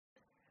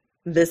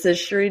This is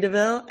Cherie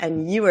DeVille,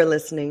 and you are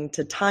listening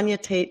to Tanya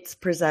Tate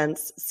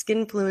Presents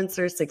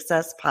Skinfluencer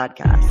Success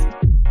Podcast.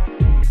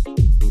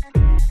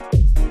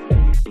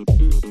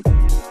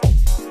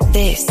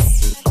 This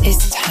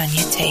is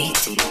Tanya Tate.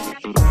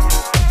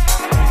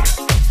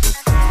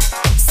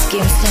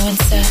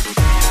 Skinfluencer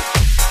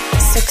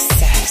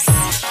Success.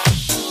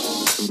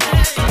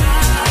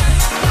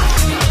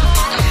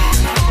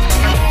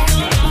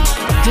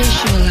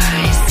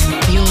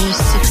 Visualize your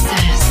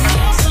success.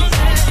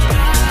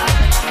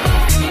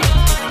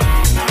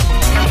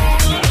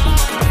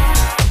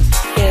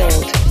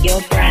 Build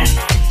your brand.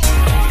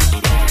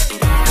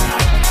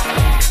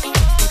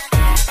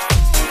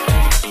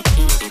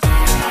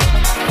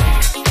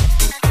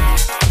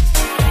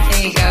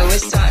 There you go, we're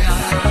starting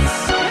off.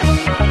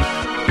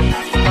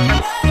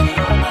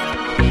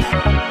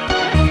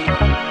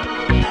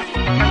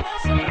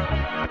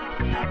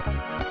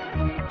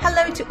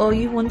 Hello to all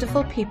you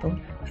wonderful people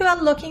who are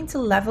looking to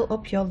level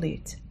up your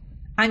loot.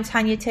 I'm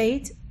Tanya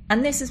Tate,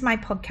 and this is my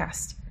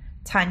podcast,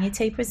 Tanya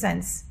Tate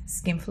Presents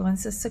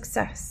Skinfluencer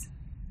Success.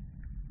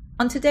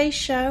 On today's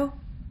show,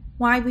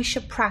 why we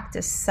should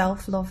practice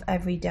self-love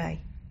every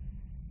day.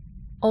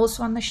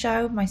 Also on the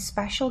show, my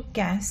special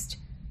guest,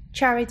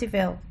 Cherie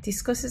DeVille,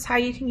 discusses how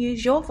you can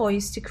use your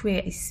voice to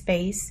create a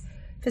space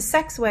for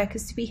sex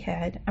workers to be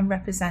heard and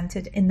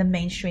represented in the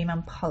mainstream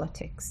and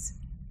politics.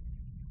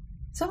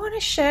 So I want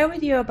to share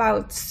with you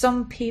about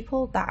some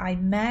people that I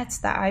met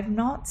that I've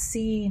not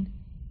seen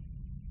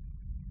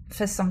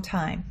for some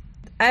time.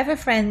 I have a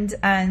friend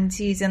and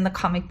he's in the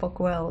comic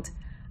book world,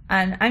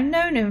 and I've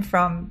known him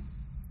from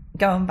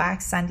going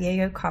back San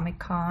Diego Comic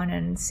Con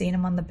and seeing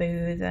him on the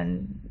booth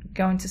and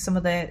going to some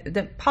of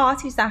the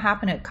parties that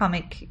happen at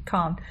Comic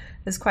Con.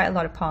 There's quite a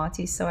lot of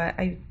parties, so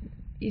I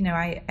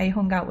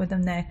hung out with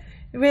him there.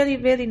 Really,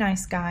 really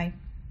nice guy.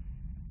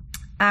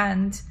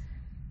 And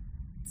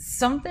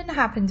something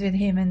happened with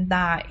him in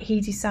that he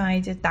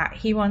decided that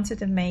he wanted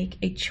to make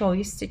a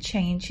choice to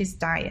change his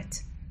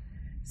diet.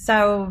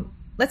 So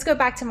let's go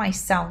back to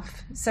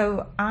myself.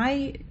 So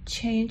I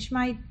changed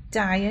my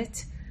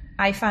diet.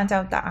 I found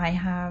out that I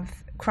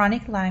have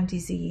chronic Lyme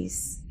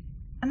disease,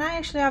 and I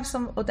actually have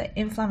some other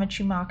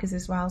inflammatory markers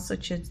as well,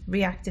 such as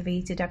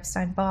reactivated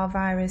Epstein-Barr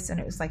virus, and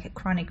it was like a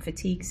chronic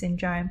fatigue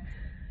syndrome.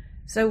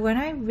 So when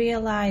I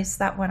realized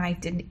that when I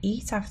didn't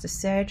eat after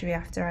surgery,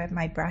 after I had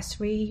my breast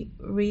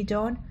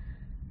redone,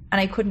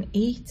 and I couldn't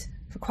eat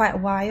for quite a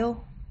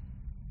while,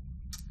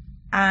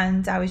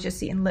 and I was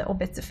just eating little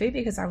bits of food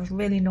because I was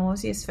really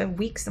nauseous for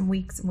weeks and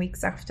weeks and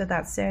weeks after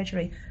that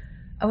surgery.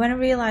 And when I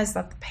realized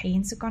that the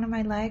pains had gone in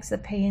my legs, the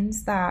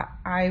pains that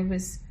I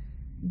was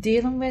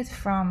dealing with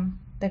from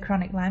the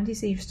chronic Lyme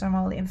disease, from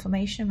all the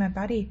inflammation in my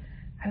body,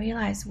 I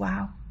realized,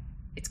 wow,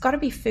 it's got to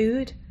be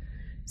food.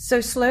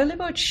 So slowly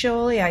but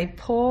surely, I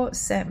poured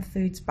certain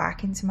foods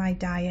back into my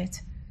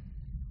diet.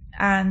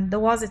 And there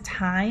was a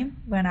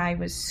time when I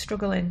was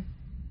struggling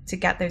to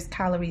get those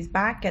calories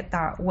back, get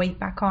that weight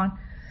back on.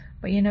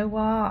 But you know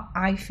what?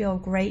 I feel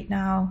great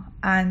now.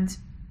 And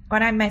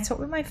when I met up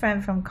with my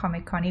friend from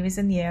Comic Con, he was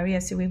in the area,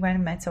 so we went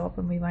and met up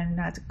and we went and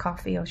had a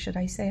coffee, or should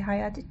I say I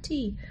had a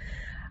tea.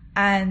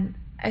 And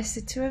I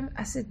said to him,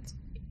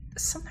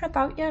 something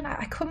about you, and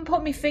I couldn't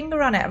put my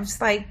finger on it. I was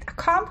like, I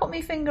can't put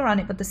my finger on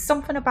it, but there's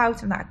something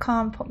about him that I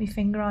can't put my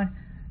finger on.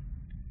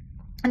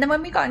 And then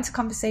when we got into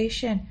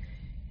conversation,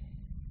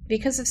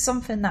 because of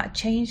something that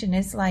changed in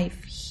his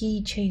life,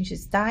 he changed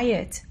his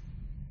diet.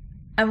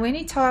 And when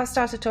he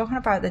started talking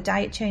about the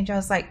diet change, I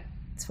was like,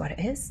 that's what it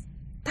is.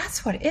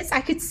 That's what it is.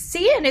 I could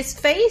see it in his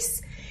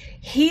face.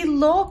 He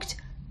looked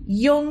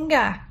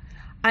younger.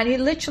 And he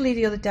literally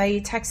the other day,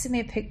 he texted me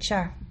a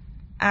picture.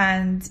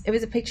 And it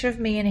was a picture of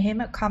me and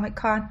him at Comic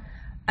Con.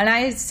 And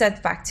I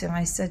said back to him,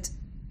 I said,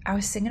 I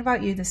was thinking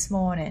about you this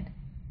morning.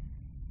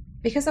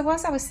 Because I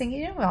was thinking,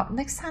 you know what,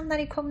 next time that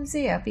he comes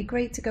here, it'd be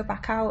great to go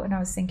back out. And I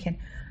was thinking,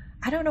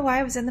 I don't know why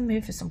I was in the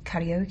mood for some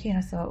karaoke. And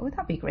I thought, oh,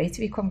 that'd be great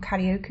to become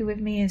karaoke with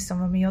me and some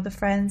of my other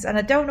friends. And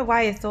I don't know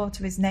why I thought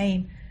of his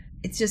name.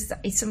 It's just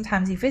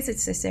sometimes he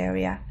visits this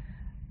area.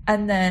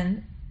 And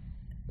then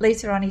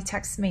later on, he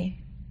texts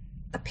me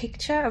a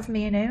picture of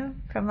me and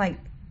him from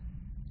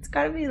it's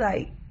got to be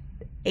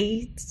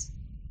 8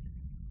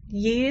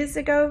 years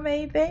ago,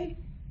 maybe.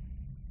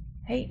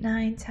 8,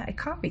 9, 10. It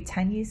can't be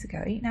 10 years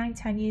ago. 8, 9,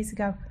 10 years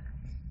ago.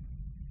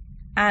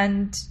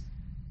 And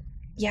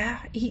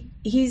yeah,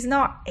 he's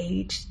not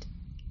aged.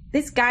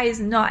 This guy is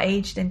not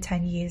aged in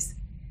 10 years.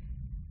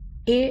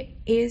 It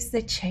is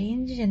the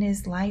change in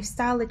his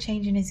lifestyle, the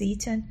change in his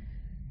eating,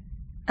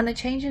 and the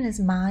change in his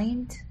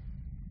mind.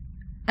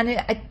 And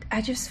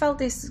I just felt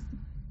this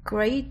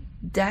great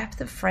depth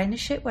of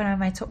friendship when I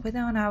met up with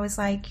him. And I was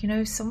like,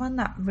 someone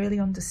that really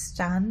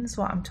understands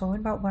what I'm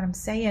talking about, what I'm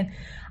saying,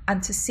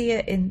 and to see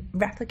it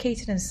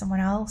replicated in someone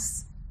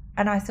else.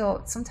 And I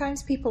thought,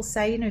 sometimes people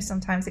say,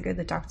 sometimes they go to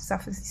the doctor's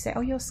office and say,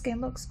 oh, your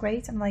skin looks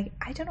great. I'm like,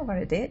 I don't know what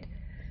I did.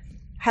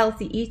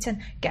 Healthy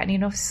eating, getting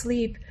enough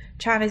sleep,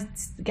 trying to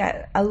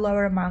get a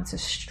lower amount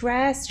of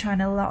stress, trying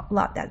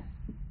to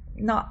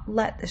not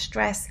let the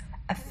stress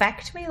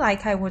affect me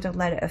like I would have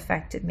let it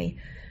affected me.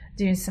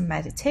 Doing some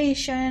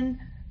meditation,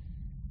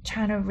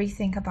 trying to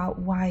rethink about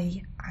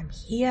why I'm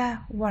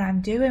here, what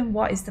I'm doing,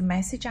 what is the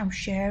message I'm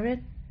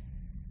sharing.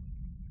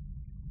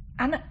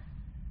 And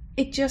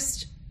it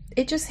just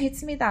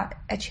hits me that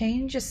a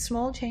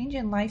small change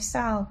in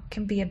lifestyle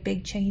can be a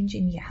big change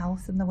in your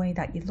health and the way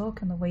that you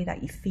look and the way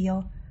that you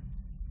feel.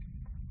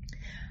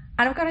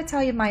 And I've got to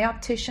tell you, my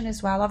optician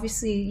as well,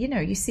 obviously,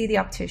 you see the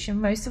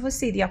optician. Most of us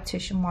see the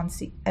optician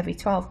once every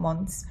 12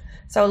 months.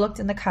 So I looked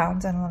in the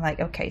calendar and I'm like,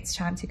 okay, it's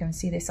time to go and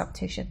see this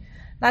optician.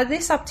 Now,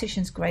 this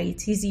optician's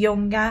great. He's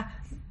younger.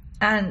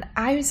 And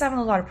I was having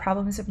a lot of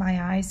problems with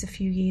my eyes a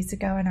few years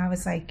ago. And I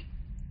was like,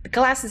 the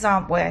glasses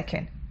aren't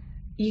working.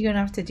 You're going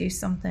to have to do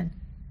something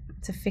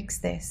to fix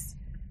this.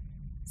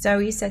 So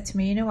he said to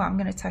me, you know what, I'm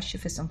going to test you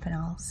for something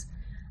else.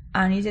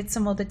 And he did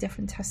some other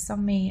different tests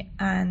on me,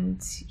 and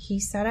he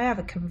said I have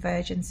a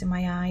convergence in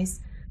my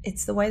eyes.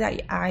 It's the way that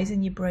your eyes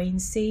and your brain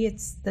see.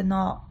 They're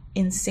not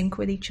in sync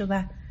with each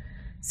other.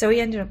 So he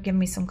ended up giving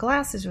me some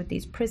glasses with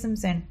these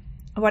prisms in.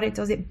 What it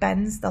does, it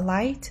bends the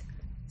light,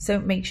 so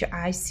it makes your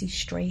eyes see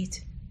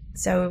straight.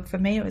 So for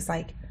me, it was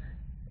like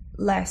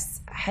less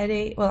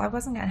headache. Well, I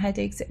wasn't getting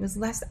headaches. It was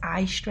less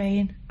eye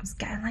strain. I was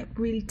getting like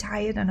really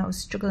tired, and I was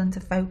struggling to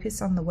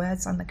focus on the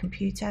words on the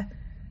computer.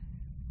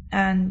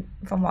 And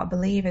from what I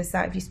believe is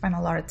that if you spend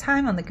a lot of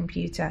time on the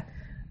computer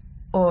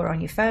or on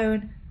your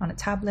phone, on a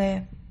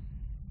tablet,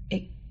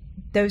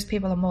 those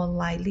people are more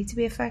likely to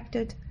be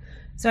affected.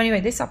 So anyway,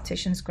 this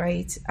optician's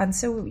great. And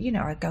so,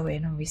 I go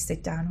in and we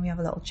sit down and we have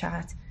a little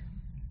chat.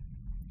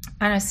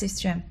 And I said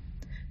to him,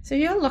 so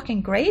you're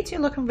looking great. You're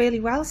looking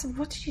really well. So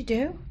what did you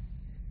do?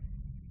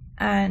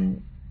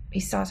 And he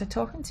started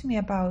talking to me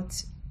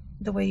about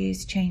the way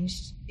he's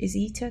changed his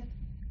eating.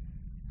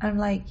 I'm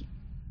like,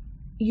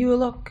 you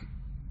look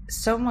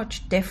so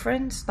much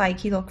different. Like,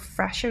 he looked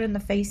fresher in the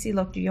face, he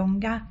looked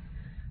younger.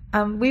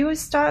 We were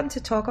starting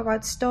to talk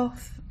about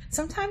stuff.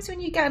 Sometimes when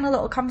you get in a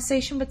little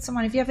conversation with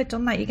someone, have you ever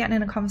done that? You're getting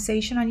in a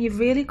conversation and you've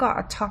really got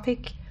a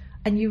topic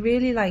and you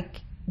really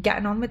like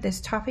getting on with this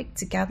topic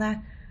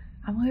together.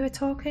 And we were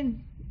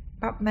talking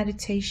about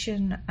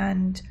meditation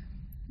and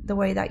the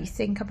way that you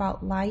think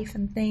about life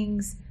and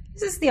things.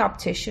 This is the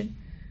optician,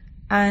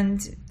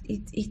 and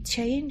he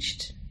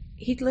changed.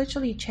 He'd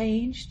literally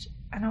changed.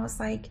 And I was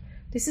like,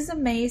 this is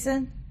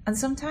amazing. And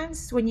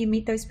sometimes when you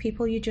meet those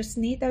people, you just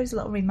need those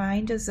little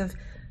reminders of,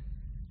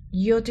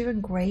 you're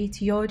doing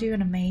great, you're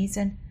doing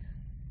amazing.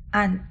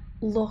 And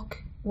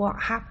look what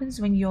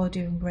happens when you're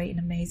doing great and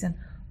amazing.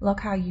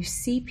 Look how you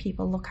see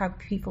people, look how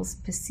people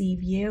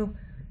perceive you.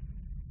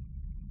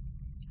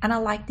 And I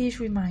like these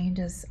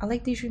reminders. I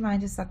like these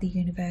reminders that the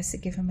universe are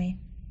giving me.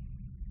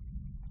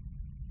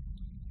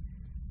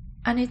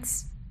 And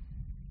it's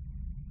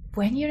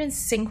when you're in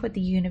sync with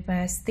the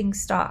universe,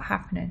 things start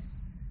happening.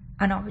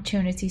 And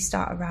opportunities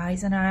start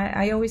arising. And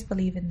I always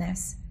believe in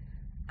this.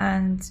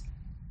 And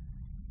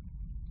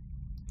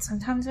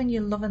sometimes when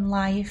you're loving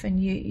life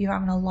and you're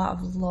having a lot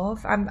of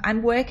love,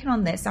 I'm working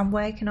on this. I'm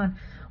working on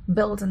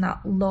building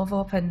that love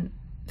up and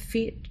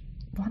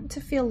want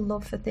to feel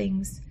love for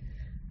things.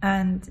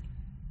 And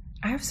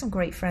I have some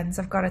great friends,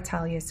 I've got to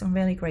tell you, some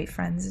really great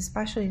friends,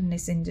 especially in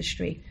this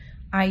industry.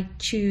 I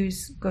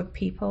choose good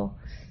people.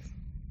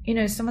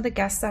 Some of the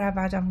guests that I've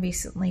had on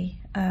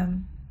recently,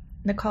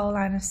 Nicole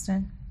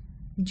Aniston,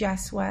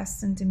 Jess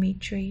West and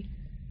Dimitri,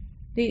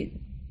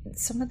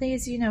 some of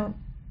these,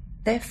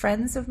 they're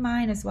friends of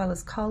mine as well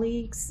as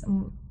colleagues.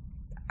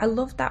 I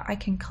love that I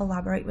can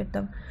collaborate with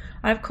them.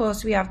 And of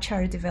course, we have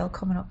Cherry DeVille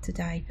coming up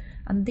today.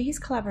 And these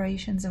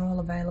collaborations are all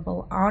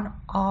available on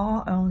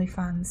our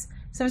OnlyFans.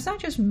 So it's not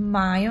just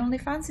my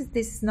OnlyFans.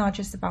 This is not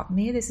just about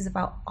me. This is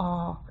about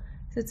our.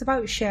 So it's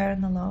about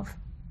sharing the love.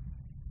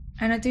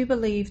 And I do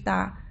believe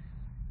that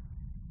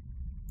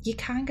you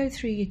can go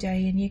through your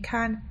day and you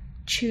can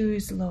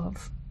choose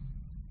love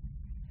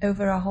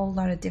over a whole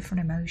lot of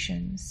different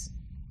emotions.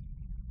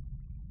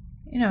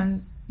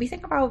 And we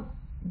think about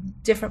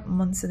different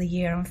months of the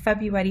year, and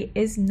February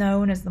is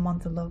known as the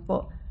month of love,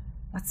 but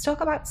let's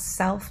talk about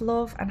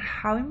self-love and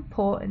how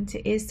important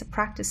it is to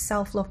practice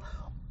self-love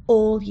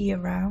all year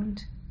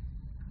round.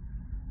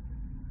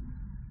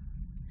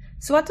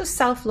 So what does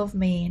self-love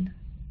mean?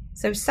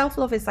 So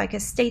self-love is like a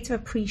state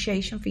of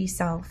appreciation for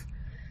yourself.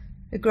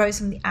 It grows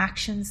from the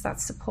actions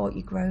that support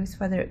your growth,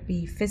 whether it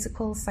be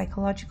physical,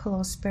 psychological,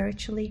 or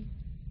spiritually.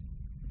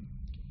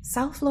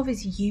 Self-love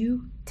is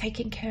you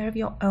taking care of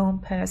your own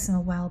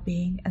personal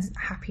well-being and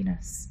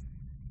happiness.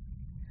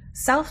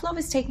 Self-love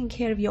is taking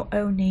care of your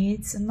own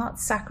needs and not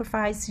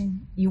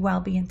sacrificing your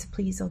well-being to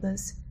please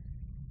others.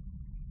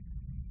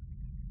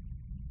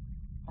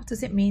 What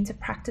does it mean to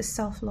practice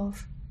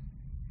self-love?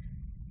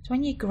 It's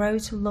when you grow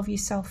to love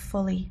yourself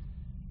fully,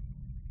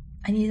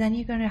 and then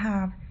you're going to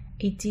have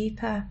a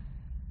deeper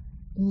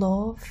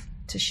love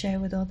to share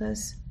with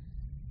others.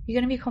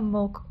 You're going to become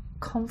more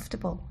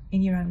comfortable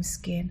in your own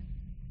skin.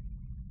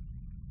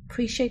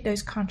 Appreciate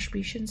those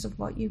contributions of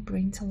what you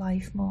bring to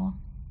life more.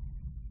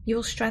 You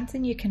will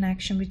strengthen your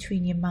connection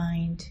between your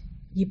mind,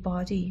 your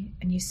body,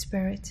 and your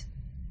spirit.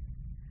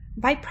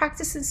 By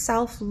practicing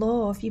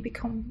self-love, you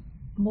become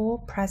more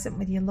present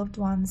with your loved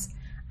ones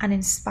and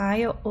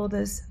inspire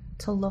others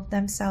to love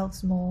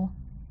themselves more.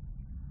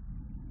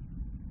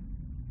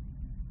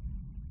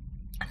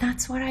 And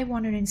that's what I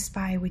want to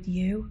inspire with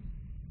you.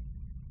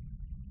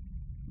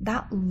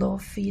 That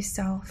love for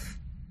yourself.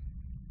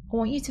 I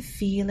want you to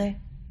feel it.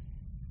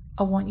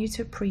 I want you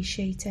to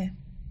appreciate it.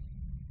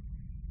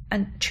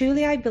 And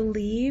truly, I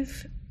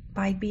believe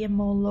by being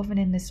more loving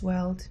in this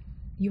world,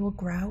 you will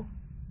grow.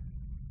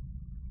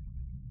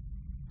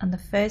 And the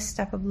first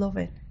step of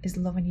loving is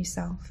loving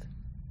yourself.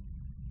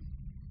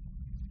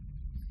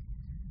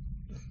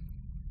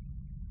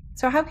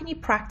 So how can you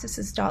practice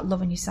and start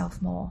loving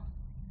yourself more?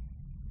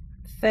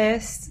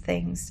 First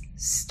things,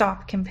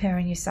 stop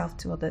comparing yourself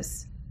to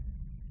others.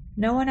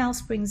 No one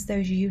else brings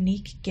those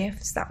unique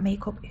gifts that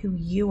make up who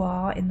you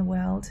are in the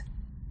world.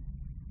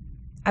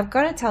 I've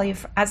got to tell you,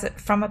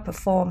 from a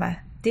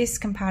performer, this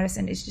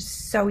comparison is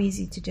just so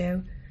easy to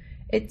do.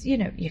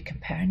 You're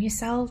comparing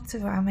yourself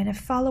to how many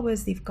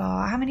followers they've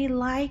got, how many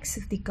likes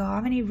have they got,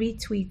 how many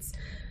retweets.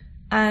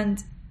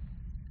 And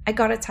I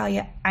got to tell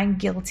you, I'm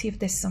guilty of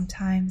this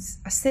sometimes.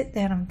 I sit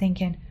there and I'm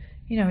thinking,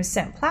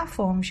 certain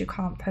platforms you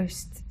can't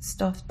post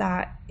stuff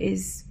that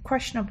is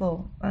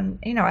questionable. And,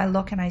 I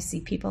look and I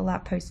see people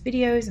that post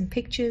videos and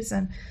pictures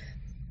and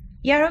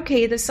yeah,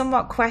 okay, they're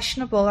somewhat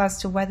questionable as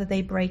to whether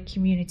they break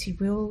community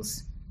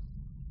rules.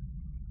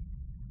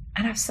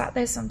 And I've sat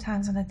there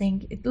sometimes and I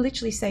think,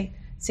 literally say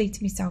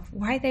to myself,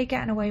 why are they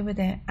getting away with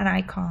it and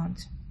I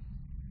can't?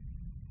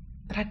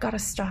 But I've got to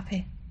stop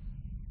it.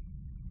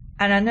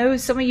 And I know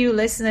some of you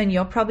listening,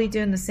 you're probably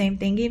doing the same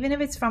thing, even if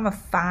it's from a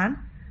fan,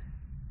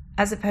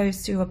 as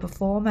opposed to a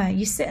performer.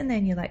 You're sitting there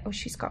and you're like, oh,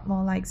 she's got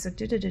more likes.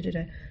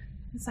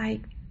 It's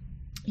like,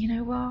 you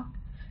know what?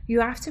 You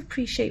have to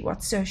appreciate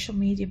what social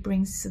media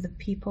brings to the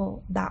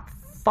people that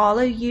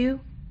follow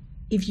you.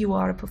 If you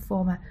are a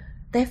performer,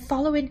 they're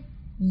following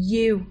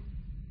you.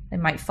 They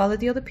might follow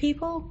the other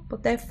people,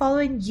 but they're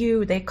following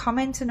you. They're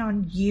commenting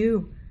on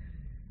you.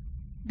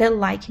 They're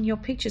liking your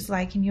pictures,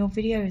 liking your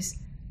videos.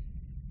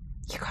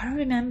 You got to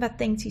remember,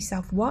 think to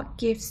yourself, what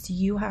gifts do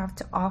you have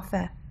to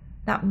offer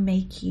that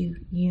make you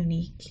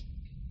unique?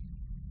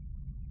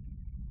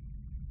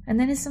 And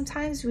then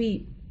sometimes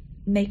we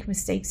make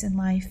mistakes in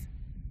life.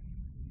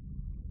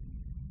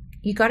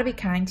 You got to be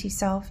kind to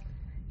yourself.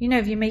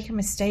 If you make a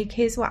mistake,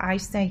 here's what I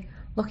say.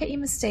 Look at your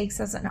mistakes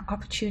as an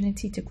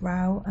opportunity to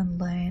grow and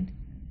learn.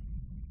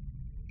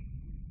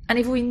 And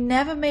if we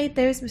never made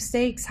those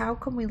mistakes, how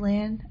can we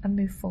learn and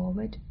move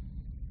forward?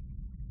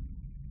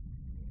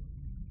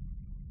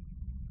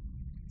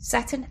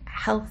 Setting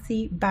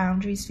healthy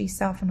boundaries for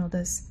yourself and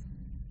others.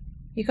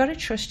 You got to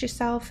trust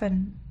yourself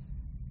and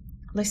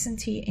listen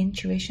to your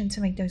intuition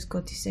to make those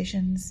good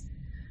decisions.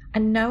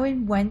 And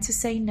knowing when to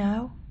say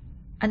no.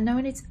 And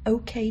knowing it's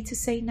okay to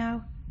say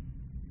no.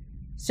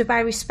 So by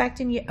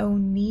respecting your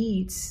own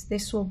needs,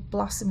 this will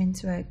blossom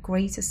into a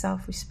greater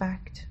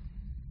self-respect.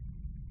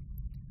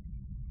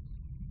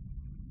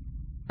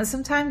 And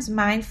sometimes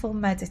mindful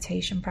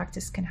meditation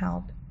practice can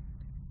help.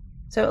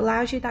 So it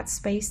allows you that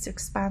space to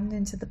expand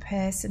into the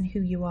person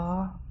who you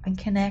are and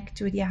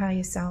connect with your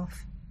higher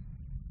self.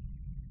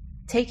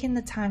 Taking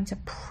the time to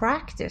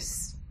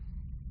practice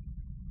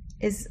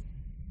is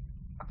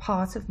a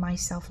part of my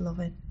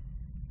self-loving.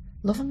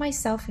 Loving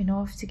myself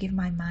enough to give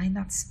my mind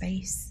that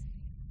space.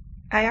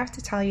 I have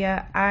to tell you,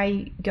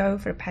 I go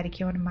for a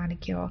pedicure and a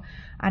manicure,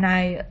 and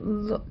I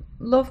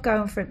love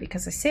going for it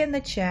because I sit in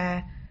the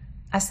chair,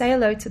 I say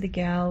hello to the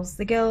girls.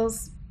 The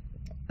girls,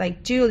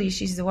 like Julie,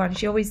 she's the one,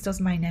 she always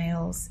does my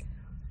nails,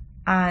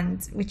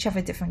 and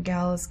whichever different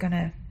girl is going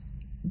to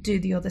do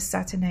the other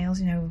set of nails,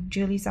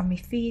 Julie's on my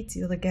feet,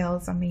 the other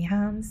girl's on my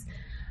hands,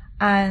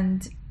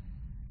 and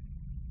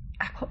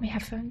I put my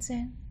headphones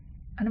in.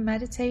 And I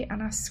meditate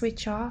and I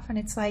switch off, and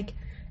it's like,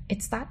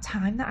 it's that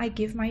time that I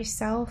give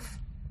myself,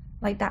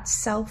 like that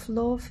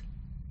self-love,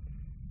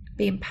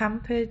 being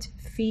pampered,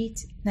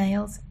 feet,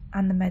 nails,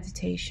 and the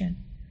meditation.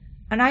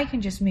 And I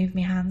can just move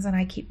my hands and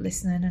I keep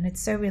listening, and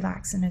it's so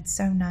relaxing, it's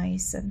so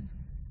nice. And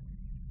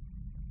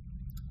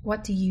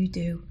what do you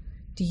do?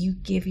 Do you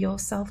give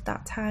yourself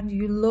that time? Do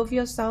you love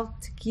yourself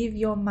to give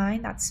your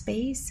mind that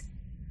space?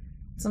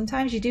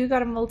 Sometimes you do got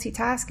to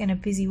multitask in a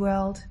busy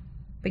world,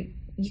 but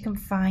you can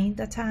find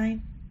the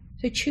time.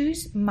 So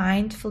choose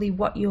mindfully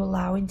what you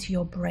allow into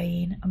your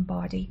brain and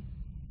body.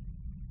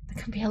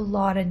 There can be a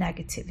lot of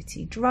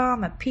negativity,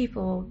 drama,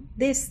 people,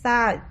 this,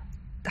 that.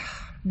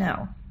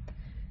 No.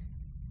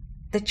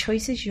 The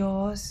choice is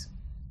yours.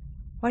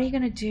 What are you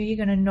going to do? You're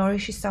going to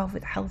nourish yourself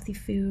with healthy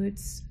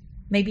foods,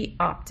 maybe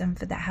opting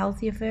for the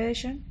healthier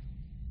version.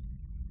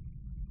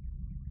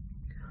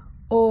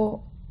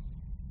 Or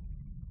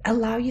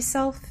allow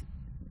yourself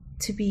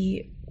to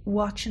be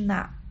watching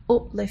that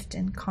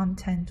uplifting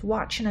content,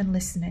 watching and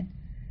listening.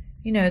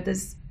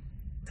 There's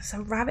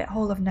a rabbit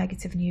hole of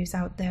negative news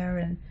out there,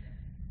 and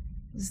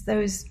there's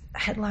those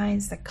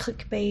headlines that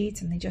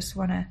clickbait, and they just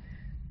want to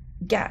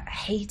get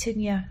hate in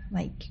you,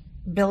 like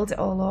build it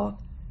all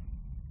up.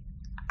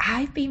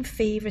 I've been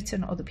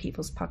favoriting other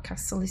people's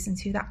podcasts to listen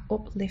to that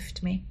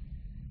uplift me.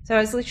 So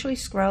I was literally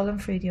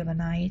scrolling through the other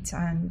night,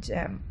 and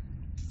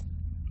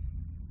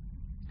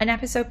an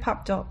episode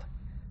popped up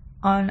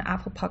on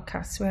Apple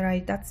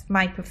Podcasts, that's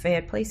my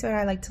preferred place where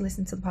I like to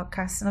listen to the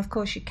podcasts. And of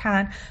course, you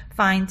can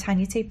find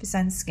Tanya Tate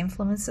Presents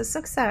Skinfluencer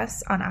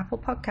Success on Apple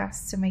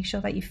Podcasts. So make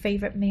sure that you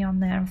favorite me on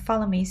there and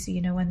follow me so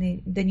you know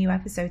when the new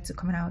episodes are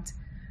coming out.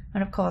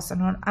 And of course,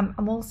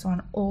 I'm also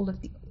on all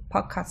of the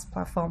podcast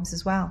platforms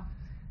as well.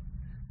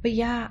 But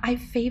yeah, I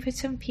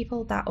favorited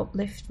people that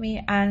uplift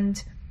me,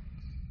 and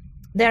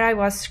there I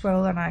was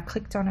scrolling, I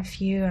clicked on a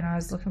few, and I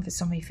was looking for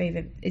some of my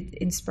favorite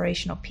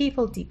inspirational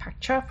people, Deepak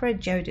Chopra,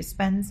 Joe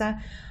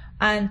Dispenza,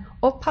 and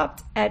up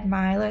popped Ed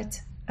Mylett,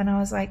 and I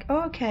was like,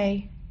 oh,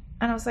 okay.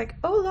 And I was like,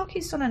 oh, look,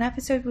 he's done an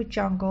episode with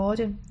John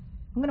Gordon.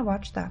 I'm going to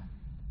watch that.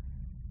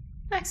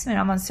 Next minute,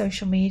 I'm on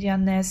social media,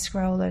 and there's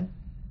scrolling.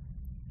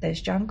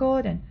 There's John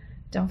Gordon.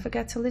 Don't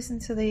forget to listen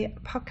to the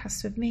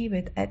podcast with me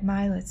with Ed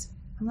Mylett.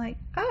 I'm like,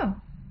 oh,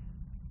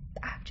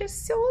 I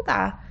just saw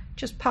that.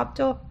 Just popped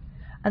up.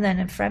 And then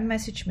a friend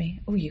messaged me,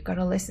 oh, you got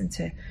to listen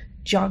to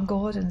John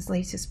Gordon's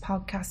latest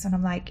podcast. And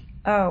I'm like,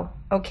 oh,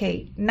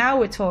 okay, now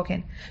we're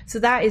talking. So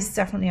that is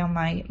definitely on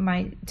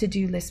my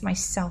to-do list, my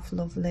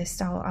self-love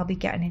list. I'll be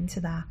getting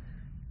into that.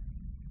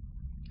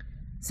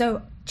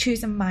 So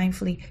choosing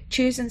mindfully,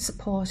 choosing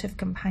supportive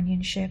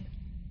companionship.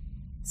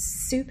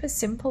 Super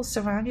simple.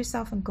 Surround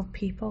yourself with good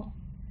people.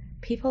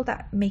 People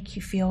that make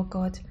you feel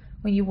good.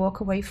 When you walk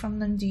away from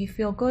them, do you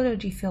feel good or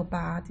do you feel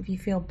bad? If you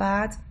feel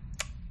bad,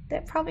 they're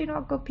probably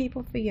not good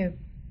people for you.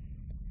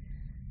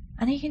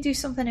 And you can do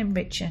something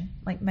enriching,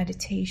 like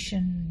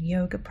meditation,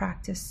 yoga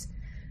practice.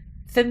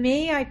 For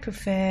me, I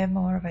prefer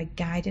more of a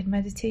guided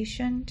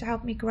meditation to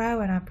help me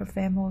grow, and I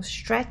prefer more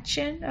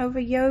stretching over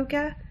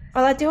yoga.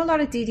 Well, I do a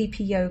lot of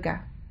DDP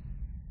yoga.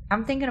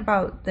 I'm thinking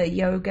about the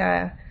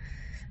yoga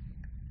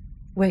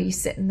where you're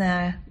sitting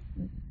there.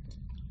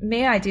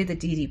 Me, I do the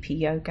DDP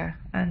yoga.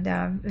 And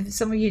if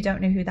some of you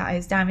don't know who that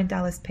is, Diamond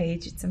Dallas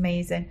Page, it's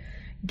amazing.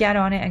 Get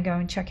on it and go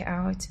and check it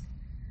out.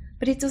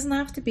 But it doesn't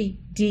have to be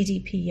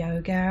DDP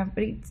yoga,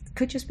 but it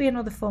could just be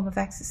another form of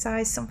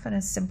exercise, something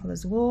as simple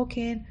as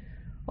walking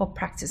or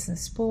practicing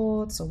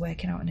sports or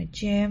working out in a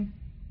gym.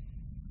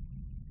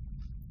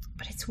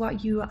 But it's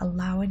what you are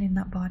allowing in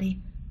that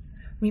body.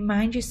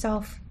 Remind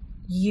yourself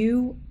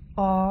you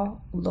are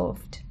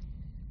loved.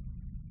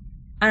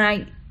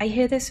 And I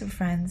hear this from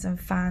friends and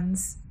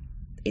fans.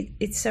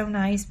 It's so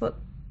nice, but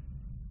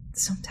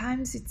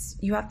sometimes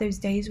you have those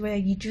days where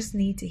you just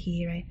need to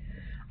hear it.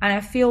 And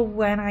I feel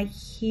when I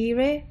hear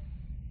it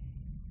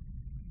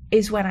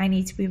is when I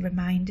need to be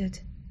reminded.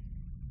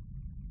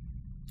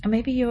 And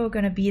maybe you're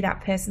going to be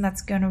that person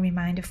that's going to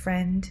remind a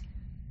friend.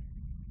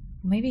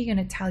 Maybe you're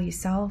going to tell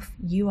yourself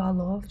you are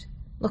loved.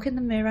 Look in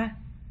the mirror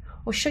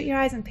or shut your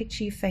eyes and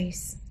picture your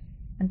face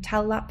and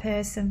tell that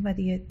person,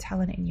 whether you're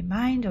telling it in your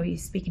mind or you're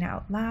speaking it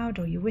out loud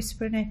or you're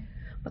whispering it,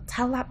 but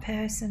tell that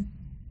person.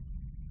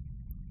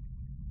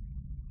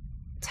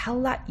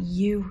 Tell that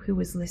you who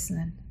is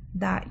listening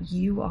that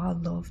you are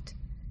loved.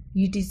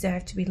 You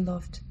deserve to be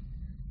loved.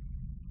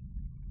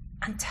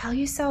 And tell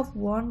yourself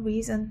one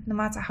reason, no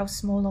matter how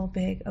small or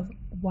big, of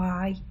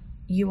why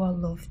you are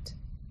loved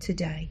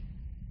today.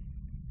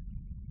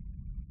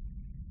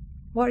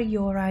 What are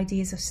your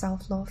ideas of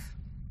self-love?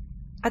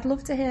 I'd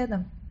love to hear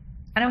them.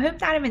 And I hope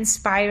that I'm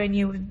inspiring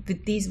you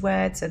with these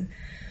words and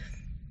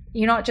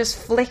you're not just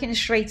flicking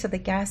straight to the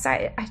gas.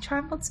 I try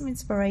and put some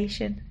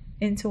inspiration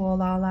into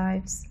all our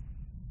lives.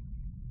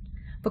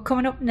 But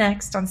coming up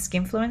next on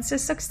Skinfluencer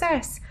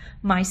Success,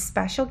 my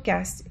special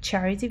guest,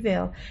 Cherry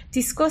DeVille,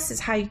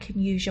 discusses how you can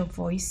use your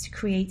voice to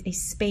create a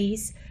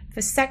space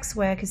for sex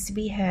workers to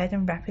be heard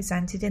and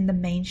represented in the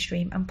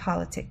mainstream and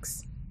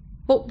politics.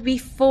 But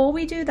before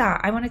we do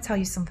that, I want to tell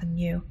you something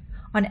new.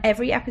 On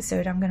every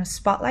episode, I'm going to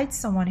spotlight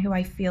someone who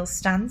I feel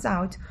stands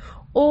out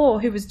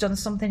or who has done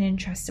something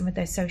interesting with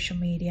their social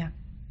media.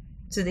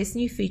 So this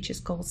new feature is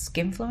called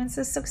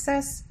Skinfluencer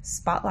Success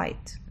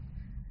Spotlight.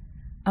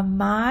 And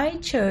my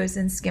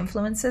chosen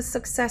Skinfluencer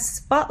Success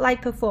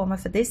Spotlight performer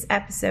for this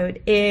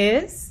episode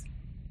is,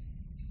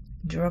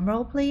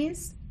 drumroll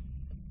please,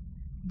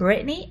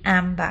 Brittany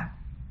Amber.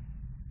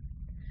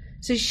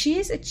 So she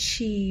has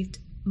achieved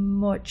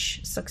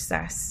much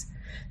success.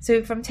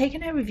 So from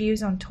taking her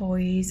reviews on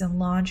toys and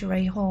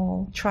lingerie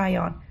haul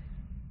try-on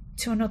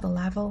to another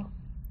level.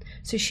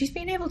 So she's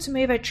been able to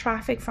move her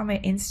traffic from her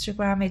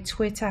Instagram, her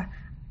Twitter,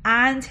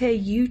 and her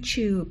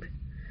YouTube.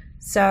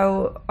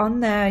 So on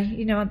there,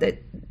 you know, the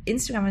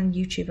Instagram and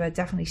YouTube are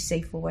definitely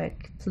safe for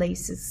work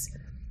places.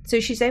 So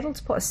she's able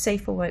to put a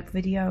safe for work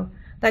video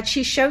that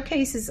she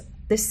showcases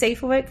the safe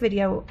for work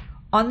video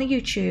on the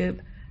YouTube,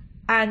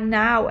 and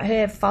now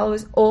her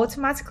followers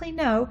automatically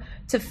know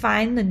to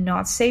find the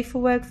not safe for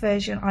work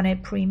version on her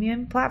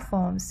premium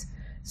platforms.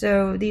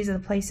 So these are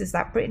the places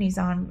that Brittany's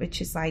on,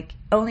 which is like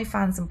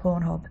OnlyFans and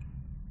Pornhub.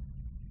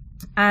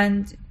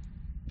 And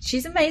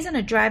she's amazing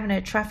at driving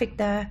her traffic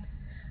there.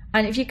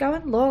 And if you go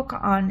and look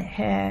on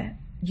her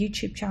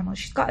YouTube channel,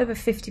 she's got over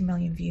 50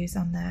 million views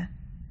on there.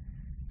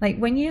 Like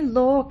when you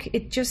look,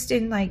 it just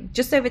in like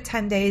just over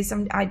 10 days,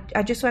 I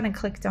just went and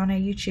clicked on her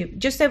YouTube.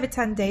 Just over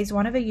 10 days,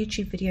 one of her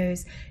YouTube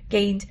videos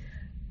gained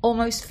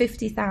almost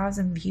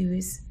 50,000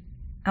 views.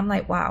 I'm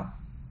like, wow.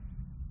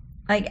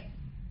 Like,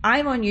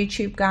 I'm on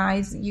YouTube,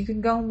 guys. You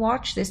can go and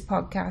watch this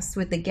podcast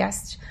with the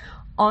guest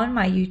on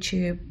my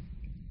YouTube.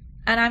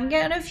 And I'm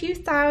getting a few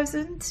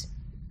thousand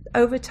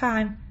over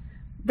time.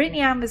 Brittany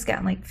Amber's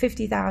getting like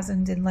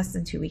 50,000 in less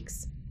than 2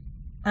 weeks.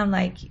 I'm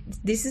like,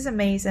 this is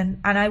amazing.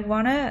 And I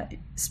want to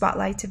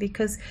spotlight her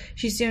because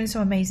she's doing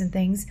some amazing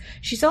things.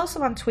 She's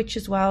also on Twitch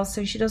as well.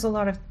 So she does a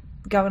lot of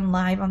going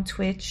live on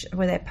Twitch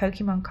with her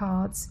Pokemon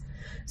cards.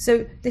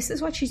 So this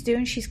is what she's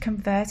doing. She's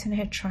converting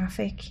her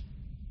traffic.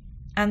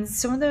 And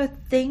some of the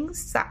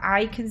things that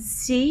I can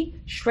see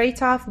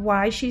straight off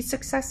why she's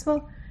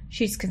successful,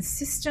 she's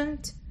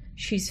consistent,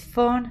 she's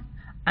fun,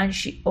 and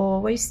she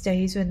always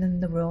stays within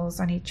the rules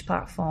on each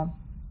platform.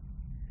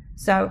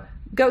 So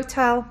go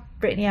tell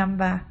Brittany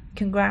Amber,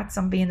 congrats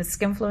on being the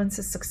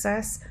Skinfluencer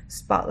Success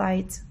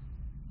Spotlight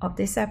of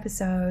this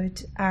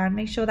episode. And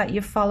make sure that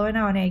you're following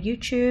her on her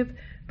YouTube,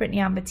 Brittany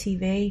Amber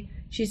TV.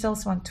 She's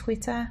also on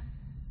Twitter,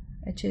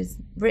 which is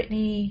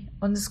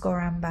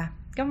Brittany_Amber.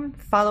 Go and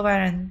follow her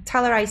and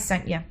tell her I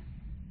sent you.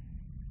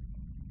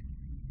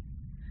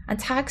 And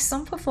tag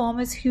some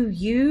performers who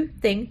you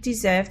think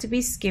deserve to be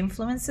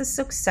Skinfluencer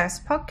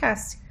Success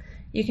Podcast.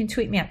 You can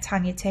tweet me at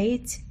Tanya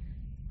Tate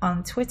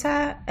on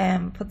Twitter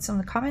and put some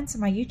of the comments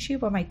on my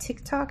YouTube or my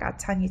TikTok at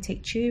Tanya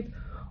Tate Tube.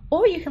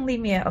 Or you can leave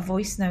me a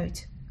voice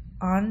note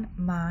on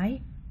my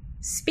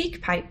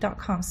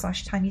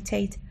speakpipe.com/Tanya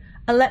Tate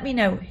and let me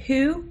know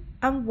who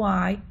and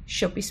why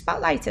should be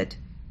spotlighted.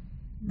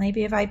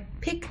 Maybe if I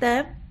pick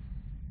them,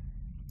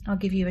 I'll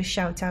give you a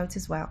shout out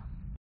as well.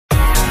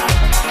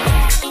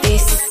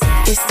 This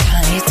is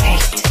Tanya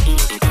Tate.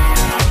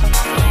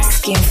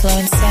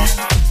 Skinfluencer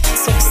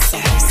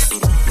Success.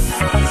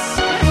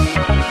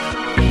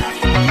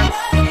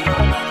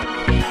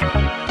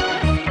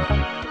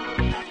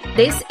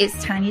 This is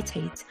Tanya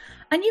Tate,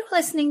 and you're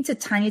listening to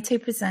Tanya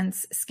Tate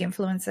Presents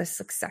Skinfluencer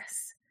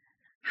Success.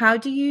 How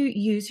do you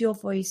use your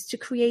voice to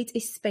create a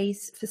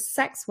space for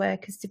sex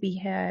workers to be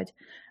heard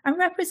and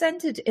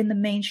represented in the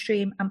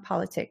mainstream and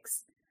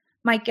politics?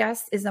 My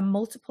guest is a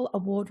multiple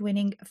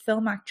award-winning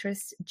film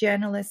actress,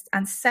 journalist,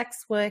 and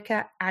sex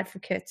worker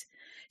advocate.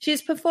 She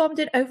has performed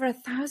in over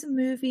 1,000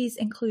 movies,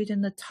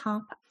 including the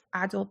top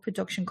adult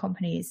production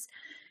companies.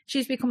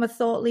 She's become a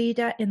thought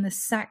leader in the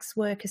sex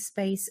worker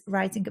space,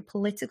 writing a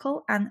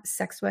political and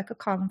sex worker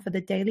column for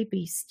the Daily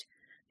Beast,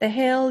 The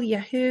Hill,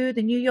 Yahoo,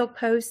 the New York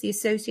Post, the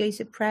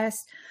Associated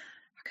Press.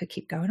 I could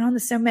keep going on.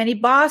 There's so many.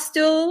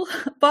 Barstool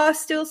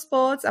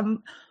Sports,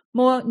 and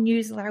more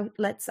news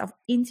outlets have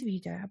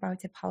interviewed her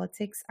about her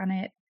politics and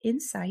her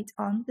insight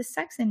on the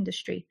sex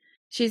industry.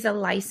 She's a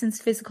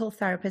licensed physical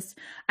therapist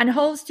and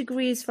holds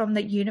degrees from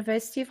the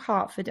University of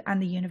Hartford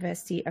and the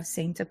University of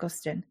St.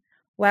 Augustine.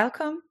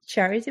 Welcome,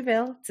 Cherry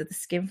DeVille, to the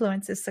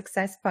Skinfluencer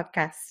Success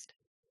Podcast.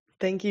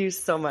 Thank you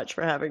so much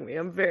for having me.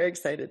 I'm very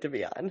excited to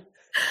be on.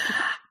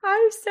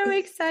 I'm so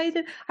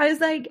excited. I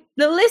was like,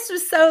 the list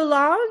was so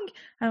long.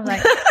 I'm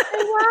like,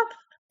 oh, wow.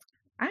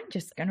 I'm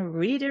just going to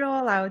read it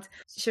all out.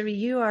 Cherie,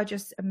 you are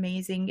just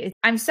amazing.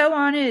 I'm so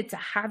honored to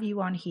have you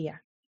on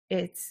here.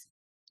 It's,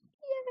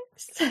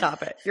 yes.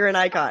 Stop it. You're an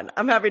icon.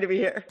 I'm happy to be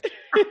here.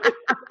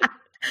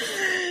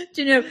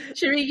 Do you know,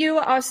 Cherie, you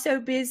are so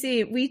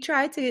busy. We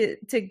tried to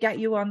get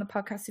you on the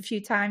podcast a few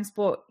times,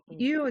 but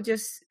you are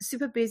just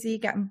super busy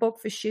getting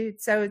booked for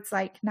shoots. So it's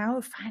like,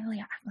 now finally,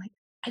 I'm like,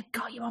 I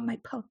got you on my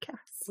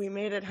podcast. We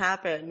made it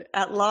happen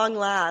at long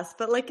last,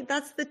 but like,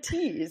 that's the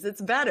tease.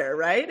 It's better,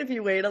 right? If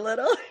you wait a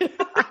little.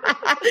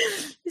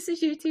 This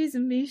is you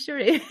teasing me,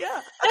 Cherie.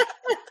 Yeah.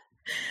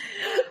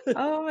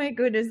 Oh my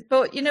goodness.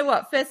 But you know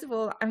what? First of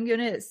all, I'm going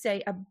to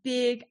say a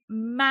big,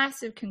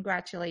 massive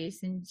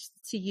congratulations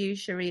to you,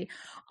 Cherie,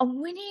 on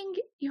winning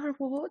your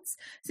awards.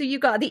 So you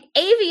got the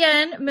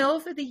AVN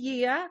MILF of the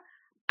Year,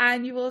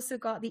 and you also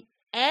got the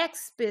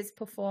XBiz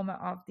Performer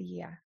of the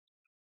Year.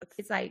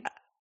 It's like,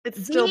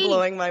 it's still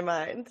blowing my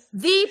mind.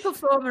 The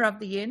Performer of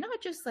the Year,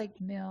 not just like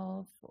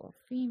MILF or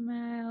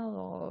female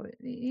or,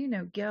 you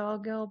know,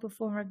 girl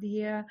Performer of the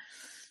Year.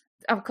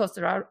 Of course,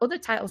 there are other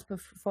titles for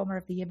Performer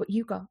of the Year, but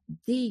you got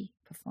the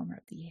Performer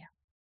of the Year.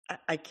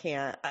 I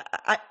can't.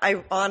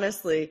 I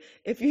honestly,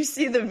 if you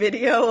see the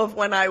video of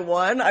when I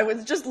won, I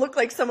would just look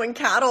like someone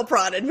cattle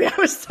prodded me. I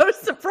was so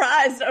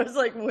surprised. I was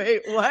like,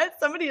 wait, what?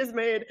 Somebody has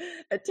made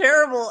a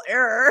terrible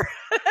error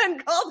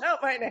and called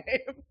out my name.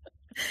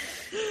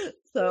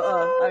 So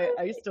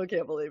I still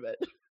can't believe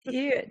it.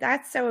 Yeah,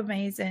 that's so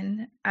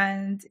amazing.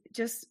 And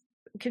just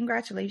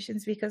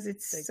congratulations, because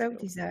it's Thank so you.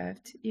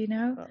 deserved, you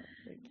know? Oh,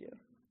 thank you.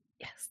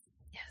 Yes,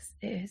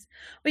 it is.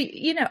 But,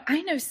 you know,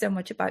 I know so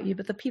much about you,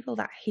 but the people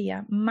that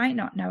hear might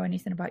not know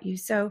anything about you.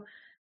 So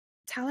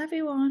tell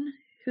everyone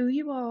who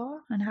you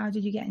are and how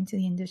did you get into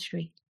the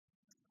industry?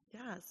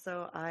 Yeah,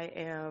 so I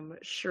am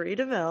Cherie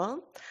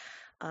DeVille.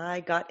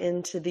 I got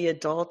into the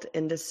adult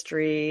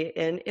industry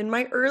in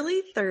my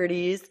early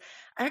 30s.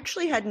 I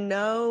actually had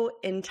no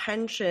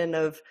intention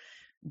of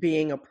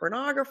being a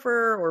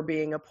pornographer or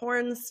being a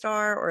porn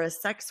star or a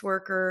sex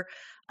worker.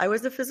 I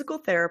was a physical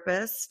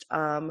therapist.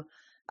 I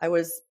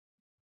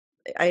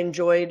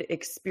enjoyed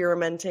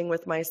experimenting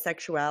with my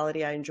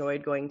sexuality. I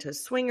enjoyed going to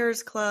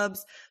swingers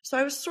clubs. So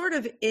I was sort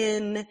of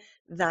in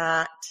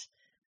that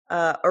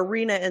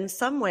arena in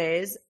some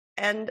ways.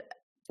 And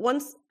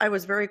once I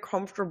was very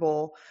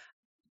comfortable,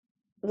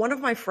 one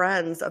of my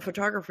friends, a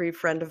photography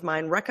friend of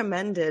mine,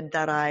 recommended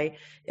that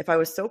if I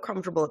was so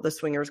comfortable at the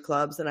swingers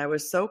clubs and I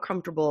was so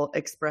comfortable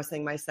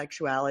expressing my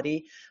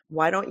sexuality,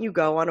 why don't you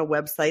go on a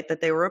website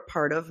that they were a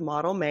part of,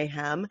 Model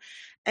Mayhem,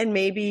 and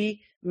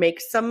maybe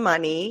make some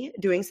money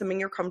doing something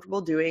you're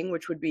comfortable doing,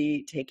 which would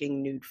be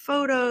taking nude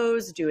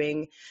photos,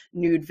 doing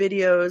nude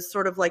videos,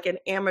 sort of like an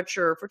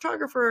amateur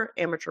photographer,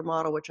 amateur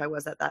model, which I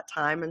was at that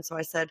time. And so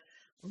I said,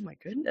 oh my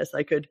goodness,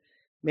 I could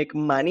make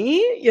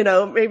money,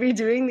 maybe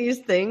doing these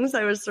things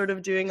I was sort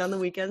of doing on the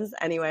weekends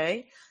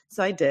anyway.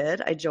 So I did.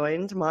 I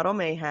joined Model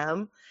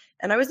Mayhem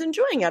and I was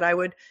enjoying it. I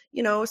would,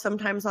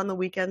 sometimes on the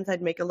weekends,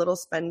 I'd make a little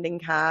spending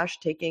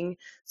cash, taking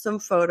some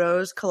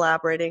photos,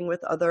 collaborating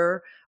with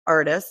other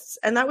artists.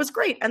 And that was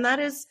great. And that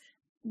is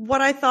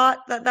what I thought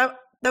that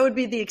would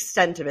be the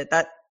extent of it.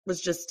 That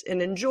was just an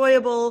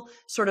enjoyable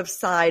sort of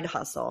side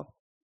hustle.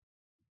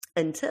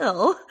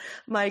 Until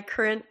my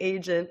current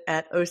agent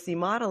at OC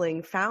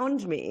Modeling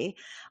found me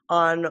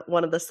on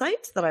one of the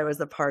sites that I was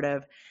a part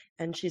of.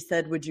 And she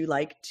said, would you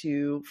like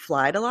to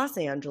fly to Los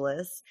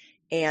Angeles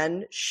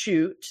and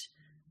shoot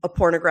a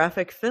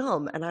pornographic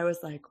film? And I was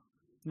like,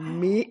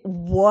 me?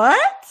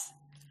 What?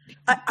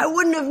 I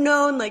wouldn't have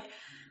known, I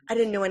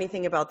didn't know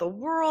anything about the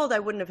world. I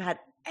wouldn't have had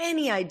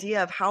any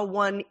idea of how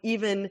one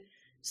even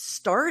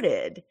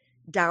started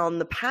down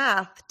the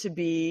path to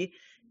be,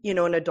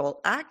 an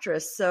adult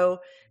actress. So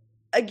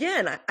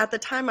again, at the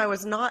time I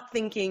was not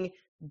thinking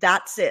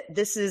that's it.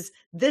 This is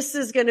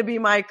going to be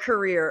my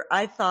career.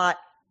 I thought,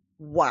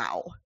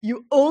 wow,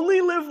 you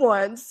only live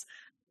once.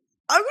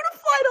 I'm going to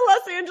fly to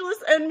Los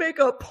Angeles and make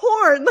a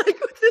porn.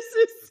 This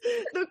is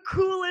the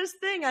coolest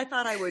thing. I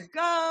thought I would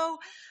go.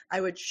 I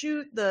would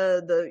shoot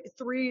the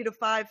 3 to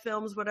 5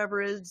 films,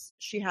 whatever it is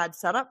she had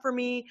set up for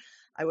me.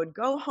 I would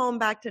go home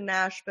back to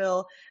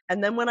Nashville.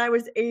 And then when I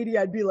was 80,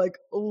 I'd be like,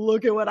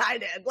 look at what I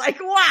did.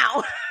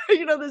 Wow.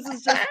 This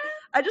is just,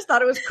 I just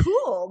thought it was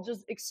cool,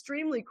 just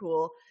extremely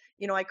cool.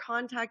 I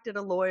contacted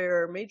a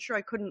lawyer, made sure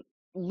I couldn't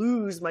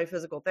lose my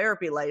physical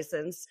therapy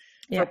license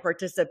for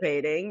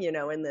participating,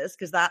 in this,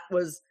 because that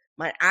was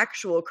my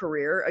actual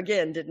career.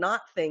 Again, did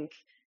not think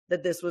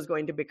that this was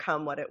going to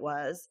become what it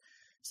was.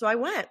 So I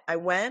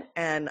went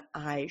and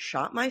I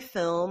shot my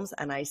films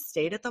and I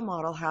stayed at the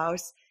model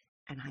house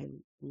and I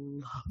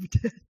loved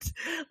it.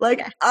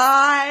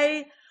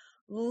 I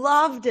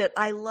loved it.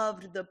 I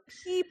loved the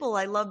people.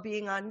 I loved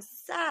being on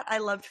set. I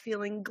loved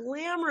feeling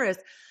glamorous.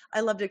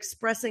 I loved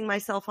expressing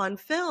myself on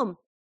film.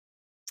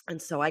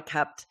 And so I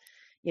kept,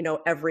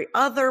 every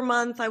other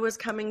month I was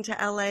coming to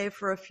LA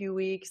for a few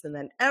weeks. And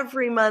then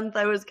every month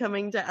I was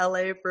coming to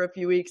LA for a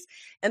few weeks.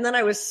 And then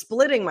I was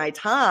splitting my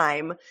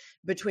time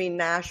between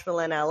Nashville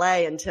and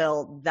LA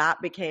until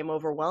that became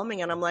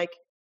overwhelming. And I'm like,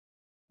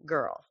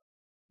 girl,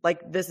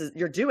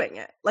 you're doing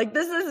it.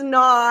 This is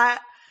not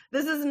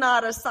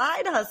a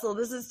side hustle.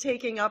 This is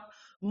taking up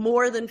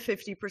more than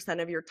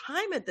 50% of your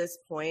time at this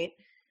point.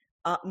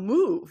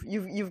 Move.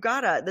 You've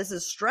got to, this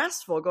is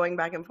stressful going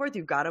back and forth.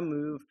 You've got to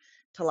move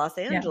to Los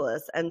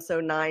Angeles. Yeah. And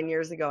so 9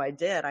 years ago,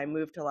 I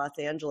moved to Los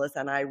Angeles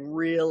and I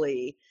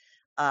really,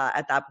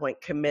 at that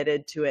point,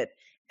 committed to it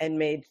and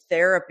made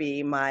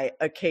therapy my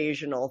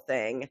occasional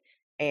thing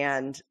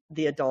and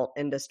the adult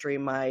industry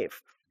my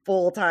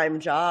full-time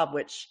job,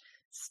 which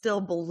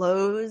still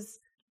blows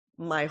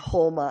my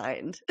whole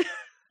mind.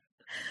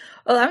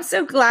 Well, I'm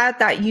so glad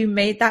that you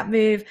made that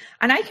move.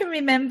 And I can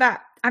remember,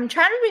 I'm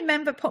trying to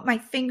remember, put my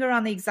finger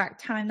on the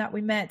exact time that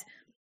we met.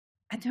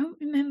 I don't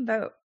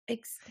remember. Do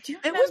you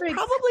remember? It was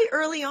probably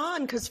early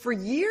on because for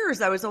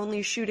years I was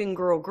only shooting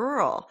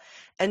girl.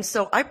 And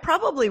so I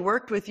probably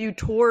worked with you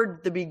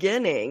toward the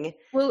beginning,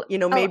 maybe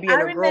in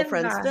a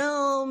Girlfriend's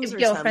Films or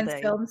Girlfriend's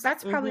something. Films.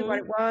 That's probably what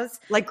it was.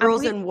 Like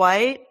Girls in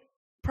White,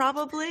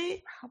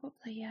 probably.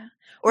 Probably, yeah.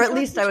 Or at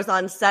least I was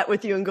on set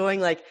with you and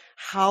going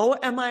how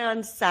am I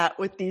on set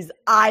with these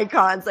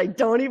icons? I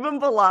don't even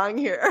belong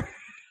here.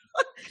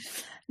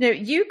 No,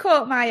 you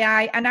caught my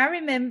eye. And I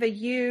remember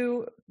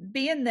you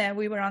being there.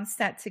 We were on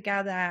set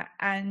together.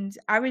 And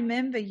I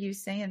remember you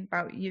saying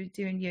about you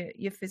doing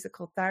your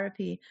physical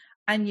therapy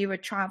and you were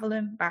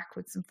traveling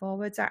backwards and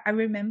forwards. I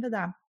remember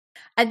that.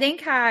 I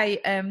think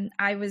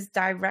I was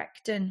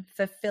directing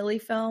for Philly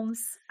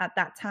Films at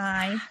that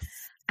time.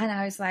 Yes. And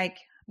I was like,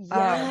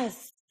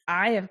 yes,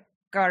 I have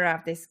got to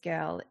have this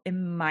girl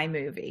in my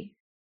movie.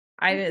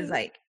 I was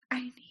like, I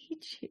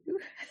need you.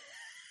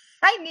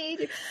 I need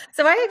you.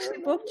 So I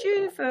actually booked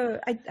you for,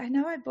 I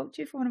know I booked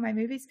you for one of my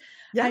movies.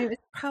 Yeah. And it was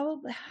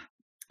probably,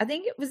 I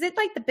think was it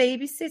like the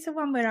babysitter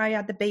one where I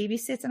had the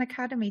babysitting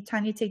academy,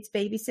 Tanya Tate's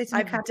babysitting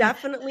I've academy.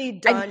 definitely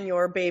done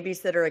your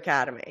babysitter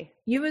academy.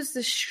 You was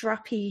the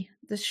strappy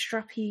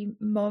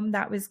mum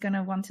that was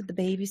gonna wanted the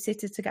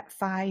babysitter to get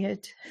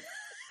fired.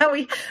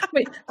 we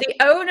the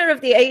owner of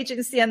the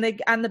agency and the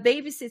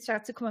babysitter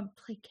had to come and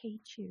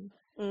placate you.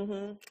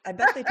 Mm-hmm. I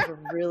bet they did a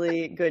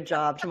really good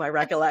job to my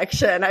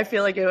recollection. I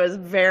feel like it was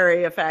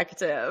very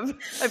effective.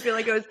 I feel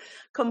like I was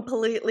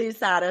completely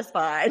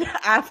satisfied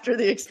after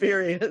the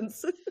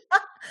experience.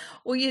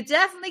 Well, you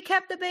definitely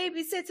kept the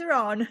babysitter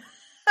on.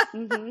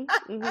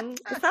 Mm-hmm, mm-hmm.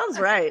 It sounds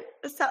right.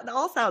 It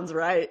all sounds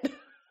right.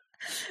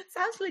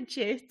 Sounds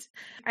legit.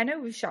 I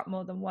know we've shot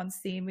more than one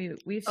scene.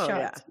 We've Oh,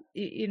 shot,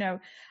 you know,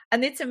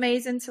 and it's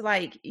amazing to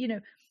like, you know,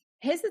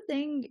 here's the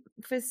thing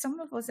for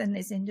some of us in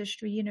this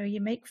industry, you know, you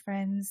make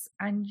friends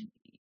and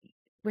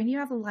when you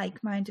have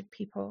like-minded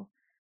people,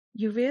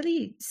 you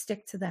really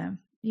stick to them,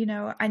 you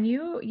know, and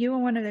you are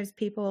one of those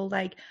people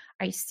like,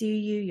 I see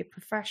you, you're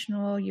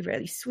professional, you're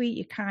really sweet,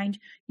 you're kind,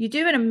 you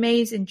do an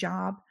amazing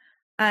job.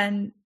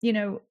 And, you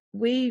know,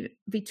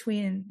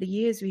 between the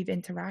years we've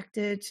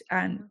interacted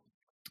and,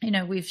 you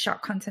know, we've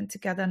shot content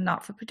together,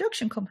 not for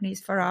production companies,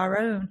 for our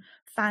own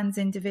fans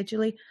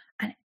individually.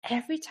 And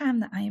every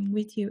time that I am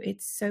with you,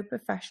 it's so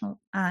professional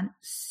and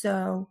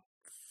so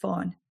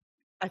fun.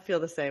 I feel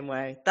the same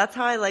way. That's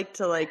how I like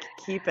to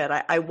keep it.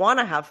 I want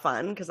to have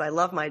fun because I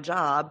love my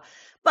job,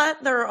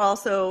 but there are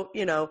also,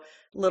 you know,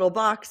 little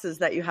boxes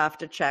that you have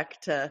to check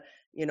to,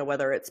 you know,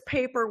 whether it's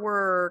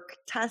paperwork,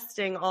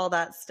 testing, all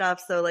that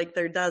stuff. So like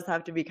there does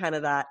have to be kind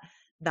of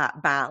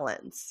that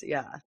balance.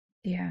 Yeah.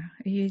 Yeah,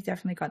 you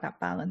definitely got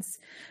that balance.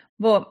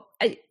 Well,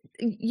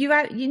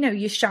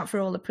 you shot for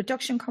all the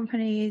production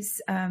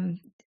companies.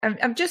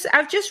 I've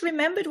just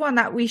remembered one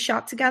that we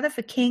shot together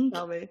for King.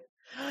 Tell me.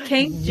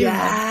 King.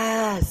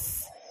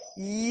 Yes.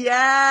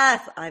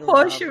 I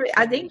Poor love Cherie.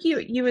 I think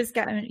you was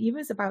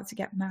about to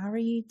get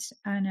married,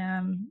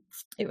 and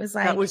it was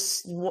like that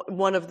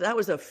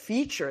was a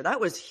feature. That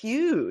was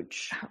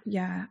huge.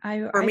 Yeah,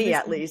 for me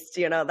at least.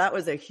 You know, that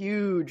was a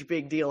huge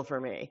big deal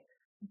for me.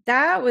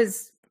 That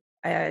was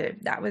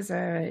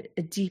a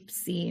deep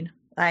scene.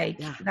 Like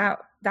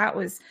that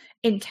was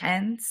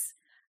intense.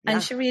 Yeah.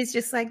 And Cherie's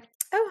just like,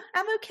 oh,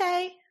 I'm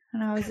okay.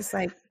 And I was just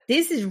like,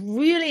 this is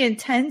really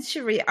intense,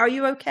 Cherie. Are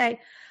you okay?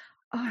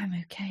 Oh, I'm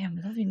okay.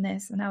 I'm loving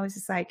this. And I was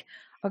just like,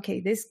 okay,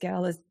 this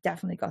girl has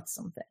definitely got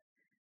something.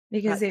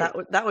 Because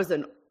that was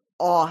an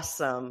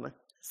awesome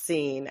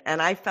scene.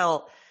 And I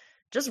felt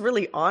just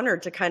really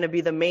honored to kind of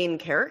be the main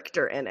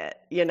character in it.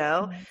 You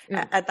know,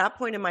 at that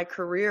point in my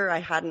career, I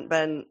hadn't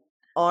been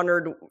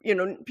honored, you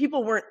know,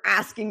 people weren't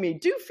asking me,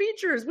 do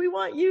features, we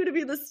want you to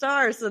be the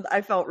star. So I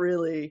felt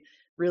really,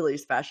 really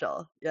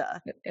special. Yeah.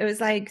 It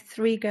was like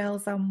 3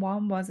 girls on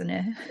one, wasn't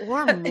it?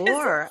 Or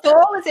more.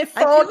 Was it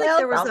 4? I feel like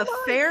there was a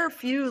fair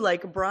few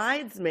like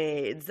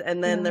bridesmaids,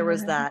 and then there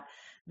was that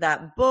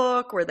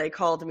book where they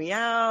called me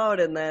out,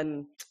 and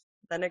then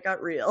it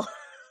got real.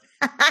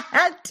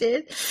 It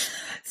did.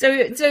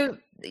 So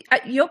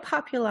your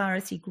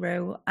popularity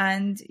grew,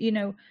 and you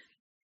know,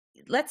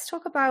 let's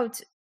talk about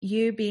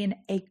you being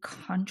a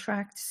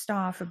contract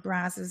star for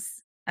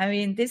Brazzers. I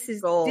mean, this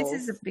is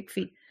a big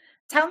feat.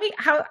 Tell me,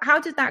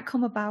 how did that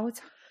come about?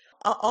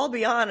 I'll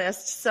be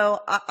honest. So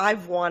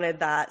I've wanted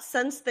that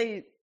since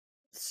they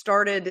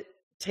started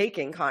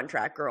taking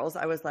contract girls.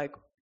 I was like,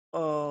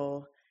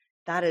 oh,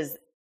 that is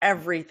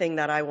everything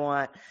that I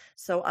want.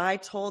 So I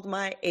told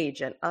my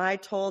agent, I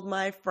told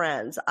my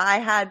friends, I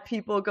had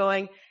people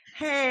going,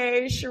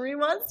 hey, Cherie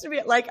wants to be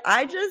like,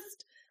 I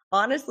just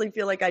honestly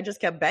feel like I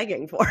just kept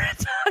begging for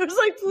it. I was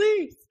like,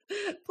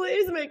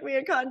 please make me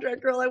a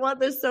contract girl. I want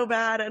this so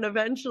bad. And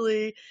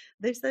eventually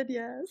they said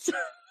yes.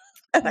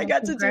 And I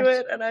got to do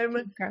it. And I'm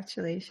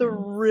congratulations.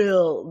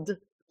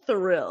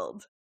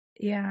 Thrilled.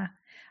 Yeah.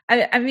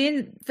 I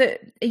mean,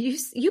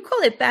 you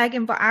call it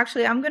begging, but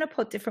actually I'm going to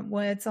put different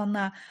words on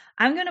that.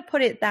 I'm going to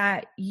put it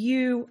that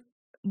you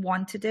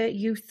wanted it,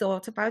 you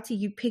thought about it,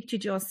 you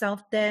pictured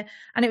yourself there,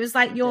 and it was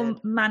like your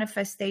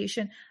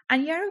manifestation.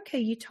 And yeah, okay,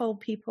 you told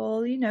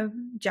people, you know,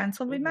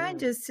 gentle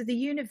reminders to the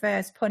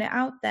universe, put it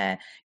out there,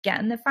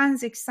 getting the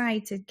fans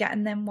excited,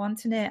 getting them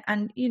wanting it.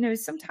 And you know,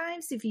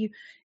 sometimes this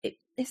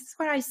is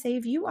what I say,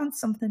 if you want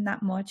something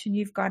that much and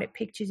you've got it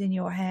pictured in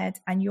your head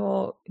and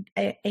you're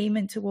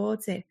aiming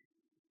towards it,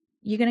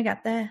 you're gonna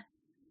get there.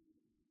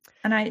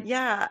 And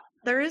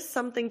there is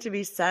something to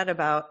be said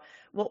about,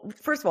 well,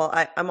 first of all,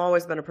 I'm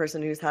always been a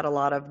person who's had a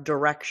lot of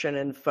direction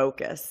and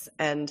focus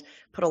and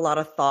put a lot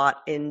of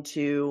thought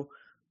into,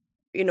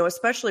 you know,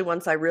 especially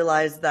once I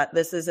realized that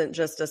this isn't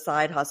just a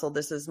side hustle,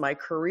 this is my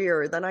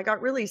career, then I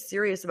got really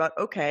serious about,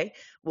 okay,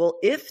 well,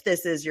 if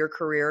this is your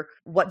career,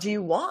 what do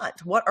you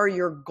want? What are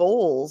your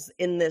goals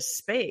in this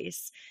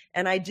space?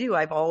 And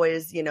I've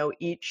always, you know,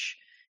 each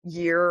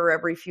year or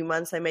every few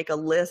months, I make a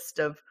list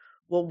of,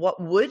 well, what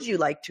would you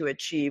like to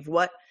achieve?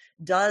 What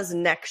does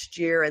next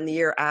year and the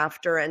year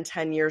after and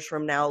 10 years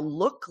from now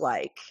look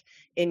like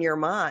in your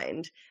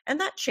mind. And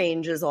that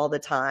changes all the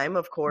time,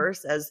 of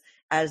course, as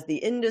the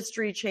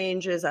industry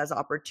changes, as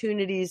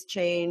opportunities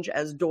change,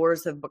 as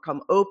doors have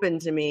become open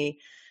to me.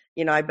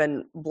 I've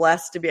been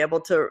blessed to be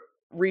able to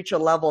reach a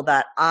level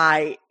that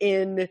I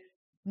in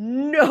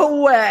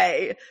no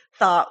way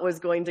thought was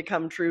going to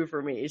come true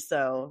for me.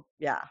 So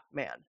yeah,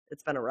 man,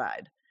 it's been a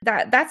ride.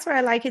 That's what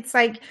I like. It's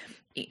like,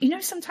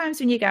 sometimes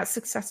when you get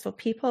successful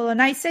people,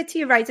 and I said to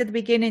you right at the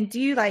beginning, do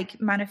you like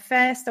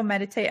manifest or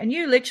meditate? And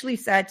you literally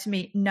said to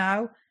me,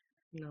 no.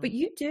 But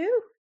you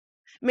do.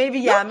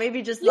 Maybe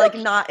just like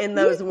not in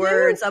those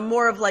words. I'm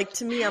more of like,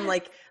 to me, I'm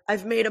like,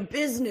 I've made a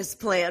business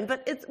plan,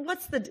 but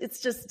it's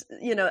just,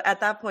 at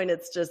that point,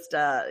 it's just,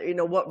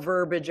 what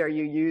verbiage are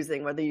you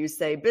using? Whether you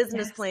say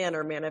business plan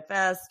or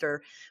manifest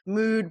or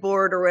mood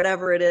board or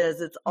whatever it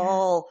is, it's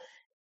all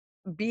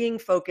being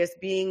focused,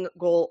 being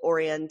goal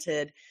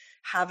oriented,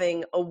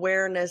 having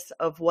awareness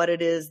of what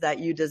it is that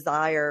you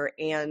desire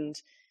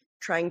and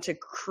trying to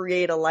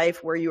create a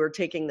life where you are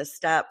taking the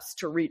steps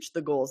to reach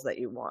the goals that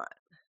you want.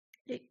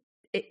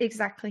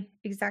 Exactly.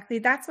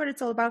 That's what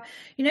it's all about.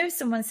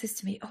 Someone says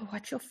to me, oh,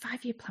 what's your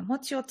 5-year plan?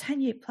 What's your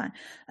 10-year plan?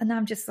 And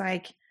I'm just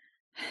like,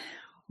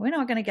 we're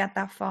not going to get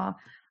that far.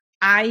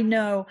 I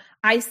know.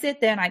 I sit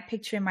there and I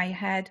picture in my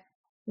head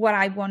what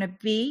I want to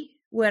be,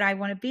 where I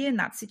want to be in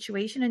that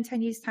situation in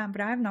 10 years' time, but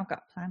I've not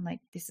got a plan.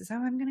 Like, this is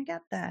how I'm going to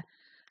get there.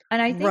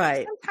 And I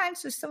think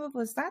sometimes for some of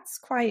us, that's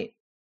quite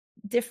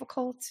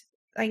difficult.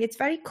 Like, it's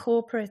very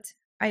corporate.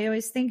 I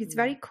always think it's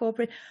very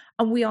corporate,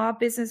 and we are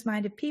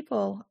business-minded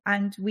people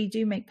and we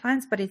do make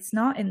plans, but it's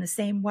not in the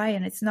same way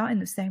and it's not in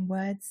the same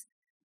words,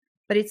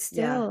 but it's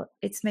still,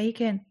 it's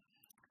making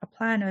a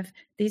plan of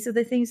these are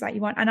the things that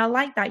you want. And I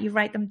like that you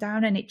write them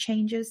down and it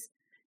changes,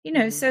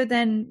 so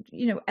then,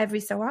 every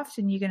so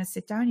often you're going to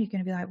sit down, you're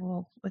going to be like,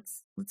 well,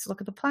 let's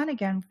look at the plan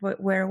again.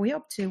 Where are we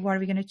up to? What are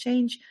we going to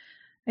change?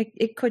 Like,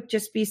 it could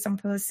just be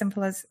something as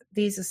simple as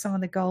these are some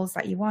of the goals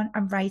that you want,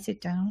 and write it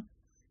down.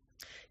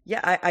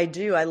 Yeah, I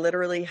do. I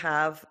literally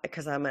have,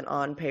 because I'm an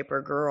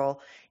on-paper girl,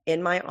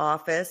 in my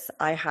office,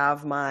 I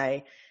have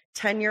my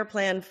 10-year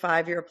plan,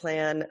 5-year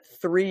plan,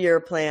 3-year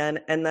plan,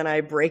 and then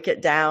I break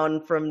it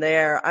down from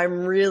there.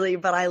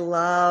 But I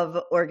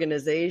love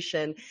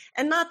organization.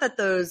 And not that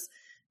those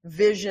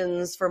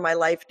visions for my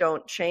life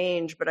don't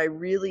change, but I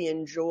really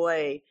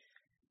enjoy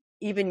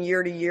even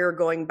year to year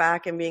going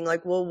back and being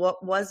like, well,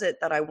 what was it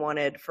that I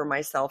wanted for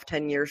myself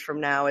 10 years from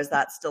now? Is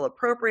that still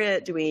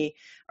appropriate?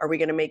 Are we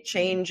going to make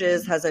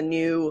changes? Has a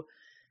new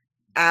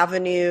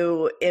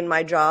avenue in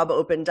my job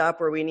opened up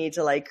where we need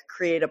to like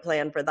create a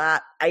plan for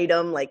that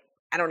item? Like,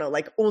 I don't know,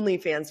 like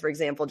OnlyFans, for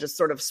example, just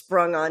sort of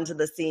sprung onto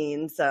the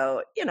scene.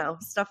 So,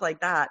 stuff like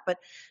that. But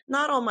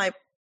not all my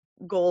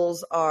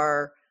goals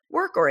are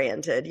work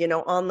oriented.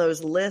 On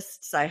those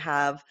lists, I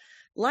have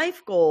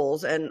life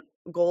goals and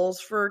goals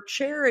for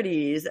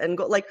charities and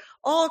like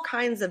all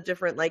kinds of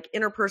different like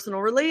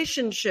interpersonal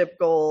relationship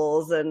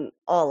goals and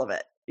all of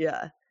it.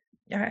 Yeah.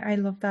 I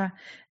love that.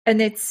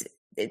 And it's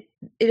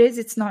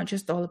not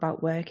just all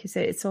about work, is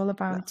it? It's all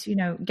about,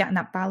 getting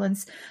that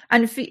balance.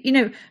 And for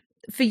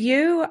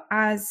you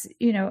as,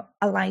 a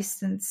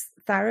licensed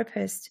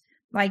therapist,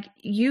 like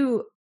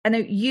I know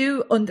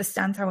you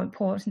understand how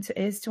important it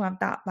is to have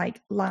that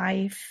like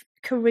life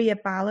career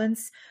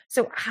balance.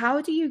 So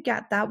how do you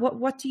get that?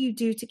 What do you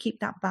do to keep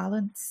that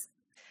balance?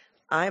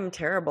 I'm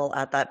terrible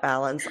at that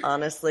balance,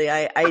 honestly.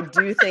 I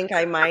do think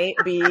I might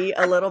be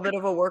a little bit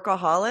of a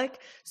workaholic.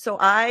 So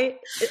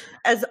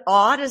as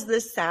odd as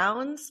this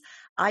sounds,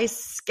 I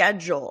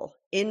schedule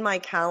in my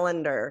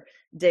calendar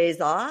days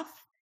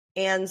off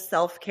and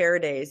self-care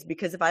days,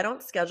 because if I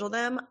don't schedule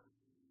them,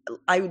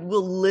 I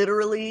will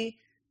literally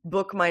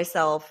book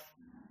myself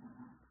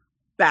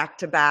back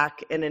to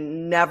back in a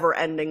never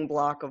ending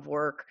block of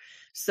work.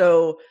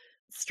 So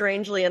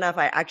strangely enough,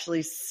 I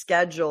actually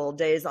schedule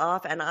days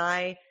off and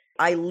I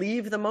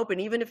leave them open.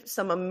 Even if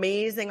some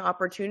amazing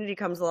opportunity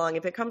comes along,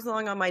 if it comes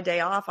along on my day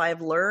off,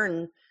 I've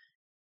learned,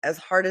 as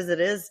hard as it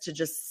is, to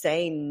just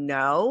say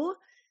no,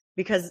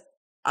 because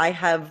I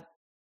have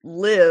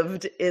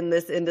lived in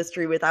this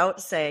industry without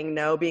saying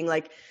no, being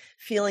like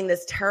feeling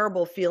this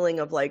terrible feeling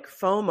of like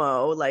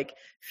FOMO, like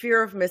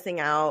fear of missing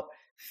out,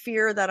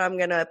 fear that I'm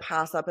going to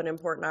pass up an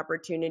important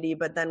opportunity,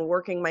 but then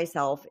working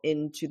myself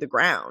into the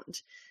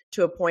ground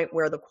to a point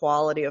where the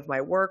quality of my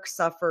work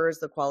suffers,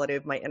 the quality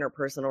of my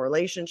interpersonal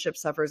relationship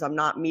suffers. I'm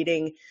not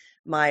meeting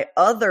my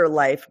other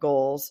life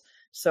goals.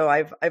 So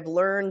I've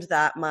learned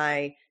that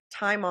my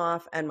time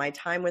off and my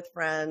time with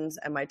friends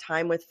and my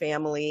time with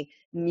family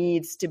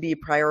needs to be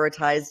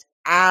prioritized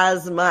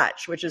as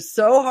much, which is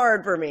so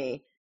hard for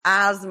me,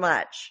 as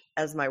much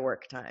as my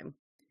work time.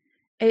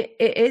 It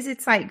is.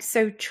 It's like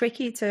so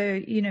tricky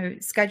to,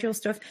 schedule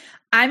stuff.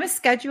 I'm a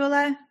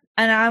scheduler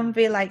and I'll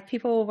be like,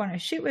 people will want to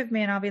shoot with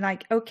me and I'll be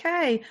like,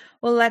 okay,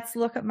 well, let's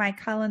look at my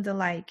calendar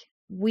like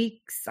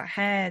weeks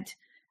ahead.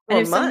 And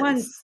or if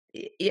months.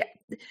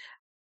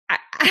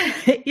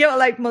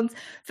 Like months.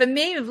 For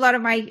me, a lot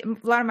of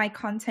my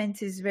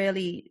content is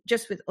really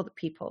just with other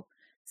people.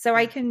 So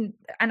I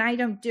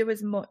don't do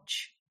as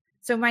much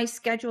So my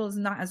schedule is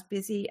not as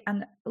busy,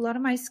 and a lot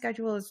of my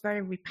schedule is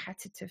very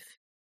repetitive.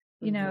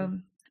 You know,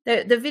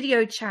 the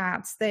video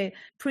chats, the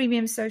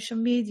premium social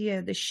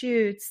media, the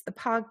shoots, the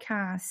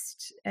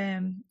podcast,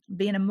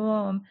 being a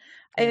mom.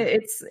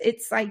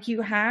 It's like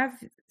you have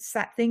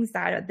set things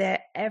that are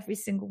there every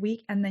single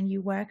week, and then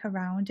you work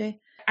around it.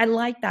 I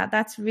like that.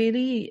 That's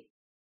really,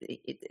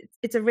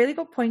 it's a really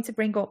good point to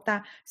bring up,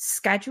 that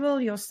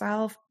schedule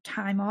yourself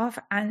time off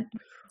and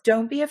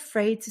don't be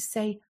afraid to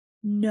say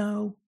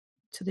no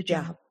to the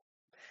job.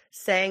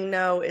 Saying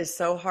no is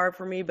so hard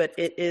for me, but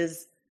it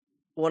is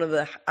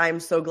I'm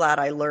so glad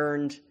I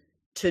learned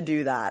to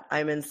do that.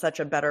 I'm in such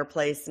a better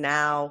place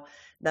now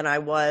than I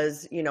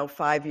was,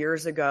 5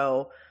 years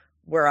ago,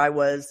 where I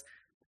was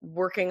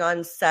working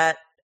on set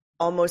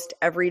almost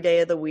every day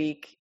of the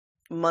week,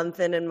 month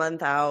in and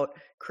month out,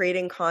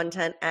 creating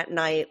content at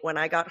night when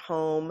I got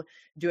home,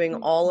 doing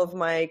all of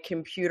my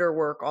computer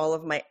work, all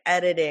of my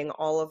editing,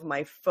 all of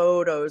my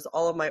photos,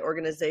 all of my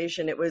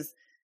organization. It was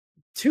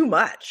too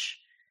much.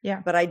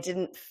 Yeah. But I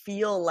didn't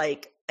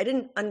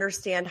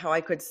understand how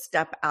I could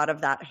step out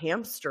of that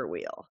hamster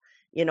wheel,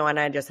 and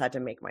I just had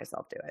to make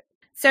myself do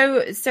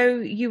it. So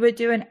you were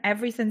doing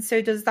everything. So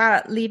does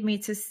that lead me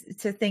to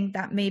think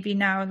that maybe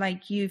now,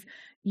 like, you've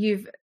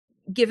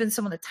given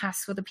some of the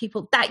tasks for the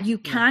people that you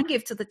can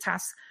give to the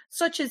tasks,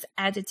 such as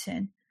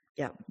editing,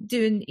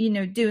 doing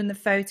the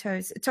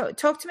photos.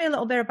 Talk to me a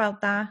little bit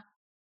about that.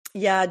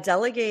 Yeah,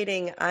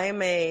 delegating.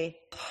 I'm a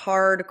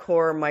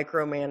hardcore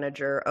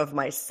micromanager of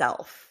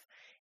myself.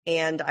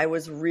 And I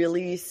was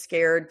really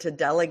scared to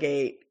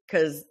delegate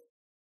because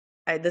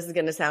this is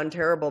going to sound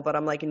terrible, but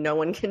I'm like, no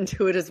one can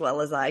do it as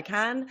well as I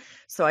can.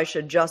 So I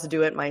should just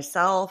do it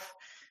myself,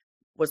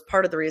 was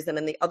part of the reason.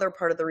 And the other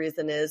part of the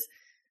reason is,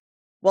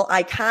 well,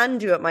 I can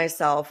do it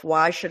myself.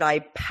 Why should I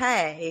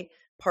pay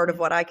part of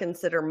what I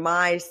consider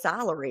my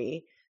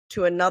salary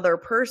to another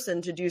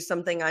person to do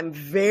something I'm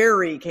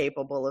very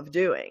capable of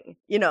doing?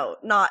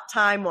 Not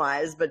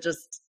time-wise, but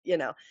just,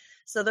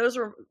 So those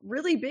were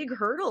really big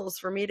hurdles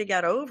for me to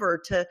get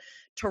over, to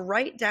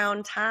write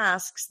down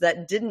tasks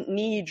that didn't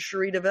need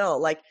Cherie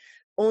DeVille. Like,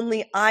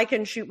 only I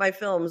can shoot my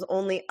films.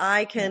 Only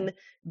I can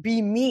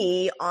be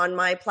me on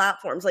my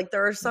platforms. Like,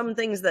 there are some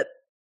things that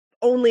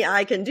only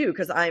I can do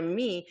because I'm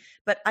me,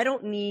 but I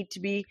don't need to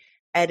be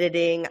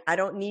editing. I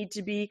don't need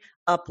to be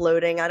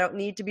uploading. I don't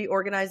need to be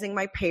organizing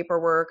my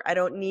paperwork. I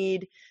don't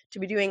need to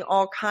be doing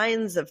all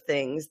kinds of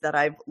things that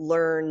I've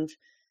learned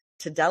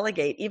to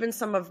delegate. Even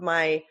some of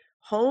my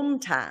home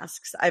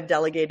tasks I've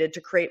delegated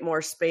to create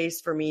more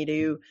space for me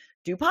to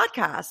do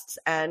podcasts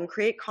and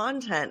create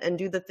content and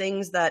do the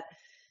things that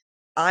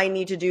I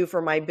need to do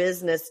for my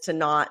business to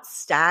not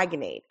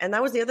stagnate. And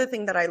that was the other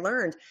thing that I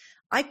learned.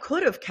 I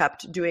could have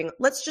kept doing,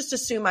 let's just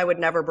assume I would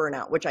never burn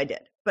out, which I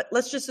did, but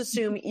let's just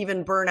assume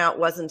even burnout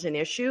wasn't an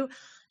issue.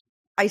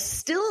 I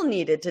still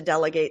needed to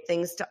delegate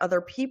things to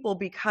other people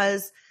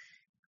because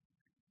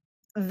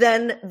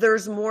then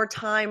there's more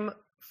time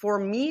for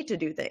me to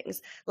do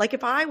things. Like,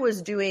 if I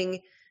was doing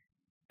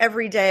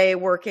every day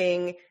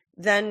working,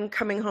 then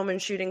coming home and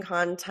shooting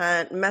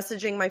content,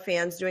 messaging my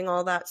fans, doing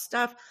all that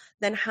stuff,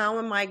 then how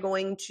am I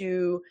going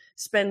to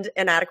spend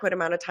an adequate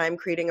amount of time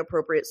creating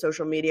appropriate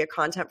social media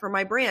content for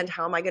my brand?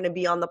 How am I going to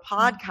be on the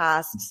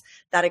podcasts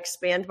that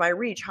expand my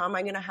reach? How am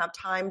I going to have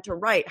time to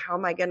write? How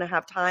am I going to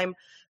have time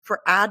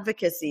for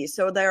advocacy?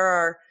 So there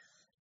are,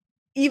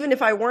 even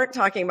if I weren't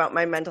talking about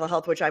my mental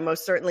health, which I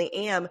most certainly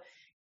am,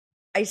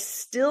 I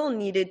still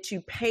needed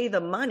to pay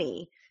the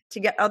money to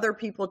get other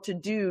people to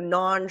do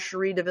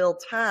non-Cherie DeVille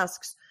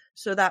tasks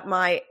so that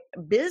my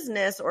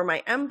business or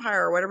my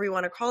empire, or whatever you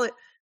want to call it,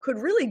 could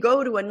really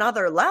go to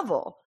another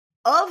level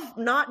of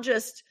not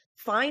just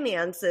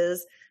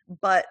finances,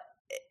 but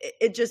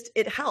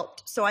it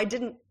helped. So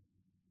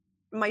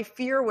my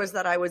fear was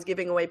that I was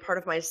giving away part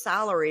of my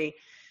salary,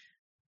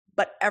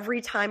 but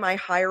every time I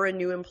hire a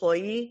new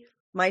employee,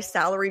 my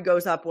salary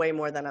goes up way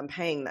more than I'm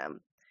paying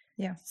them.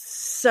 Yeah.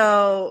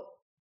 So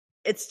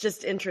it's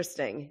just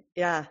interesting.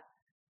 Yeah.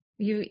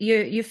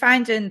 You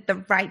finding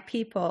the right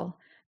people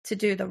to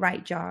do the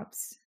right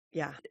jobs.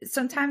 Yeah.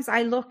 Sometimes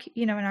I look,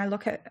 and I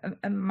look at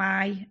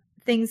my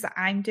things that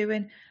I'm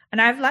doing,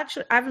 and I've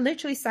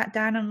literally sat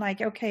down and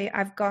like, okay,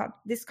 I've got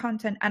this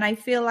content, and I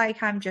feel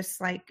like I'm just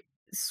like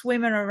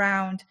swimming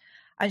around.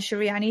 And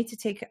Cherie, I need to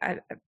take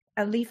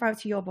a leaf out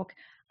of your book.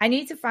 I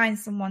need to find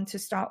someone to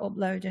start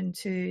uploading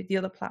to the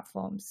other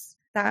platforms.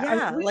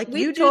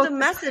 You do the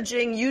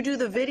messaging, you do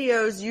the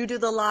videos, you do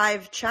the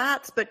live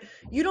chats, but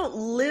you don't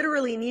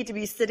literally need to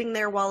be sitting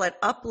there while it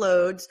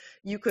uploads.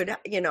 You could,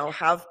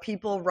 have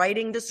people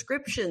writing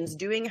descriptions,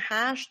 doing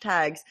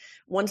hashtags.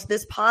 Once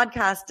this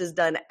podcast is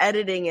done,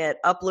 editing it,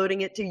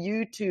 uploading it to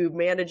YouTube,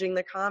 managing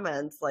the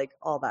comments, like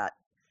all that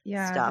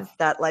stuff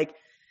that like,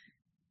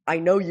 I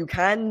know you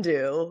can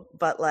do,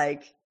 but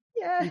like,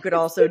 you could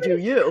also do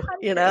you, I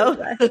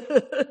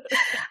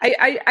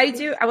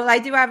do. Well, I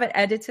do have an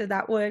editor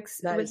that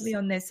works Nice. with me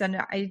on this, and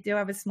I do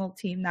have a small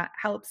team that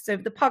helps. So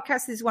the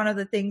podcast is one of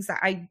the things that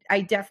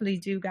I definitely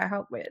do get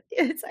help with.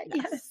 It's like,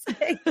 yes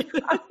I do.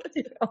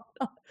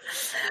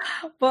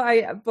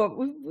 but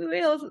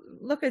we'll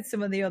look at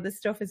some of the other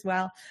stuff as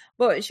well.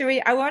 But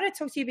Sheree, I want to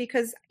talk to you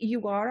because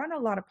you are on a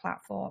lot of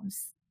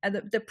platforms,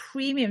 the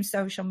premium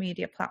social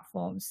media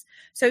platforms.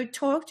 So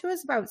talk to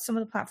us about some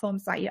of the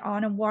platforms that you're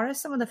on and what are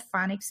some of the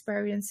fan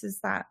experiences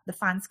that the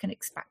fans can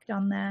expect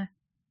on there?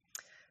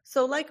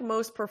 So like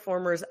most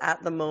performers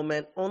at the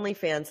moment,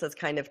 OnlyFans has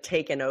kind of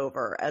taken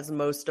over as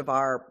most of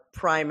our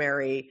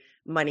primary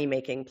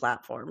money-making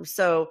platform.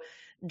 So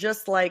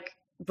just like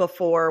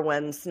before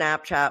when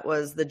Snapchat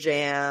was the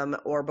jam,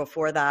 or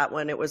before that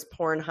when it was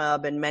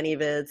Pornhub and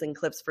ManyVids and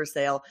Clips for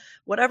Sale,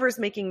 whatever's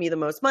making me the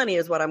most money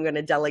is what I'm going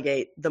to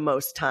delegate the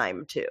most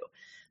time to.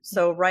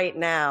 So right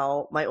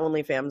now, my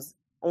OnlyFans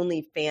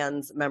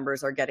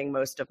members are getting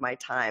most of my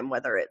time,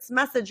 whether it's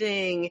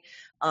messaging,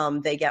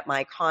 they get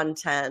my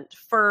content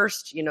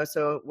first,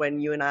 so when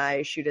you and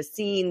I shoot a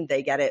scene,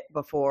 they get it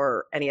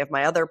before any of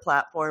my other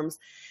platforms.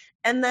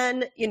 And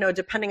then,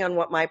 depending on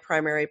what my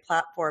primary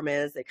platform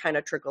is, it kind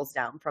of trickles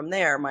down from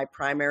there. My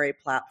primary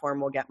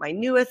platform will get my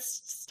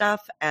newest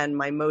stuff and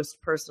my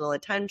most personal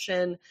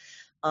attention.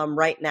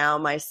 Right now,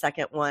 my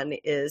second one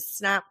is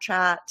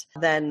Snapchat.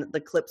 Then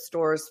the clip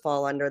stores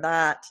fall under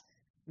that.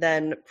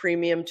 Then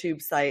premium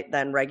tube site,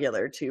 then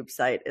regular tube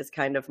site is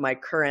kind of my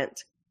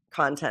current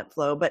content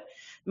flow. But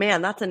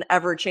man, that's an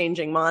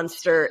ever-changing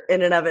monster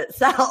in and of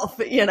itself,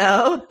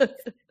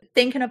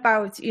 Thinking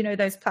about,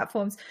 those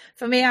platforms.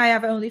 For me, I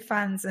have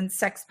OnlyFans and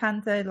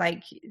SextPanther.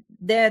 Like,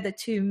 they're the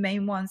two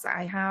main ones that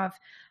I have.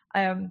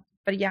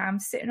 But yeah, I'm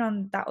sitting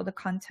on that other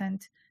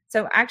content.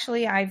 So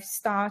actually, I've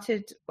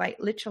started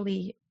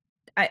literally,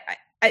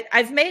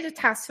 I've made a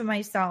task for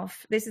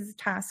myself. This is a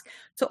task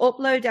to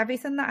upload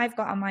everything that I've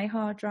got on my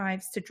hard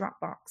drives to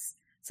Dropbox.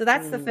 So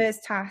that's the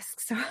first task.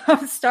 So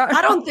I'm starting.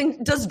 I don't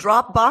think, does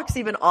Dropbox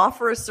even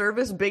offer a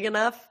service big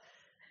enough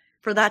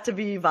for that to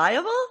be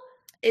viable?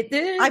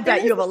 I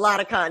bet you have a lot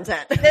of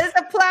content.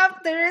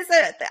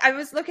 I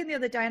was looking the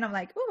other day and I'm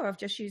like, oh, I've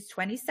just used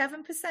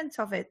 27%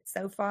 of it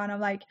so far. And I'm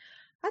like,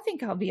 I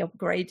think I'll be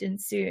upgrading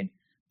soon.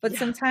 But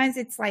sometimes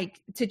it's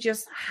like to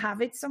just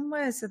have it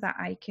somewhere so that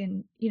I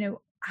can,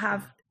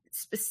 have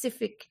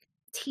specific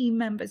team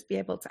members be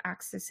able to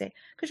access it.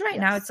 Because right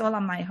now it's all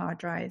on my hard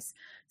drives.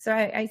 So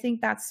I think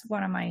that's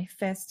one of my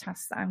first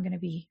tasks that I'm going to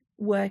be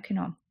working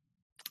on.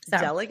 So,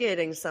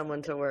 delegating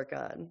someone to work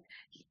on.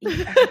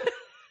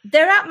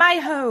 They're at my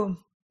home.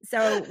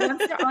 So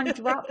once they're on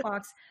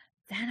Dropbox,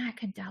 then I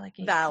can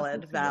delegate.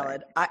 Valid.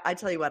 I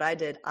tell you what I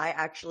did. I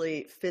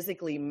actually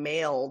physically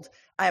mailed,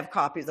 I have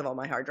copies of all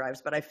my hard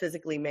drives, but I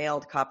physically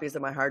mailed copies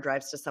of my hard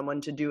drives to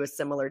someone to do a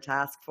similar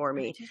task for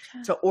me,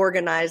 to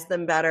organize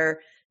them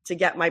better, to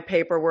get my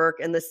paperwork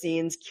and the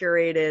scenes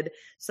curated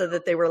so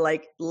that they were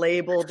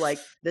labeled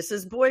this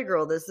is boy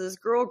girl, this is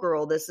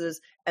girl, this is,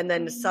 and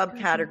then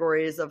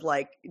subcategories of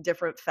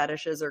different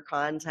fetishes or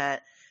content.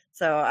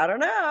 So I don't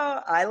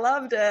know. I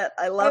loved it.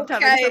 I loved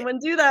having someone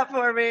do that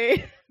for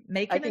me.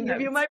 I can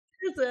give you my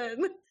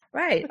person.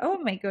 Right. Oh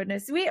my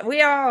goodness.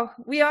 We are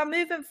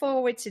moving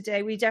forward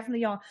today. We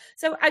definitely are.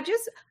 So I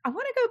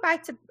want to go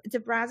back to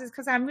Brazzers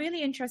because I'm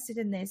really interested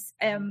in this.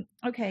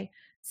 Okay.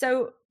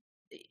 So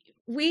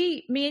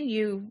me and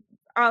you,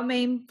 our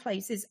main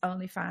place is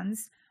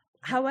OnlyFans.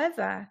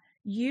 However,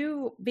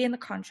 you being the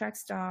contract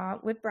star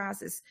with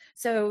Brazzers,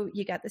 so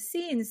you get the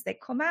scenes that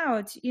come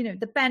out,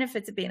 the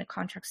benefits of being a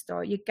contract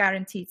star. You're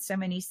guaranteed so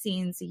many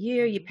scenes a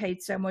year, you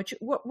paid so much,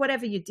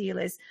 whatever your deal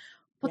is.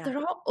 But there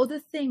are other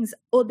things,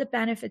 other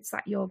benefits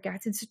that you're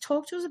getting. So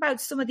talk to us about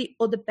some of the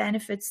other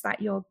benefits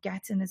that you're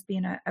getting as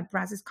being a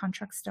Brazzers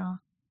contract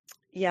star.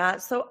 Yeah.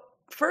 So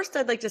first,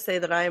 I'd like to say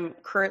that I'm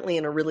currently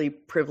in a really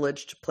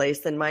privileged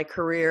place in my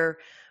career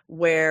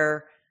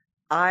where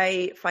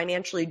I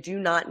financially do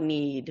not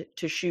need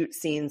to shoot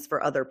scenes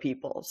for other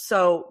people.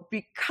 So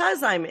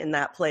because I'm in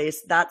that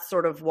place, that's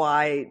sort of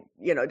why,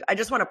 I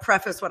just want to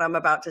preface what I'm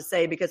about to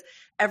say because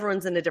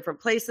everyone's in a different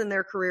place in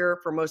their career.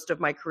 For most of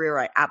my career,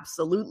 I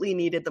absolutely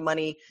needed the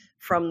money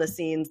from the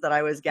scenes that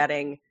I was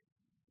getting,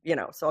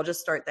 so I'll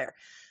just start there.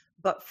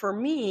 But for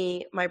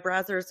me, my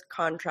Brazzers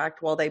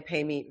contract, while they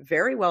pay me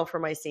very well for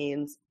my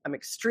scenes, I'm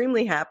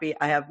extremely happy.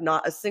 I have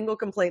not a single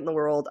complaint in the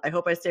world. I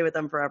hope I stay with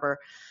them forever.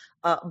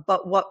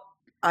 But what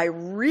I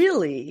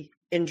really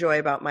enjoy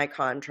about my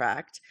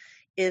contract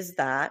is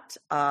that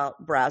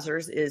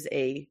Brazzers is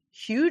a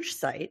huge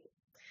site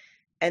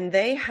and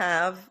they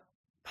have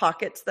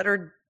pockets that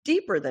are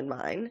deeper than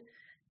mine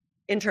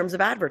in terms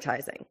of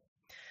advertising.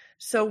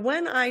 So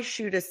when I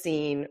shoot a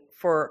scene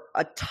for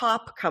a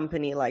top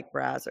company like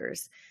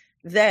Brazzers,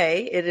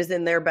 it is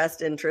in their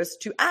best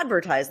interest to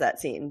advertise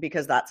that scene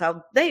because that's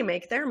how they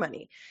make their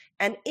money.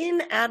 And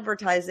in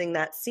advertising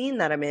that scene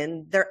that I'm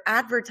in, they're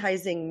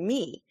advertising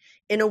me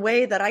in a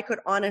way that I could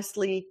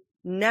honestly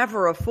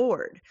never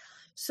afford.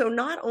 So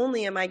not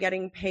only am I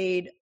getting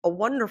paid a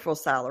wonderful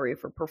salary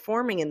for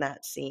performing in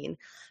that scene,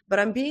 but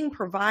I'm being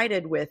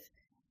provided with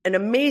an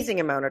amazing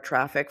amount of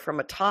traffic from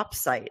a top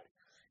site,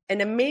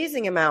 an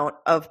amazing amount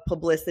of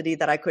publicity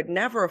that I could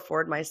never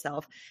afford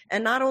myself.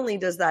 And not only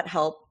does that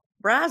help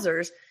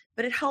Brazzers,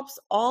 but it helps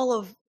all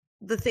of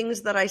the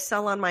things that I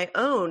sell on my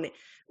own,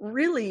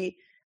 really,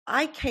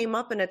 I came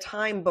up in a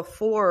time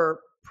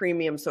before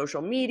premium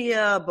social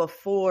media,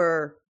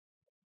 before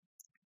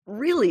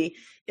really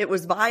it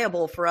was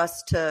viable for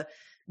us to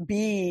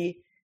be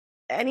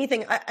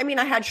anything. I mean,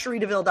 I had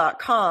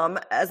Shreedeville.com,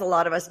 as a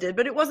lot of us did,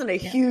 but it wasn't a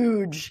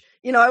huge,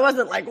 I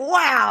wasn't like,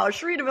 wow,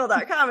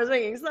 Shreedeville.com is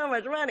making so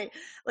much money.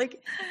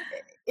 Like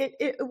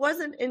it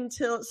wasn't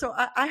until, so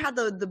I had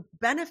the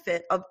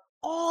benefit of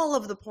all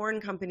of the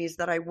porn companies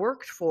that I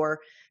worked for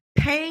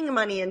paying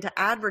money into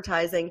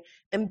advertising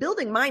and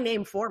building my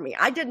name for me.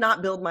 I did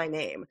not build my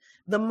name.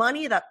 The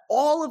money that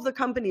all of the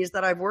companies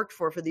that I've worked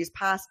for these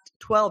past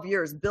 12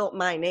 years built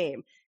my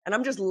name. And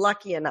I'm just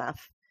lucky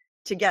enough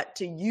to get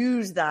to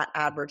use that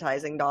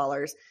advertising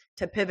dollars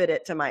to pivot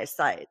it to my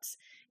sites.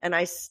 And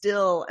I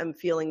still am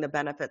feeling the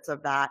benefits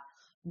of that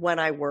when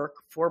I work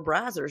for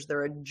Brazzers.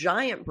 They're a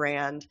giant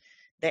brand.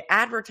 They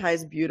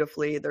advertise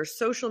beautifully. Their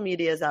social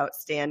media is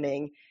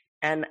outstanding.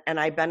 And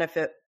I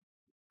benefit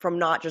from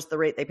not just the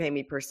rate they pay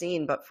me per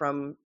scene, but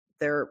from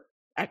their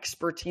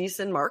expertise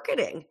in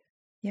marketing.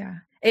 Yeah,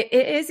 it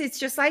is. It's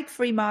just like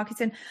free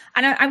marketing.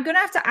 And I'm going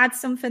to have to add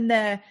something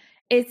there.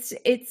 It's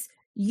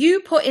you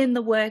put in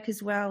the work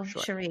as well,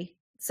 Cherie.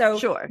 So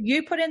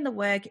you put in the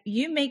work,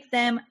 you make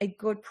them a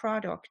good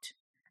product,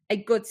 a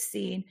good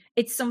scene.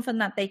 It's something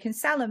that they can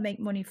sell and make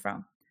money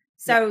from.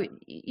 So,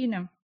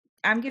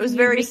 I'm giving it was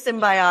very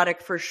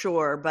symbiotic for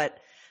sure, but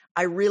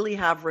I really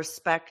have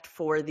respect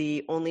for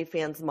the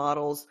OnlyFans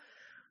models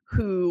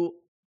who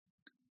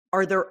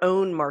are their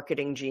own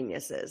marketing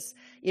geniuses.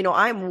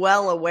 I'm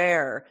well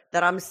aware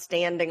that I'm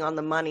standing on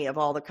the money of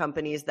all the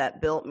companies that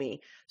built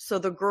me. So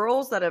the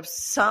girls that have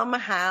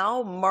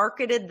somehow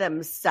marketed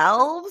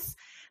themselves,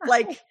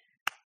 like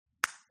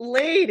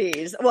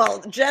ladies, well,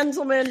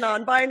 gentlemen,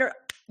 non-binary,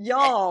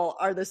 y'all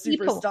are the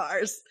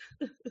superstars.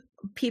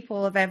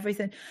 People of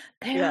everything.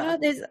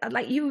 There's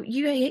like you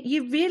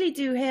really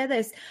do hear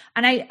this.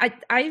 And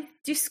I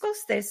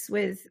discussed this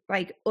with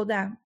like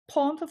other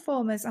porn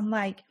performers. I'm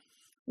like,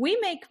 we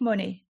make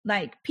money.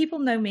 Like, people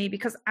know me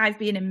because I've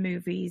been in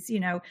movies.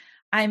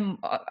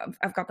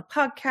 I've got the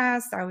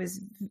podcast. I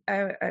was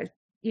a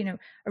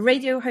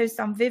radio host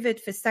on Vivid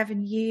for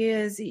 7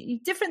 years.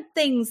 Different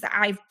things that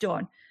I've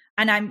done,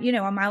 and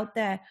I'm out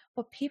there.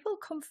 But people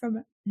come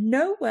from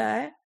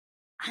nowhere,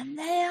 and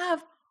they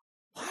have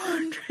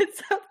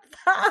hundreds of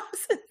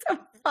thousands of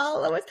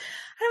followers.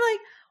 And I'm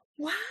like,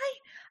 why?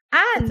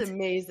 And it's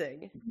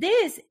amazing.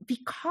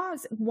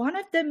 Because one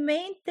of the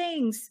main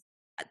things,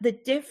 the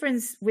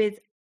difference with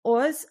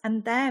us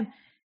and them,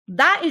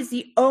 that is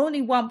the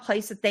only one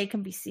place that they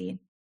can be seen.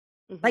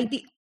 Mm-hmm. Like,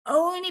 the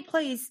only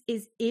place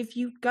is if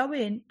you go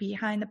in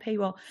behind the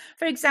paywall.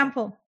 For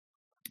example,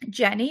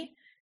 Jenny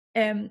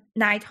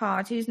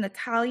Neidhart, who's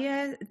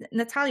Natalia,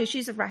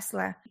 she's a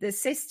wrestler. The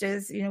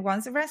sisters,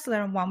 one's a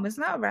wrestler and one was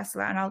not a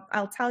wrestler. And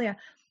I'll tell you,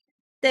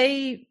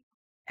 they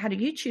had a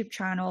YouTube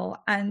channel,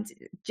 and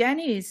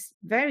Jenny is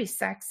very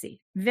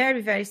sexy,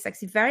 very, very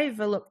sexy, very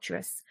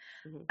voluptuous.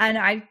 Mm-hmm. And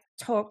I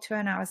talked to her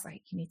and I was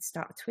like, you need to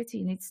start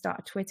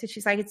a Twitter.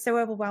 She's like, it's so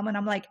overwhelming.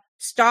 I'm like,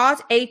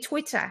 start a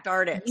Twitter.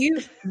 Start it.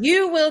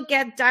 You will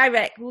get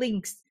direct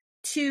links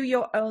to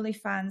your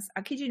OnlyFans.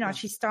 I kid you not,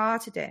 she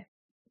started it.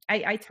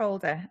 I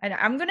told her, and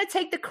I'm going to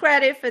take the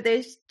credit for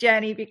this,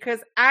 Jenny, because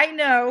I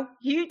know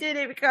you did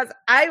it because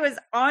I was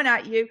on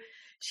at you.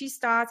 She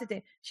started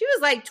it. She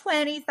was like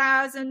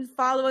 20,000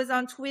 followers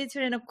on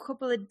Twitter in a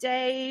couple of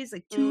days,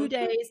 like 2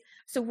 days.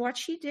 So what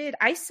she did,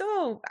 I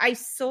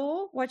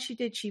saw what she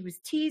did. She was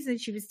teasing.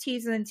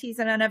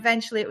 And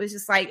eventually it was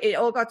just like, it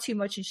all got too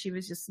much. And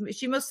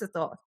she must have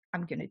thought,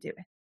 I'm going to do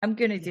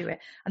it.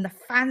 And the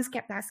fans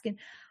kept asking.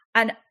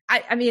 And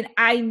I mean,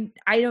 I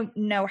don't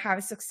know how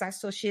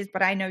successful she is,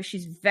 but I know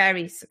she's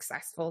very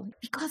successful,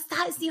 because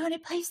that is the only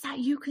place that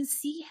you can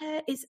see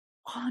her is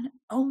on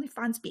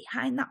OnlyFans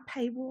behind that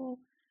paywall.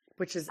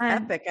 Which is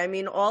epic. I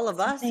mean, all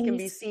of us can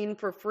be seen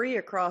for free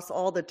across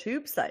all the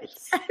tube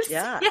sites.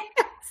 Yeah.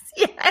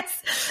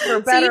 Yes. For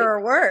better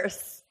or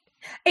worse.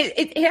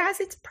 It has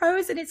its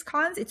pros and its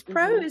cons. Its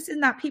pros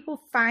in that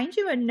people find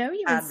you and know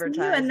you and see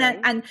you,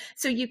 and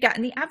so you get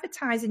in the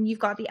advertising. You've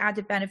got the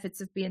added benefits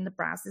of being the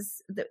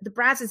Brazzers. The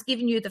Brazzers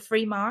giving you the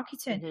free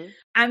marketing.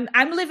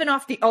 I'm living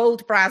off the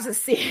old Brazzers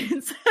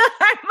scenes.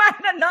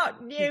 Mine are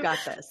not new. You got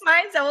this.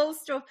 Mine's old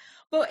stuff.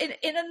 But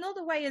in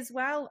another way as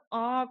well,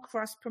 our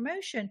cross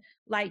promotion,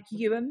 like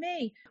you and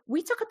me.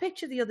 We took a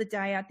picture the other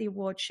day at the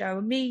award show.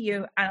 Me,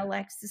 you, and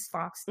Alexis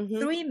Fox. 3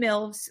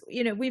 MILFs.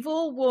 We've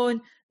all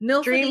won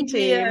MILF Dream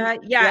Team.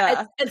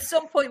 Yeah. At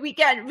some point we've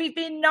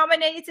been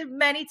nominated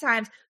many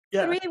times.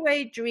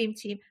 3-way Dream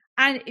Team.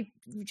 And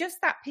just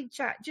that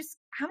picture, just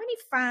how many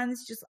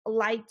fans just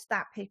liked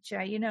that picture,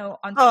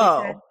 on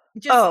Twitter.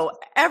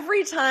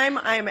 Every time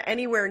I'm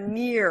anywhere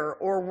near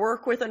or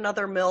work with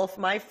another MILF,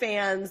 my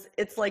fans,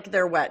 it's like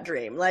their wet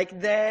dream.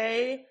 Like,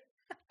 they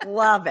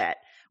love it.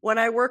 When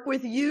I work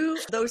with you,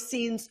 those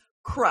scenes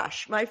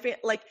crush.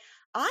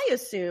 I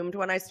assumed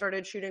when I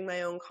started shooting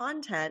my own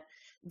content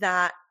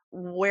that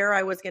where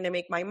I was going to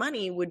make my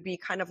money would be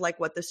kind of like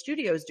what the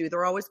studios do.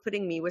 They're always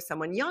putting me with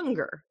someone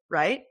younger,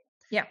 right?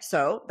 Yeah.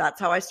 So that's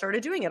how I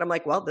started doing it. I'm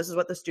like, well, this is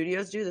what the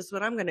studios do. This is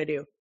what I'm going to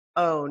do.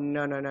 Oh,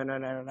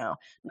 no.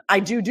 I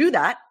do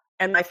that.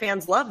 And my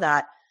fans love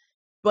that.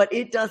 But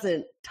it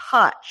doesn't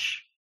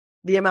touch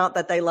the amount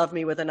that they love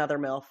me with another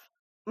MILF.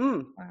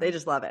 Wow. They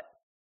just love it.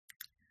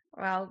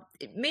 Well,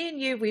 me and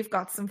you, we've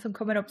got something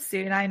coming up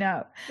soon. I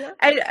know. Yeah.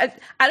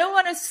 I don't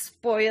want to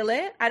spoil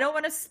it.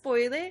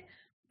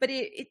 But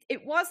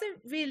it wasn't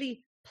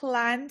really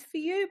planned for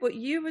you. But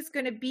you was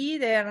going to be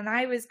there, and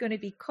I was going to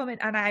be coming.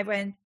 And I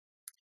went,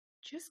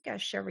 just get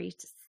Cherie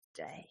to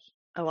stay.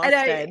 Oh, I'll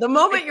stay. The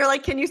moment you're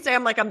like, can you stay?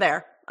 I'm like, I'm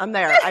there.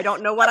 I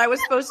don't know what I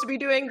was supposed to be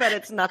doing, but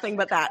it's nothing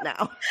but that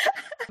now.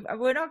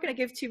 We're not going to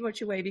give too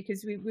much away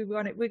because we're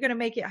going to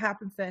make it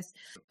happen first.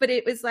 But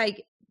it was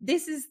like,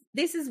 this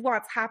is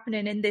what's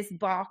happening in this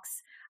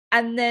box.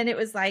 And then it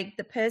was like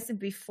the person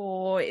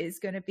before is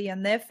going to be,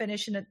 and they're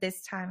finishing at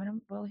this time. And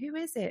I'm, well, who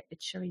is it?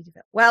 It's Cherie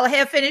DeVille. Well,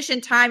 her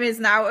finishing time is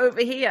now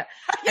over here.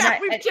 Yeah,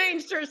 we've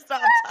changed her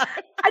stop time.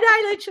 And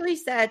I literally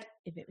said,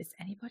 if it was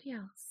anybody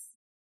else,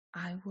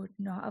 I would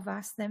not have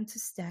asked them to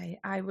stay.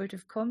 I would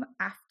have come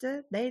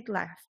after they'd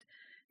left,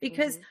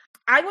 because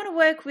I want to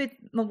work with,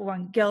 number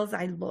one, girls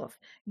I love,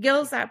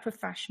 girls that are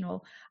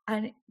professional,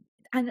 and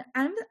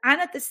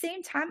at the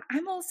same time,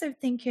 I'm also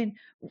thinking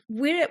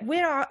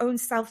we're our own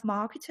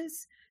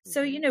self-marketers.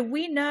 So,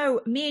 we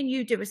know, me and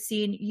you do a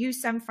scene, you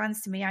send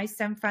fans to me, I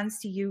send fans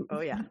to you.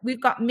 Oh, yeah.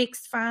 We've got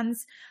mixed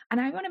fans.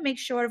 And I want to make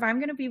sure if I'm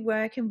going to be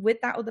working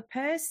with that other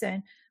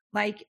person,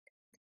 like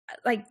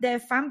their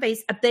fan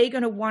base, are they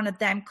going to want to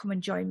then come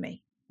and join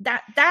me?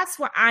 That's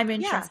what I'm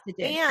interested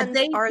in. And are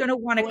they going to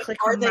want to click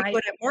on my... Are they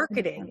good at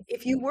marketing?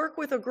 If you work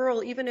with a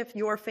girl, even if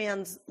your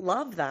fans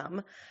love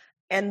them,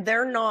 and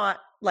they're not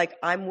like,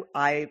 I'm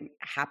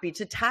happy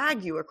to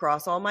tag you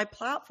across all my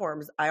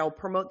platforms. I'll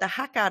promote the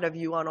heck out of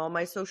you on all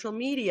my social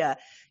media,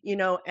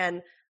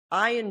 and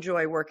I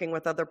enjoy working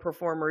with other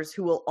performers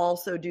who will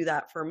also do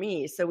that for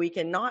me. So we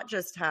can not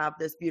just have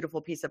this beautiful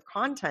piece of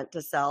content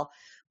to sell,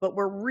 but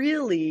we're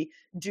really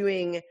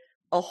doing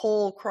a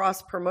whole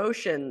cross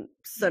promotion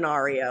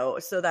scenario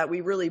so that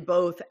we really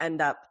both end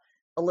up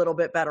a little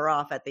bit better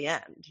off at the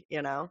end,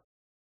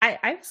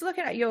 I was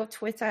looking at your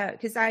Twitter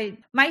because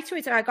my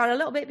Twitter, I got a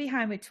little bit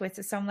behind with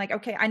Twitter. So I'm like,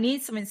 okay, I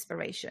need some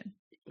inspiration.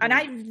 And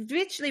I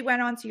literally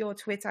went onto your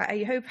Twitter.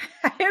 I hope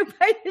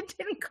I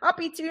didn't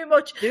copy too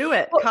much. Do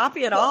it.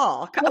 Copy it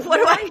all. What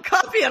do I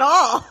copy it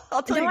all?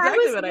 I'll tell you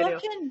exactly what I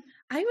do.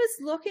 I was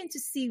looking to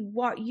see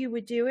what you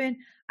were doing.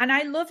 And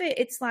I love it.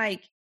 It's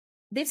like,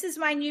 this is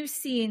my new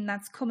scene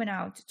that's coming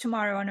out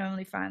tomorrow on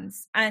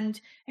OnlyFans. And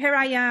here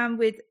I am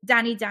with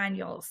Danny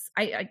Daniels.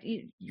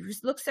 You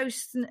just look so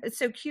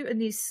cute in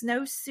these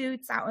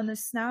snowsuits out in the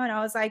snow. And I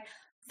was like,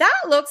 that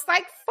looks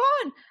like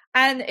fun.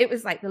 And it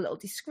was like the little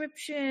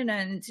description,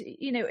 and,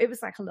 it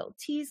was like a little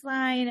tease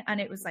line, and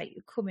it was like,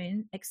 you come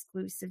in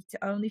exclusive to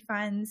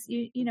OnlyFans,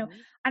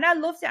 and I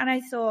loved it. And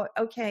I thought,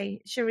 okay,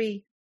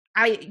 Cherie,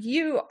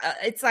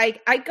 it's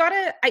like,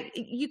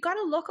 you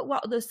gotta look at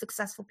what other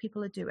successful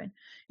people are doing.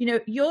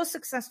 You're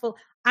successful,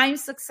 I'm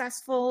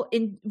successful,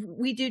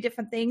 we do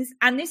different things.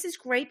 And this is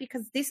great,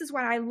 because this is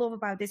what I love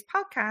about this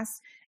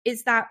podcast,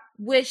 is that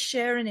we're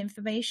sharing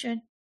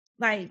information.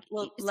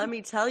 Let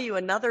me tell you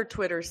another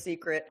Twitter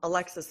secret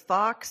Alexis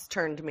Fox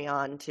turned me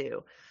on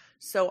to.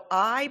 So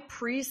I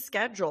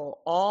pre-schedule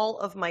all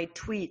of my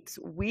tweets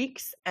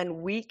weeks and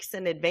weeks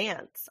in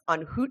advance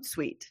on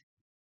Hootsuite.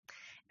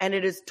 And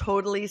it has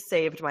totally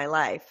saved my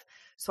life.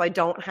 So I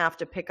don't have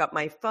to pick up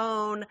my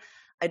phone.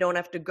 I don't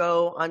have to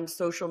go on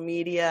social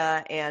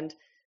media. And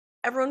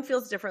everyone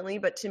feels differently.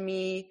 But to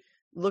me,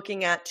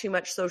 looking at too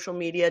much social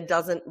media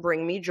doesn't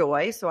bring me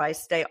joy. So I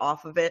stay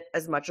off of it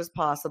as much as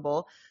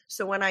possible.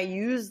 So when I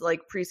use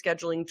like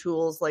pre-scheduling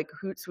tools like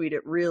Hootsuite,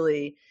 it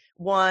really,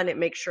 one, it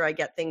makes sure I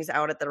get things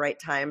out at the right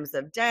times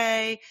of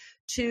day.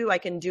 Two, I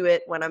can do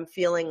it when I'm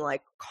feeling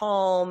like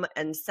calm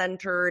and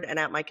centered and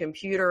at my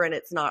computer, and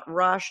it's not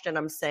rushed and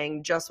I'm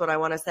saying just what I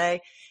want to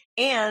say.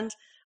 And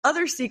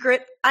other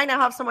secret, I now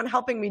have someone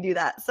helping me do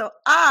that. So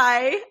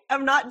I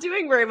am not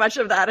doing very much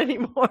of that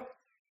anymore.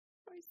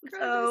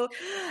 So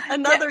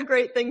another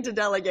great thing to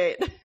delegate.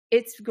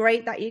 It's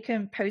great that you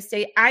can post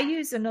it. I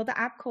use another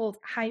app called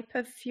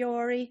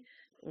Hyperfury.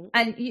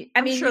 And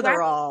I'm sure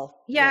they're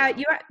all. Yeah,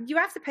 you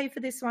have to pay for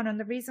this one. And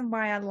the reason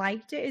why I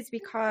liked it is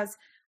because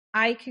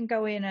I can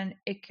go in and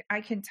I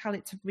can tell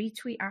it to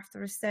retweet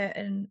after a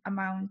certain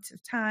amount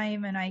of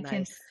time. And I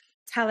can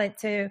tell it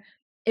to,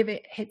 if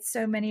it hits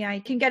so many,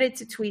 I can get it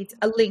to tweet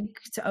a link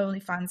to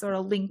OnlyFans or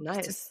a link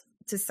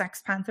to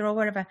Sex Panther or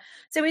whatever.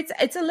 So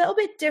it's a little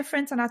bit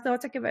different, and I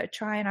thought I'd give it a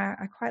try, and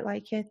I quite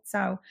like it.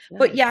 So,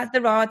 but yeah,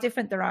 there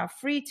are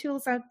free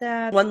tools out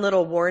there. One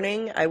little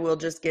warning I will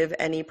just give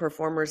any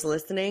performers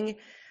listening.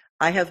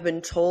 I have been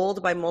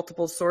told by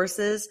multiple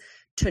sources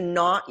to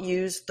not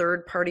use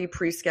third-party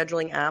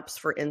pre-scheduling apps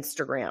for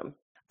Instagram.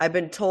 I've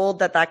been told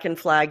that can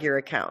flag your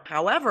account.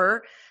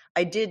 However,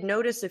 I did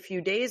notice a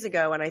few days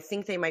ago, and I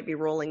think they might be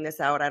rolling this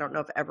out. I don't know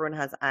if everyone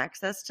has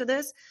access to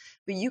this,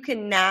 but you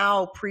can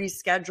now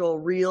pre-schedule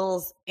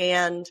reels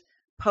and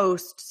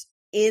posts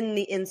in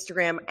the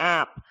Instagram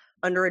app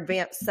under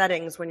advanced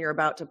settings when you're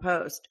about to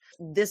post.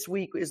 This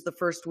week is the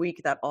first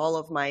week that all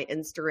of my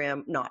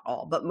Instagram, not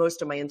all, but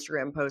most of my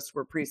Instagram posts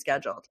were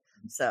pre-scheduled.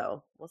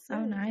 So we'll see.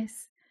 Oh,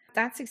 nice.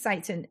 That's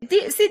exciting.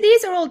 See,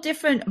 these are all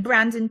different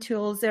branding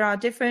tools. There are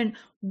different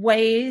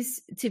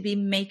ways to be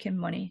making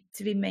money,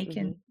 to be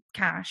making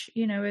cash,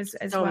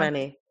 as so well.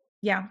 Many.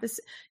 Yeah,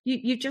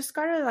 you just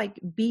gotta like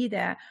be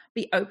there,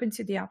 be open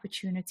to the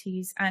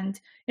opportunities, and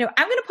I'm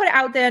going to put it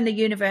out there in the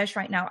universe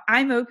right now.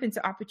 I'm open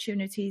to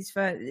opportunities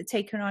for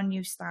taking on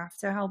new staff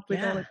to help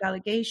with all the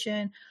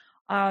delegation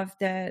of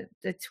the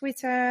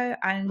Twitter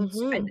and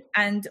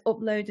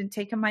upload and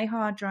taking my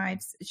hard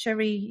drives.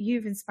 Sherry,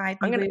 you've inspired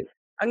me.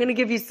 I'm going to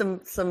give you some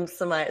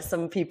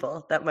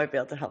people that might be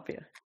able to help you.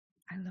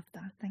 I love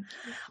that. Thank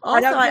you.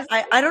 Also,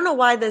 I don't know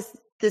why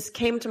this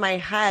came to my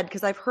head,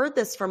 because I've heard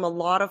this from a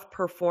lot of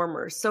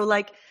performers. So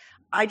like,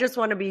 I just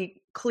want to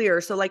be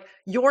clear. So like,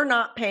 you're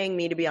not paying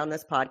me to be on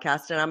this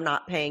podcast, and I'm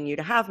not paying you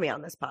to have me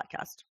on this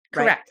podcast.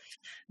 Right? Correct.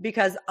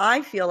 Because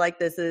I feel like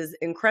this is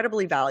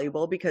incredibly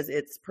valuable because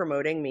it's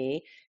promoting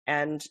me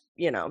and,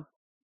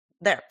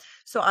 there.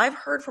 So I've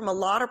heard from a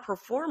lot of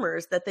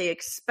performers that they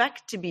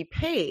expect to be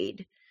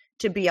paid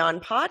to be on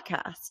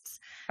podcasts.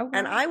 Oh, wow.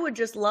 And I would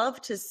just love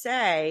to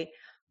say,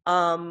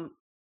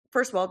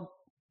 first of all,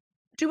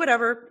 do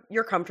whatever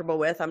you're comfortable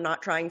with. I'm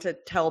not trying to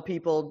tell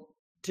people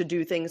to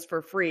do things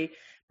for free,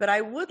 but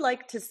I would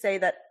like to say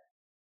that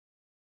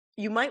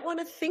you might want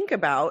to think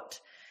about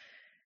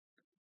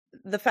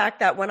the fact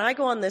that when I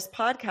go on this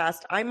podcast,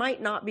 I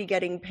might not be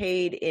getting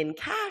paid in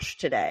cash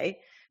today,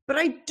 but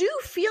I do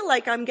feel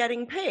like I'm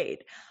getting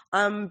paid.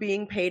 I'm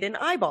being paid in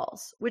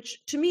eyeballs, which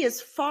to me is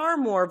far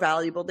more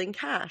valuable than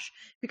cash,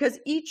 because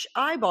each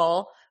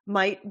eyeball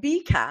might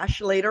be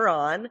cash later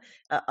on,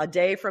 a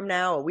day from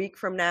now, a week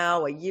from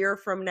now, a year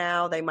from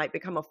now. They might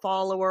become a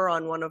follower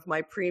on one of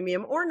my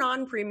premium or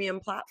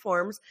non-premium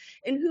platforms.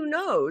 And who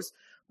knows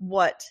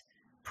what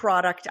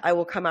product I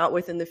will come out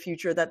with in the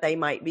future that they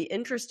might be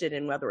interested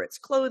in, whether it's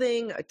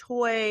clothing, a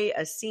toy,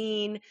 a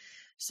scene.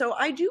 So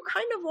I do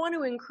kind of want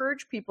to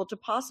encourage people to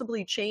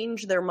possibly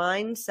change their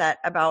mindset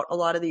about a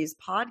lot of these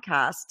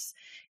podcasts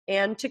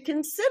and to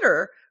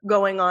consider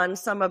going on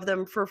some of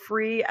them for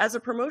free as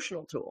a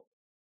promotional tool.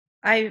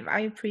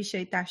 I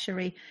appreciate that,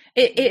 Sherry.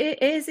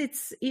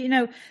 It's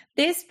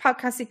this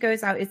podcast, it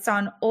goes out, it's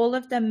on all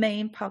of the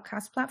main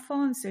podcast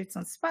platforms. So it's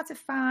on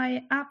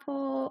Spotify,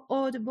 Apple,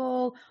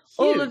 Audible,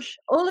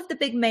 all of the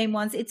big main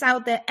ones. It's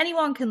out there.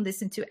 Anyone can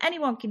listen to,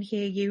 anyone can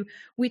hear you.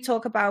 We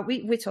talk about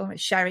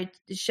Sherry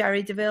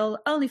DeVille,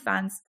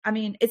 OnlyFans. I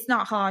mean, it's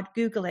not hard.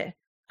 Google it.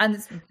 And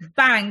it's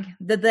bang,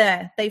 they're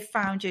there. They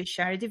found you.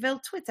 Sherry DeVille,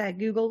 Twitter,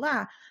 Google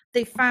that.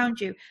 They found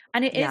you.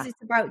 And it's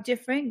about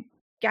different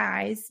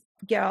guys,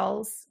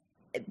 girls,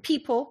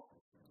 people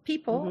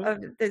people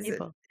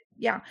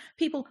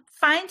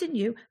finding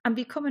you and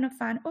becoming a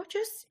fan, or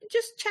just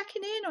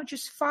checking in, or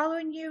just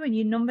following you, and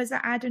your numbers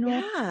are adding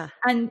up.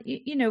 And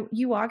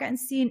you are getting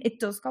seen. It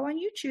does go on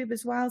YouTube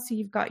as well, so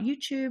you've got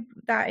YouTube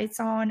that it's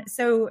on.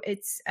 So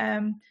it's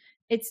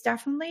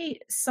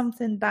definitely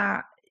something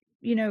that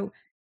you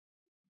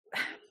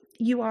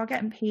are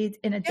getting paid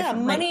in a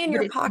different money way, in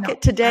your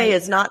pocket today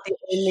is not the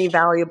only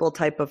valuable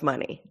type of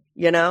money,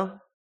 Yeah.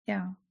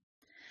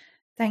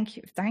 Thank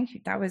you.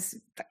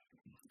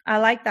 I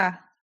like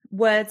that.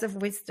 Words of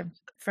wisdom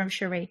from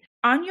Sherry.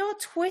 On your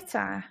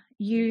Twitter,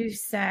 you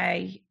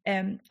say,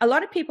 a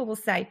lot of people will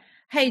say,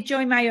 hey,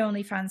 join my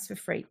OnlyFans for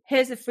free.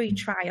 Here's a free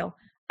trial.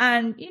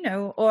 And,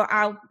 or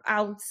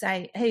I'll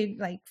say, hey,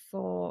 like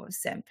for a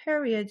certain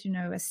period,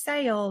 a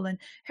sale, and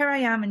here I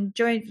am, and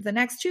join for the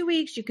next 2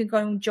 weeks, you can go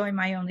and join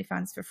my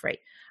OnlyFans for free.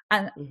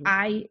 And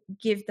I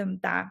give them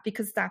that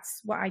because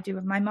that's what I do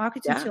with my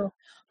marketing tool.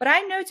 But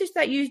I noticed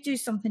that you do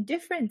something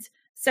different.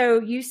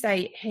 So you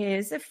say,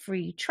 here's a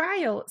free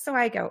trial. So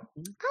I go,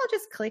 I'll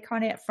just click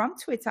on it from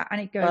Twitter, and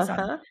it goes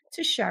on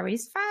to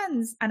Sherry's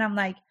fans. And I'm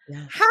like,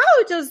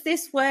 how does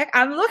this work?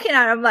 I'm looking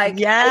at it. I'm like,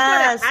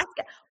 yes.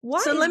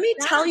 So let me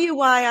tell you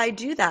why I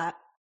do that.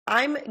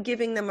 I'm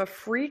giving them a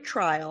free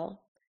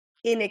trial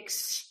in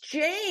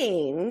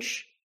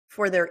exchange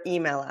for their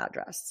email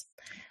address.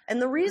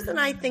 And the reason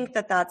I think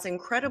that that's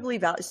incredibly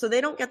valuable, so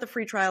they don't get the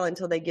free trial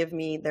until they give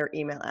me their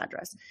email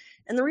address.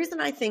 And the reason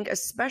I think,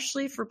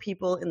 especially for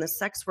people in the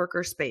sex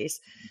worker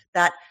space,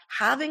 that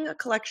having a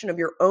collection of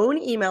your own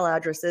email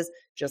addresses,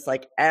 just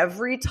like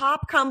every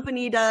top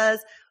company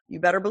does, you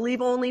better believe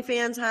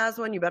OnlyFans has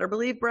one, you better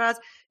believe Braz,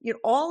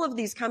 all of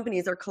these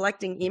companies are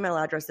collecting email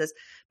addresses,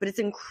 but it's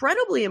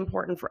incredibly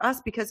important for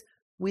us because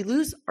we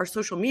lose our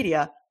social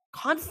media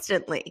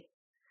constantly.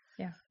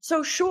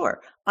 So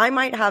sure, I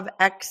might have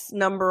X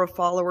number of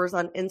followers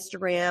on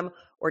Instagram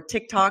or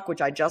TikTok,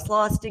 which I just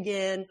lost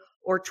again,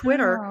 or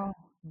Twitter,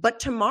 but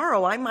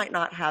tomorrow I might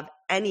not have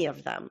any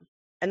of them.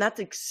 And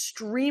that's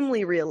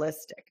extremely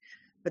realistic,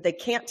 but they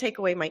can't take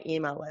away my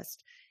email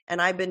list.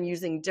 And I've been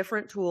using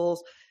different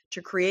tools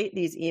to create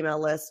these email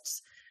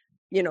lists,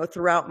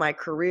 throughout my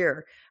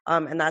career.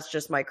 And that's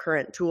just my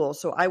current tool.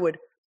 So I would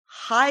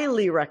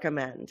highly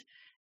recommend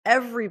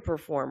every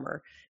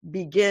performer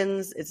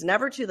it's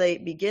never too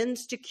late,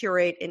 begins to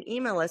curate an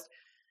email list,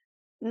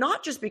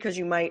 not just because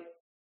you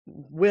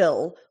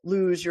will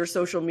lose your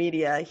social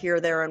media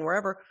here, there, and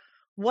wherever.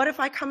 What if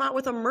I come out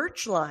with a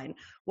merch line?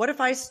 What if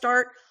I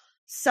start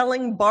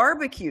selling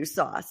barbecue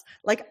sauce?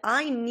 Like,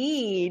 I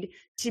need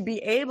to be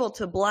able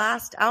to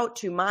blast out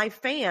to my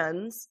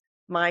fans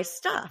my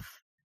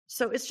stuff.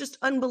 So it's just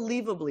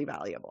unbelievably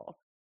valuable.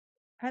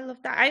 I love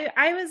that.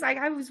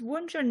 I was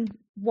wondering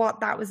what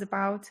that was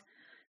about.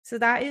 So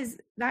that is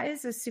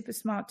a super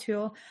smart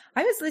tool.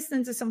 I was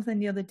listening to something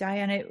the other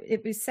day, and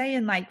it was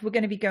saying, like, we're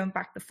going to be going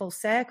back the full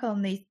circle,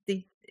 and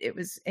it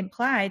was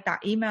implied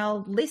that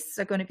email lists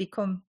are going to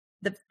become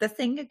the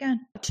thing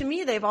again. To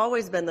me, they've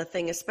always been the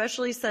thing,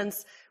 especially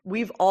since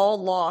we've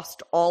all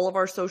lost all of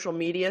our social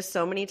media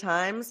so many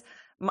times.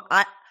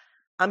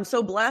 I'm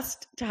so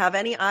blessed to have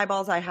any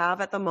eyeballs I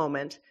have at the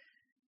moment,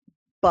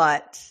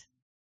 but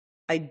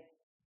I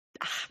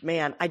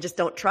just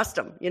don't trust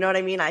them. You know what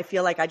I mean? I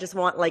feel like I just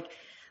want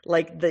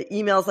like the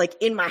emails like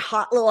in my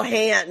hot little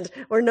hand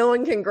where no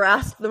one can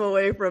grasp them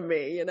away from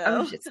me,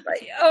 I'm just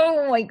like,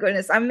 oh my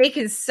goodness. I'm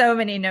making so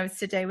many notes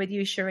today with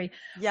you, Cherie.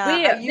 Yeah,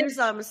 I use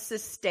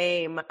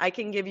Systeme. I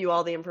can give you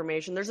all the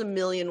information. There's a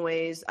million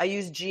ways. I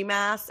use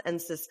GMass and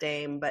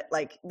Systeme, but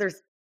like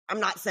I'm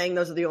not saying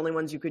those are the only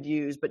ones you could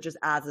use, but just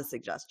as a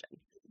suggestion.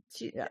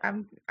 Yeah.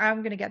 I'm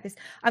going to get this.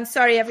 I'm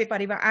sorry,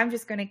 everybody, but I'm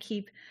just going to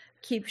keep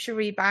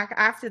Cherie back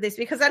after this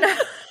because I know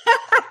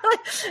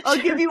I'll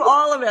give you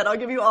all of it. I'll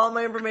give you all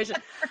my information.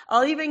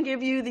 I'll even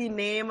give you the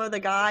name of the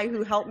guy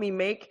who helped me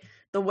make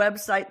the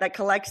website that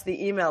collects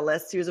the email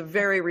lists. He was a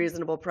very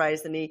reasonable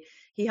price, and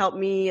he helped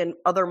me and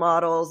other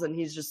models, and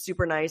he's just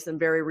super nice and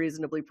very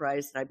reasonably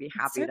priced, and I'd be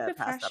happy to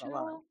pass that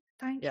along.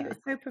 Thank you. It's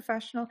so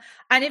professional.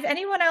 And if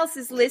anyone else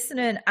is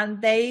listening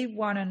and they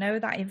want to know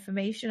that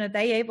information, are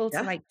they able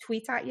to like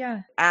tweet at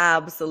you?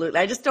 Absolutely.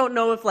 I just don't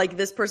know if like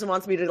this person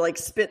wants me to like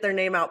spit their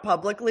name out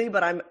publicly,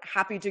 but I'm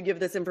happy to give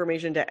this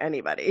information to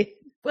anybody.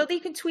 Well, they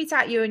can tweet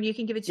at you and you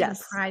can give it to them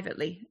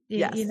privately.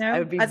 Yes, you know, I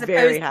would be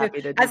very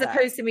happy to do that. As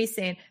opposed to me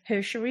saying,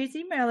 here's Cherie's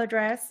email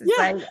address. It's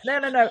like,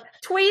 no.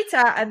 Tweet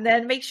her and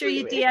then make sure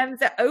your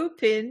DMs are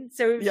open.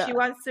 So if she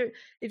wants to,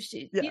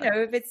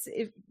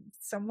 if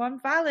someone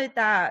valid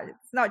that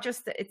it's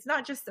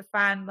not just a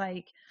fan,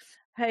 like,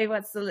 hey,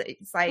 it's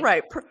like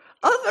right.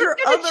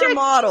 Other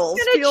models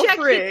feel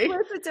free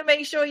to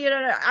make sure you're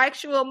an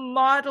actual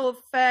model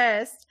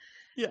first.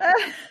 Yeah.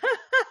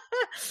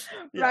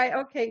 Right.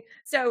 Okay.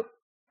 So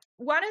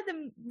one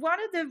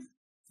of the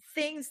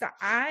things that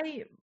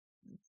I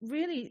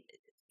really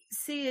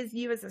see as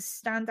you as a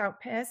standout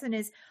person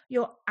is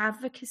your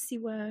advocacy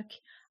work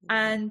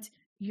and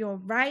your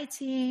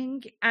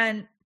writing,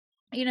 and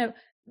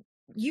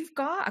you've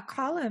got a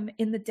column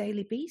in the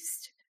Daily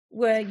Beast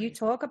where you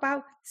talk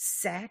about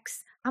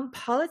sex and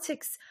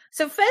politics.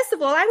 So first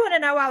of all, I want to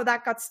know how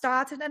that got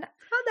started, and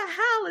how the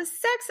hell does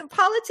sex and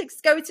politics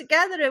go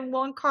together in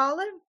one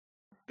column?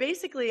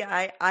 Basically,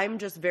 I'm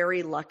just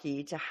very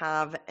lucky to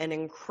have an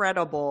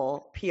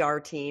incredible PR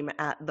team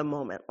at the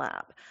Moment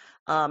Lab.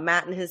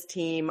 Matt and his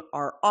team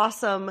are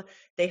awesome.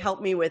 They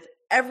help me with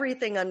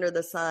everything under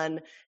the sun.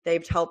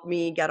 They've helped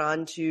me get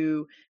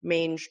onto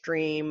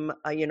mainstream,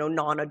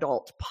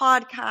 non-adult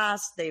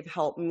podcasts. They've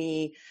helped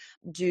me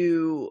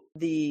do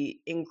the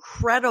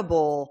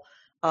incredible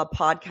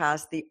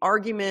podcast, The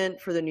Argument,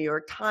 for the New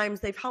York Times.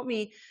 They've helped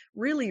me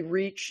really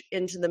reach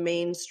into the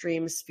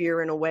mainstream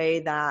sphere in a way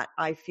that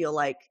I feel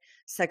like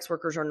sex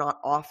workers are not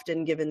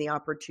often given the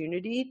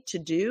opportunity to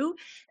do.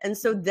 And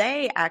so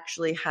they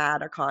actually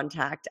had a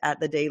contact at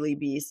the Daily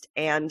Beast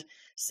and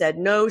said,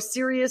 no,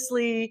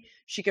 seriously,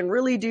 she can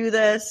really do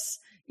this.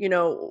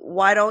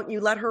 Why don't you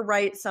let her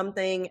write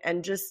something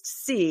and just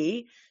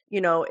see,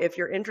 if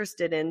you're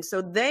interested in.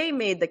 So they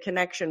made the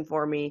connection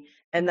for me.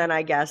 And then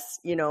I guess,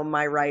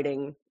 my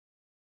writing,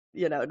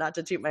 not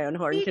to toot my own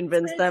horn,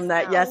 convinced them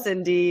that yes,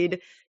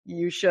 indeed,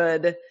 you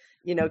should,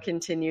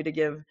 continue to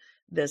give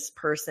this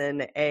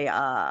person a,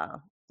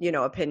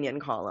 opinion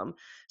column.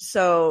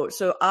 So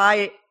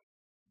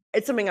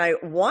it's something I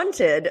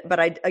wanted, but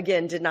I,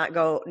 again, did not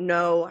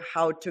know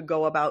how to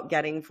go about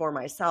getting for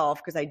myself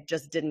because I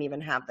just didn't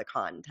even have the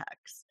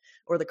context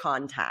or the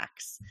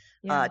contacts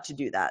to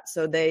do that.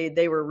 So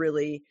they were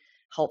really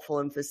helpful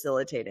in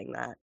facilitating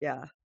that.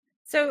 Yeah.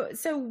 So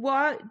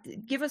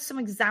give us some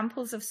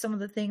examples of some of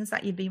the things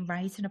that you've been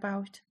writing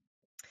about.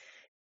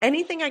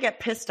 Anything I get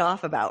pissed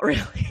off about,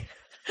 really.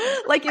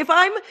 Like if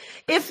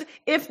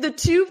the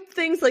two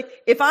things, like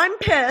if I'm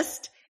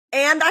pissed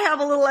and I have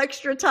a little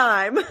extra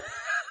time,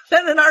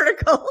 then an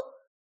article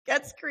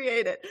gets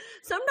created.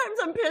 Sometimes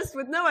I'm pissed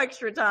with no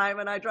extra time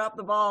and I drop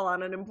the ball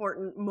on an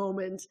important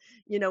moment,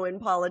 in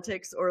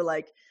politics or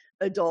like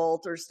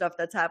adult or stuff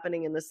that's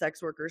happening in the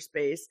sex worker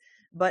space.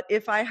 But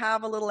if I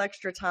have a little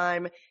extra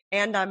time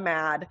and I'm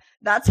mad,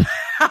 that's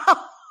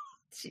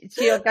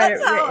She'll get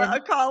That's it how written. a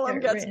column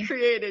Get it gets written.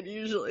 created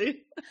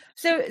usually.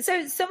 So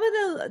some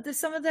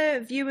of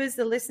the viewers,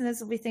 the listeners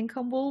will be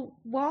thinking, well,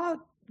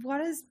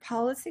 what has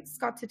politics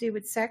got to do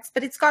with sex?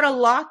 But it's got a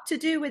lot to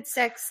do with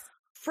sex.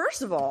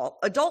 First of all,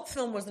 adult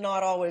film was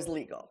not always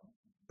legal.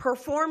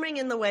 Performing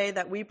in the way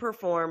that we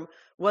perform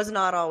was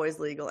not always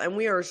legal. And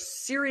we are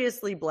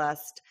seriously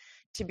blessed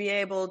to be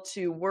able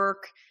to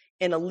work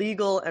in a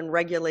legal and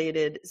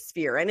regulated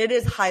sphere. And it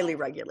is highly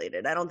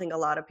regulated. I don't think a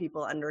lot of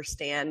people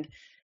understand.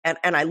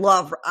 And I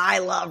love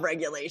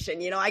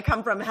regulation. You know, I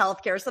come from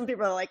healthcare. Some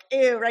people are like,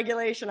 ew,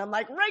 regulation. I'm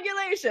like,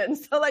 regulation.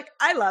 So like,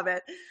 I love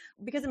it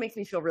because it makes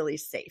me feel really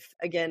safe.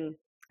 Again,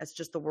 that's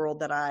just the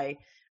world that I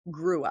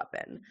grew up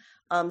in.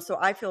 So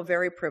I feel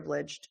very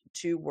privileged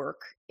to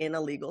work in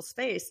a legal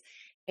space.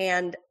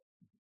 And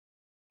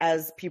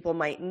as people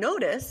might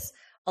notice,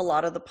 a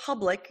lot of the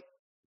public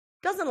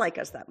doesn't like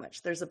us that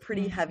much. There's a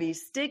pretty heavy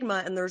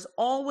stigma, and there's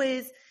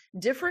always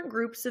different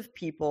groups of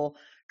people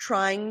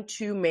trying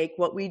to make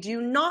what we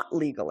do not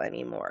legal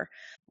anymore,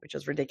 which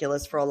is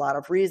ridiculous for a lot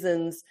of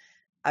reasons.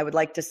 I would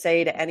like to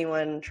say to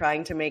anyone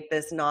trying to make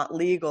this not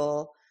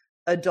legal,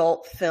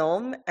 adult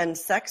film and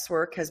sex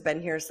work has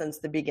been here since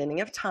the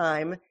beginning of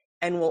time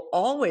and will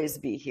always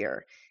be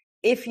here.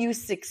 If you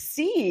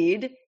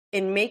succeed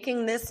in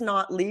making this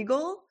not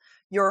legal,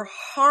 you're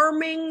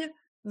harming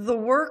the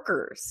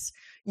workers.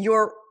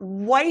 You're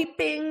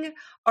wiping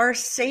our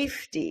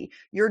safety.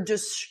 You're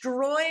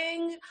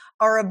destroying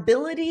our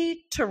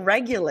ability to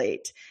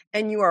regulate,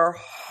 and you are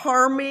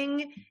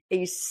harming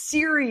a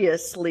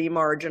seriously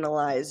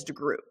marginalized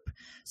group.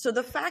 So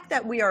the fact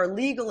that we are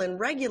legal and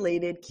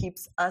regulated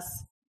keeps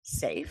us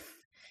safe.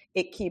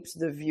 It keeps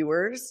the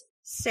viewers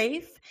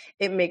safe.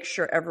 It makes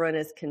sure everyone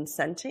is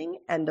consenting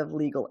and of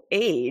legal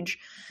age.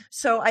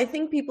 So I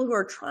think people who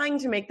are trying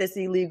to make this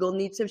illegal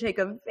need to take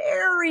a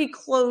very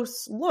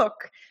close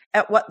look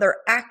at what they're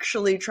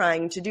actually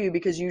trying to do,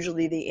 because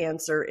usually the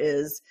answer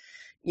is,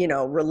 you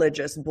know,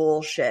 religious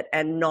bullshit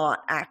and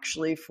not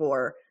actually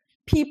for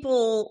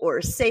people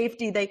or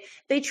safety.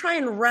 They try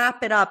and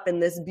wrap it up in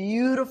this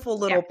beautiful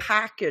little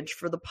package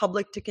for the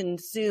public to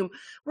consume.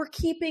 We're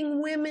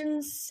keeping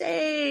women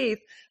safe.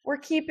 We're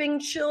keeping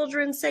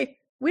children safe.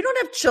 We don't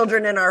have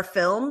children in our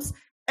films.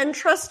 And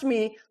trust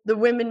me, the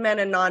women, men,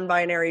 and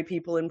non-binary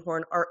people in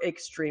porn are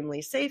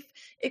extremely safe,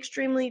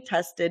 extremely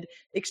tested,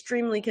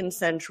 extremely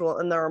consensual.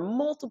 And there are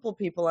multiple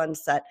people on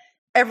set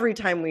every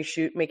time we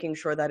shoot, making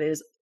sure that it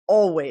is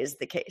always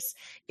the case.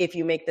 If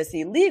you make this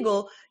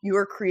illegal, you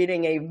are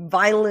creating a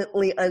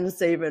violently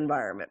unsafe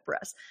environment for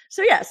us.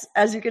 So yes,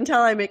 as you can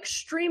tell, I'm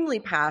extremely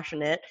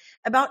passionate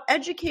about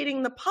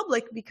educating the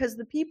public, because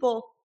the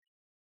people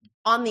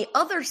on the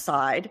other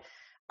side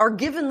are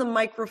given the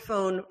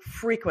microphone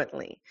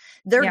frequently.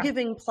 They're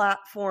given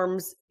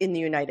platforms in the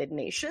United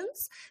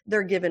Nations.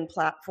 They're given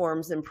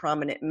platforms in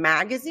prominent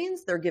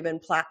magazines. They're given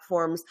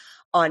platforms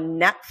on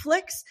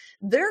Netflix.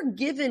 They're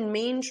given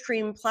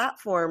mainstream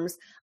platforms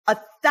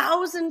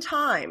 1,000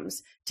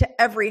 times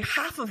to every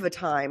half of a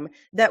time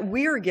that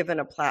we're given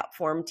a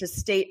platform to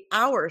state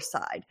our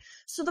side.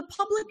 So the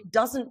public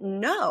doesn't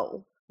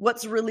know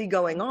what's really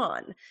going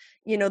on.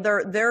 You know,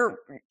 they're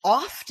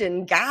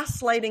often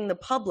gaslighting the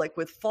public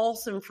with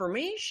false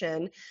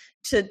information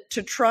to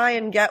try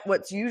and get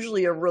what's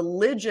usually a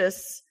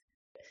religious,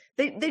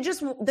 they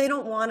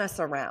don't want us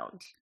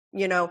around,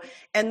 you know,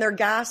 and they're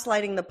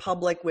gaslighting the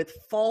public with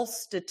false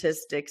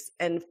statistics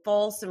and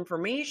false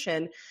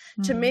information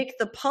to make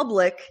the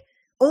public,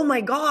 oh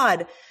my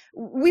God,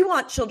 we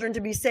want children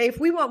to be safe.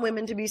 We want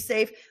women to be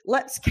safe.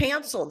 Let's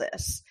cancel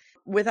this,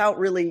 without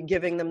really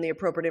giving them the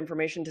appropriate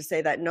information to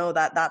say that, no,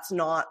 that's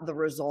not the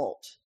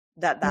result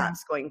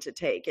that's going to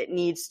take. It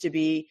needs to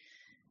be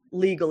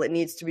legal. It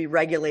needs to be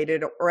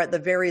regulated, or at the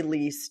very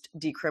least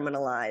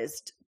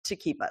decriminalized to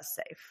keep us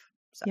safe.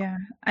 So, yeah.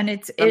 And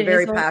I'm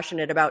very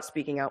passionate about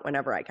speaking out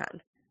whenever I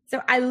can.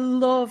 So I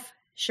love,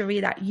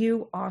 Cherie, that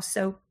you are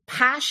so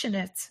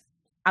passionate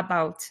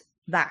about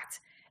that.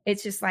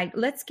 It's just like,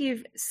 let's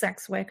give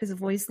sex workers a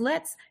voice.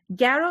 Let's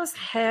get us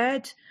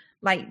heard.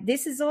 Like,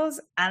 this is us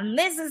and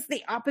this is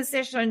the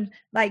opposition.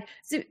 Like,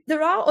 so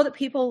there are other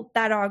people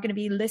that are going to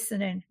be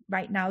listening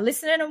right now,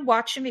 listening and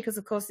watching, because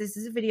of course this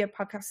is a video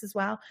podcast as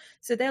well.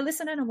 So they're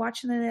listening and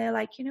watching, and they're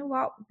like, you know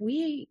what,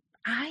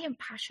 I am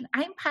passionate.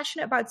 I am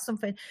passionate about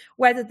something,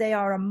 whether they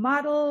are a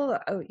model,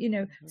 or, you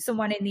know,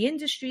 someone in the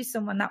industry,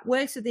 someone that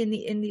works within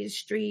the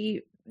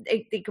industry.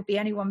 They could be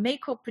anyone,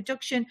 makeup,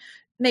 production.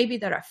 Maybe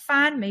they're a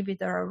fan, maybe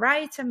they're a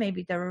writer,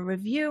 maybe they're a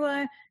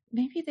reviewer,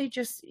 maybe they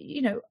just,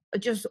 you know,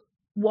 just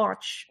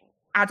watch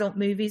adult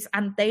movies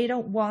and they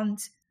don't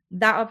want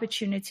that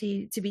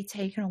opportunity to be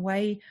taken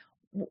away.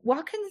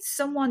 What can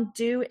someone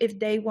do if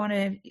they want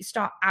to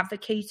start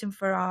advocating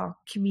for our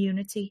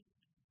community?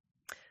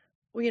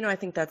 Well, you know, I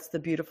think that's the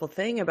beautiful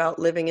thing about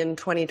living in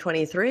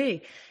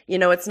 2023. You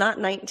know, it's not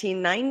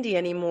 1990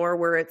 anymore,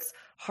 where it's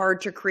hard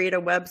to create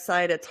a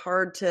website. It's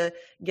hard to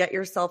get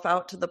yourself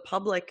out to the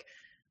public.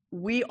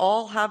 We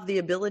all have the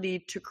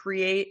ability to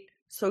create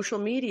social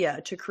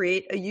media, to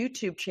create a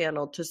YouTube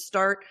channel, to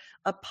start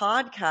a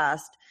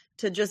podcast,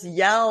 to just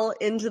yell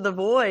into the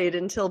void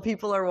until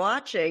people are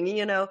watching.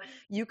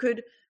 You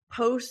could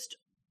post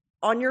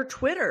on your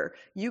Twitter,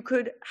 you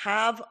could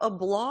have a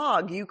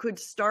blog, you could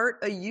start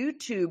a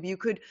YouTube, you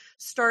could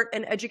start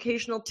an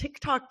educational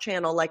TikTok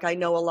channel like I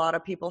know a lot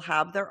of people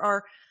have. There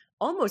are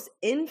almost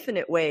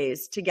infinite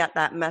ways to get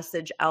that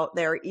message out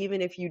there,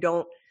 even if you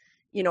don't,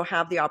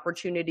 have the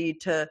opportunity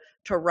to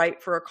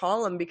write for a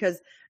column.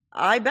 Because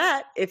I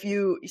bet if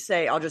you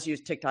say, I'll just use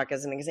TikTok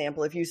as an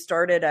example, if you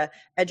started a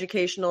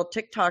educational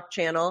TikTok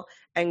channel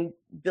and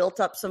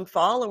built up some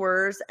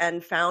followers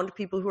and found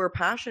people who are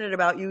passionate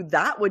about you,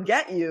 that would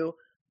get you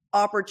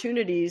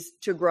opportunities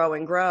to grow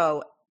and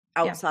grow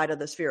outside of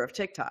the sphere of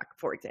TikTok,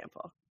 for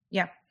example.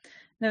 Yeah.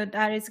 No,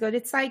 that is good.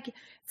 It's like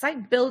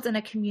building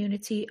a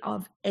community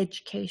of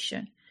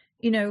education,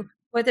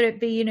 whether it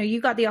be, you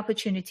got the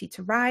opportunity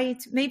to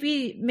write,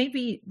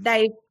 maybe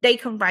they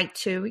can write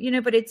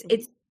too, but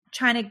it's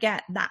trying to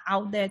get that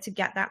out there, to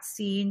get that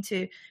seen,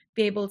 to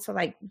be able to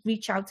like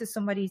reach out to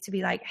somebody to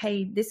be like,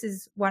 hey, this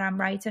is what I'm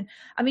writing.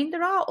 I mean,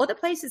 there are other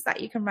places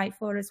that you can write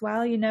for as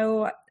well.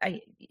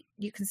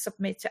 You can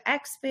submit to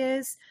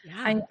XBiz.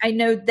 Yeah. I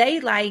know they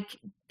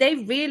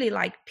really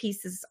like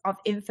pieces of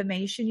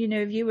information.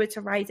 If you were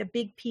to write a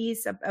big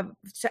piece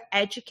to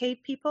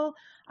educate people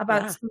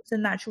about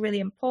something that's really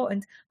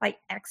important, like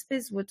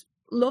XBiz would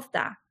love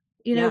that,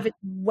 if it's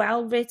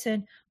well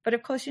written. But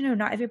of course,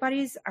 not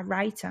everybody's a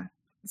writer.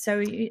 So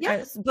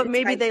yes, but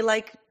maybe they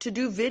like to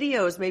do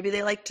videos. Maybe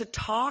they like to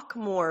talk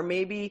more.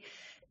 Maybe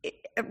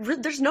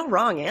there's no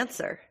wrong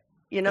answer.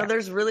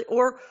 There's really,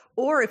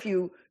 or if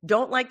you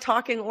don't like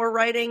talking or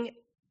writing,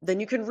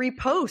 then you can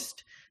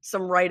repost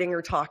some writing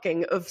or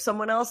talking of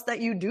someone else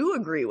that you do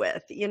agree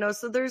with.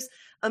 So there's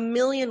a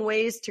million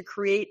ways to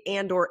create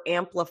and or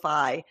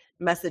amplify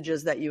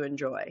messages that you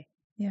enjoy.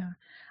 Yeah.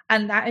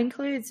 And that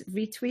includes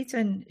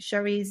retweeting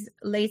Sherry's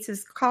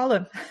latest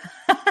column.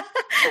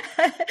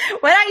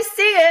 When I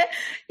see it,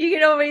 you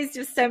can always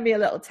just send me a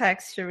little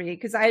text, Cherie,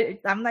 because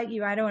I'm like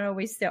you. I don't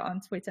always sit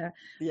on Twitter.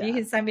 Yeah. You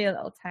can send me a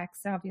little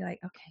text. I'll be like,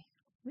 okay,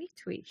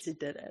 retweet. She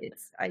did it.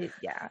 I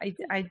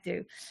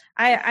do.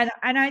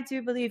 I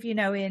do believe,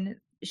 in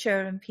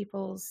sharing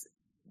people's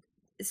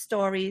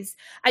stories.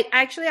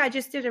 I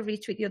just did a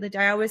retweet the other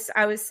day. I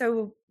was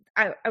so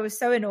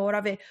in awe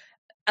of it.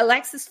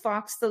 Alexis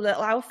Fox, the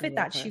little outfit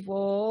that she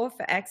wore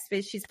for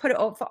XBiz, she's put it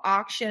up for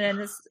auction,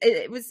 and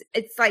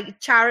it's like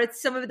charity.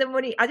 Some of the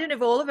money, I don't know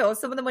if all of it or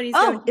some of the money's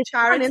going to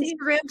charity. On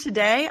Instagram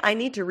today. I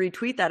need to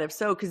retweet that if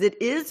so, because it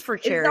is for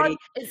charity.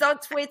 It's on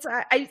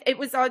Twitter. It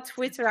was on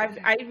Twitter.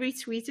 I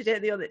retweeted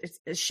it the other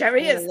day.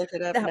 Sherry is look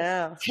it up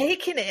now.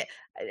 Taking it.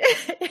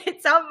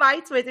 It's on my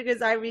Twitter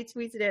because I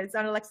retweeted it. It's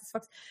on Alexis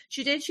Fox.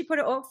 She put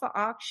it up for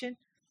auction.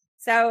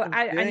 So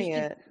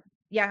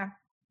yeah.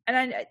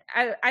 And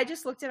I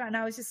just looked at it and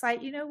I was just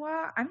like, you know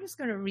what? I'm just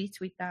going to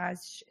retweet that.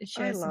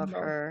 I love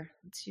her.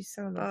 She's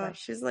so lovely.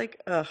 She's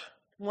like,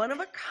 one of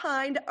a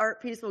kind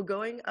art piece will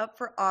going up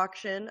for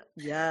auction.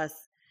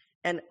 Yes.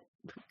 And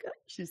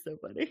she's so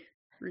funny.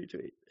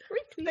 Retweet.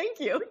 Thank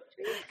you.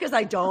 Because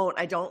I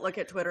don't look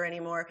at Twitter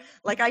anymore.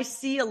 Like I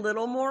see a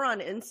little more on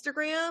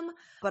Instagram,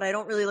 but I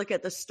don't really look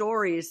at the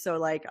stories. So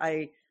like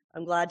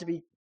I'm glad to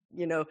be,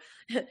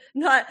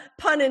 not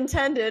pun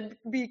intended,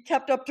 be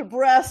kept up to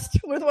breast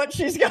with what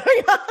she's going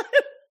on.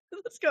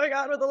 What's going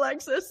on with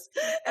Alexis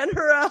and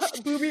her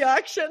booby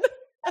auction.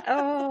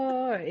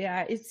 Oh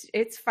yeah,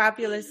 it's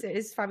fabulous. It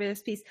is a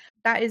fabulous piece.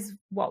 That is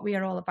what we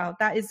are all about.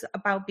 That is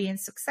about being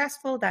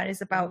successful. That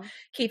is about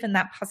keeping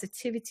that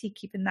positivity,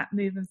 keeping that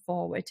moving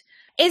forward.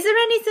 Is there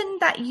anything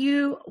that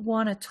you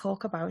want to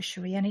talk about,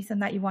 Cherie? Anything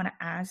that you want to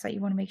add, that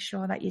you want to make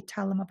sure that you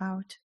tell them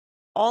about?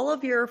 All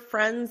of your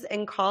friends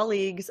and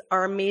colleagues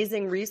are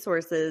amazing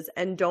resources,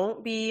 and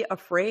don't be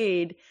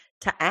afraid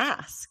to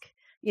ask.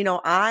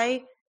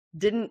 I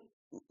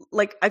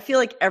feel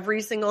like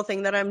every single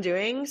thing that I'm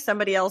doing,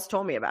 somebody else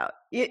told me about.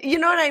 You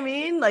know what I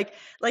mean? Like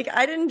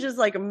I didn't just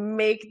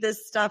make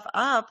this stuff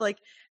up. Like,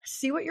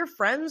 see what your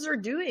friends are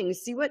doing.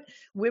 See what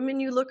women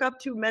you look up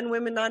to, men,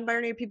 women,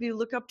 non-binary people you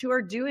look up to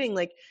are doing.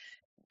 Like,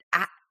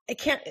 I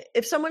can't,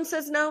 if someone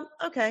says no,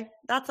 okay,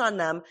 that's on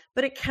them,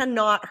 but it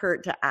cannot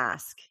hurt to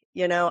ask.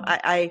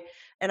 I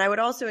would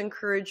also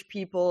encourage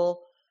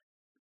people.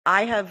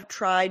 I have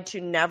tried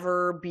to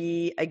never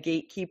be a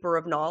gatekeeper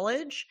of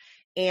knowledge,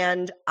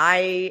 and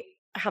I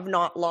have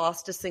not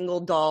lost a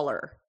single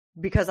dollar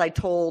because I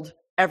told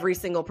every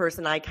single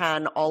person I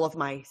can all of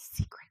my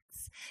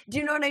secrets. Do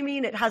you know what I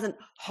mean? It hasn't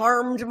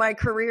harmed my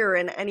career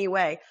in any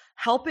way.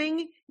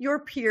 Helping your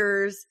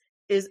peers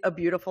is a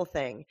beautiful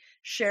thing.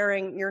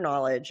 Sharing your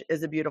knowledge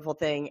is a beautiful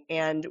thing.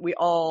 And we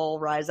all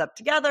rise up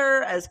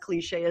together, as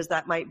cliche as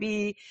that might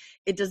be.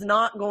 It is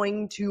not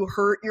going to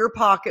hurt your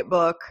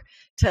pocketbook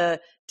to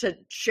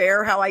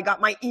share how I got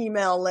my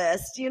email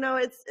list.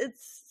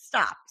 It's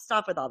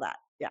stop with all that.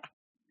 Yeah.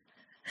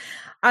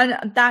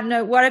 On that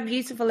note, what a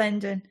beautiful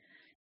ending.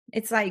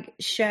 It's like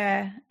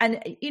share.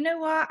 And you know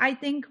what? I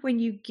think when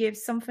you give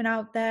something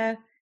out there,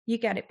 you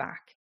get it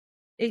back.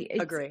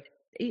 Agree.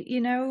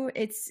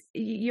 It's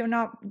you're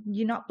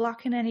not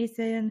blocking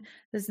anything.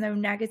 There's no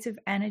negative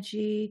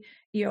energy.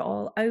 You're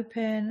all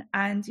open,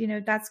 and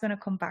that's going to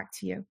come back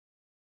to you.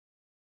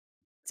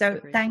 So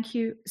thank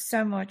you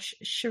so much,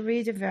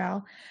 Cherie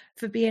DeVille,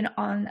 for being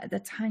on the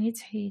Tanya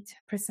Tate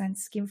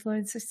Presents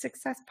Skinfluencer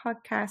Success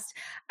podcast.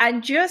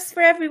 And just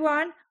for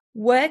everyone,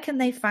 where can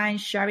they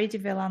find Cherie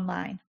DeVille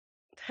online?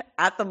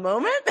 At the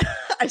moment,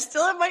 I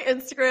still have my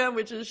Instagram,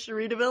 which is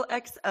Cherie DeVille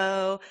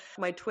XO.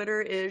 My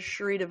Twitter is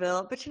Cherie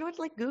DeVille. But you know what?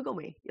 Like, Google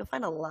me. You'll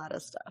find a lot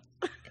of stuff.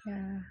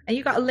 Yeah. And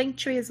you got a link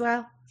tree as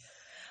well?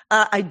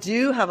 I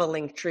do have a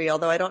link tree,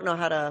 although I don't know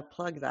how to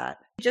plug that.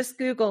 Just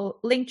Google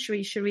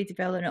Linktree Cherie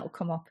DeVille and it'll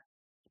come up.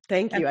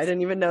 Thank you. I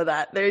didn't even know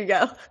that. There you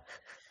go.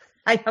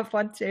 I have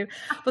one too.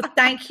 But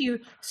thank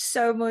you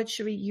so much,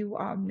 Cherie. You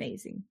are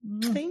amazing.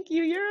 Thank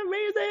you. You're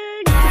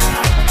amazing.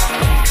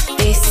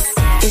 This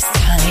is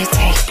Tanya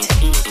Tate.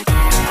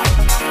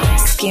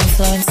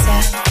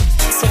 Skinfluencer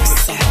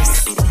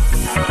Success.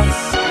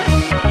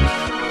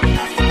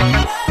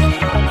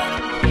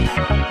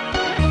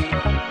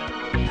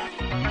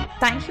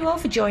 Thank you all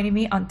for joining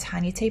me on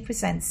Tanya Tate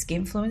Presents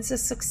Skinfluencer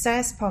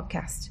Success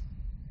podcast.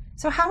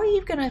 So how are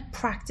you going to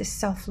practice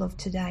self-love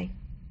today?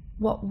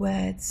 What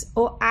words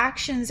or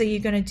actions are you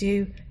going to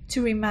do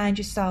to remind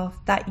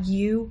yourself that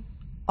you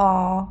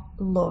are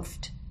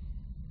loved?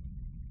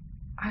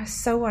 I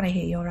so want to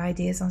hear your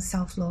ideas on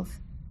self-love.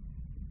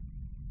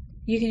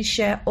 You can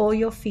share all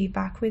your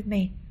feedback with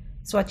me.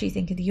 So what do you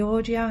think of the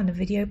audio and the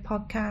video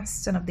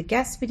podcast and of the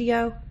guest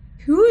video?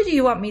 Who do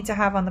you want me to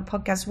have on the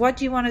podcast? What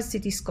do you want us to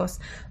discuss?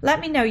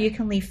 Let me know. You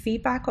can leave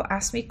feedback or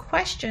ask me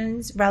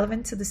questions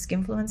relevant to the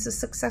Skinfluencer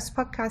Success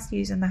podcast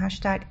using the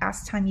hashtag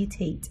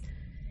 #AskTanyaTate.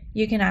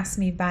 You can ask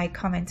me by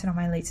commenting on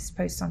my latest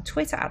post on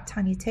Twitter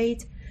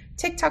 @TanyaTate,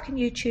 TikTok and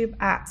YouTube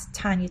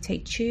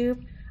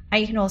 @TanyaTateTube.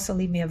 And you can also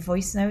leave me a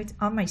voice note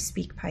on my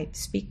SpeakPipe,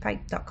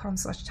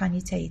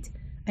 speakpipe.com/TanyaTate,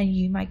 and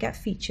you might get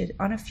featured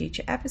on a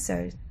future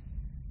episode.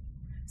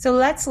 So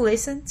let's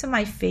listen to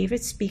my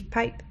favorite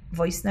SpeakPipe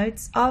voice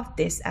notes of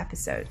this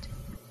episode.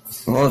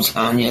 Hello,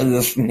 Tanya.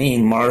 This is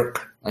me,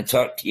 Mark. I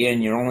talked to you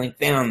in your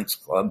OnlyFans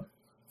club.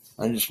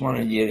 I just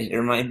wanted you to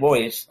hear my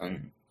voice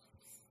and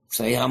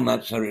say how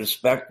much I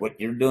respect what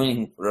you're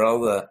doing for all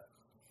the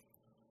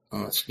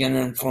skin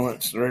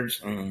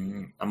influencers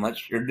and how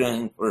much you're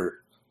doing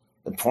for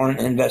the porn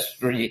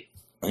industry.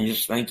 I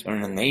just think you're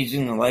an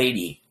amazing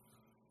lady.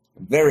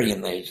 A very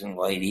amazing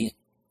lady.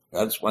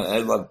 That's why I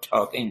love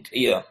talking to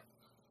you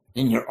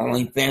in your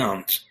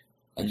OnlyFans.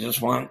 I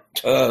just want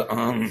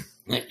to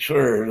make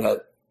sure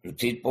that the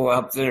people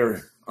out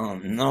there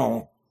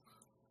know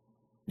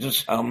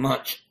just how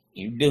much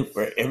you do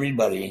for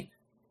everybody,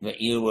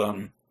 that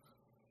you,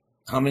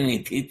 how many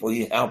people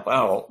you help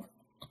out,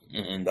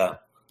 and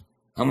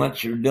how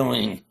much you're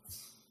doing.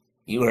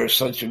 You are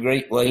such a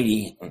great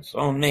lady and so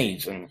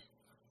amazing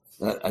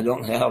that I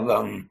don't have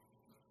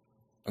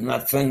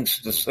enough things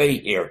to say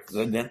here because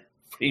I didn't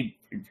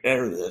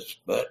prepare this,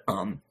 but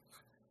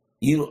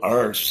you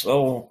are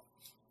so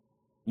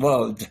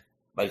loved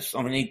by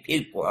so many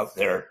people out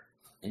there.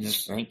 I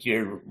just think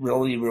you're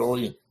really,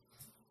 really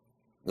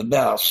the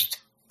best.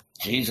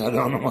 Geez, I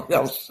don't know what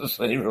else to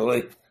say,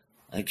 really.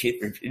 I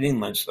keep repeating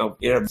myself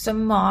here. So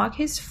Mark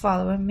is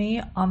following me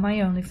on my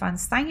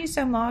OnlyFans. Thank you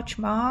so much,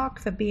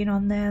 Mark, for being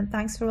on there. And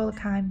thanks for all the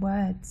kind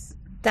words.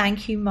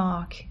 Thank you,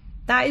 Mark.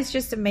 That is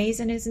just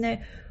amazing, isn't it?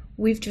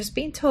 We've just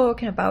been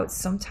talking about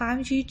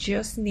sometimes you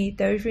just need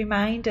those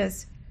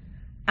reminders.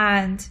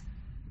 And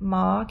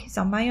Mark is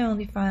on my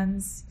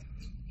OnlyFans.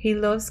 He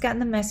loves getting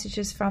the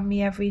messages from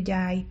me every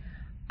day.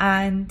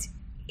 And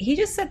he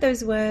just said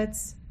those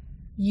words.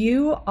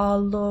 You are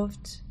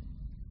loved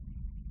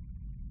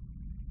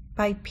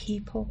by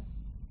people.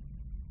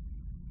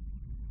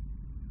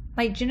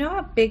 Like, do you know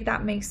how big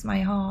that makes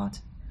my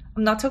heart?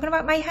 I'm not talking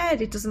about my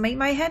head. It doesn't make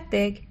my head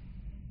big.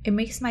 It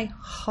makes my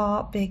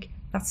heart big.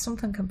 That's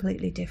something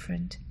completely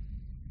different.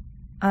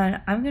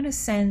 And I'm going to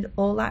send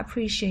all that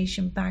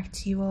appreciation back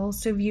to you all.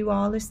 So if you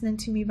are listening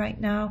to me right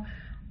now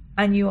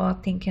and you are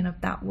thinking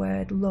of that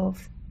word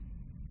love,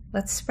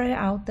 let's spread it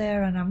out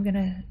there, and I'm going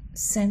to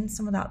send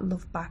some of that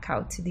love back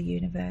out to the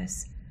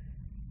universe.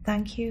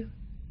 Thank you.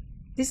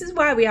 This is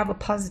why we have a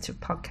positive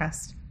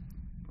podcast.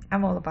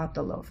 I'm all about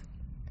the love.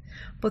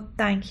 But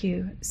thank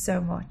you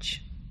so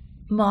much.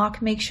 Mark,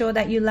 make sure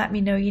that you let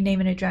me know your name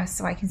and address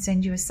so I can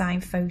send you a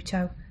signed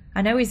photo.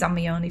 I know he's on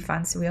my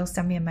OnlyFans, so he'll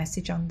send me a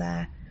message on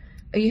there.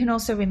 You can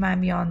also remind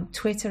me on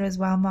Twitter as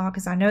well, Mark,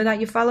 because I know that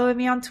you're following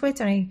me on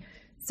Twitter.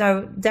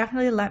 So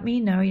definitely let me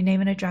know your name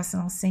and address,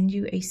 and I'll send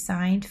you a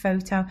signed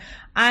photo.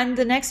 And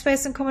the next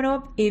person coming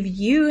up, if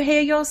you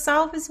hear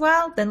yourself as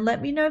well, then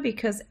let me know,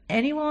 because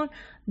anyone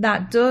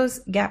that does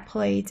get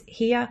played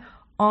here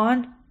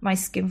on my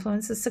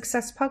Skinfluencer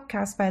Success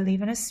podcast by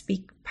leaving a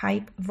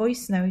SpeakPipe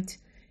voice note,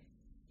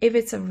 if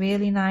it's a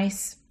really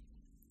nice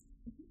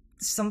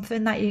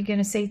something that you're going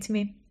to say to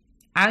me,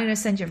 I'm going to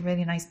send you a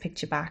really nice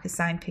picture back, a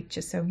signed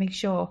picture. So make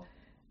sure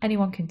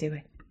anyone can do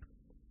it.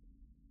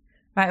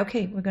 Right,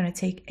 okay, we're going to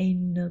take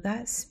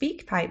another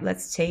speak pipe.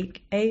 Let's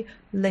take a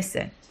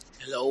listen.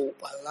 Hello,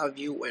 I love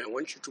you and I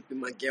want you to be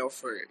my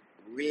girlfriend.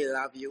 Really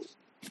love you.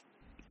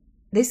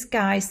 This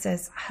guy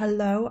says,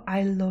 hello,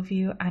 I love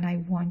you and I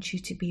want you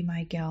to be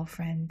my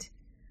girlfriend.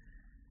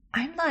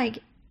 I'm like,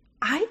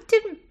 I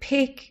didn't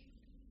pick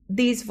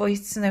these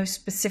voice notes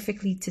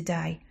specifically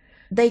today.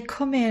 They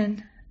come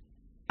in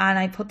and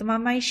I put them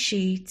on my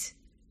sheet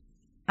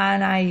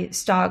and I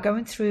start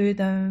going through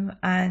them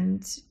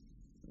and,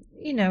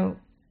 you know,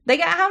 they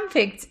get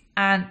handpicked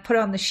and put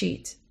on the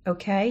sheet,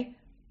 okay?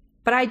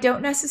 But I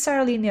don't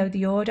necessarily know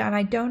the order and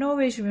I don't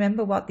always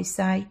remember what they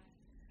say.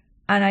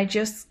 And I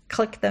just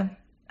click them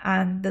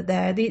and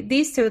they're there.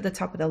 These two are at the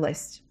top of the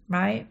list,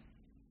 right?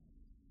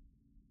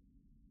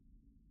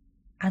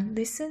 And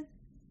listen,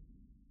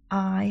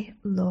 I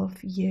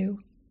love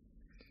you.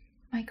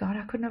 My God,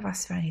 I couldn't have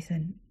asked for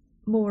anything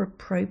more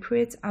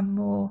appropriate and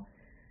more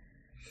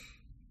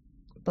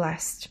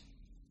blessed.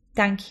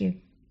 Thank you.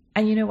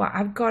 And you know what?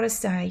 I've got to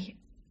say,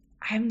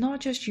 I'm not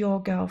just your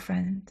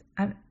girlfriend.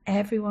 I'm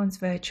everyone's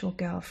virtual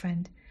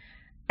girlfriend.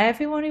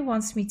 Everyone who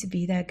wants me to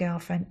be their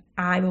girlfriend,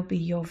 I will be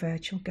your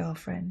virtual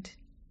girlfriend.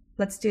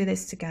 Let's do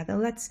this together.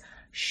 Let's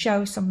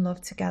show some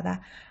love together.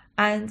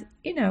 And,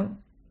 you know,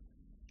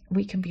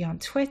 we can be on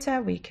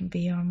Twitter. We can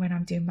be on when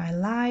I'm doing my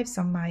lives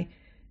on my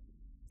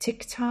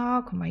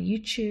TikTok or my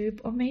YouTube.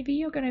 Or maybe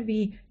you're going to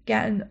be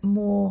getting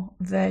more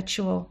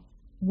virtual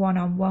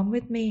one-on-one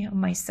with me on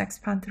my Sex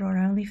Panther or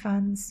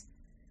OnlyFans.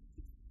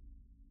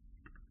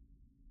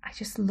 I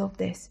just love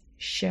this,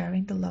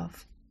 sharing the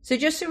love. So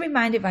just a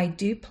reminder, if I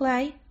do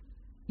play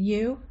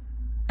you,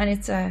 and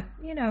it's a,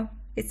 you know,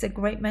 it's a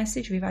great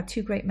message. We've had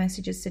 2 great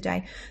messages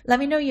today. Let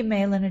me know your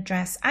mailing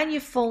address and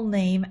your full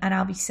name, and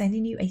I'll be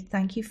sending you a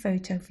thank you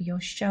photo for your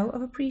show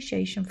of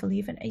appreciation for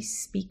leaving a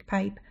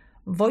SpeakPipe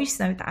voice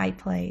note that I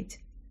played.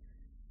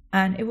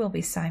 And it will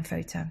be a signed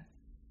photo.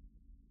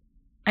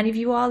 And if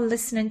you are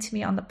listening to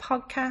me on the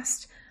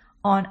podcast,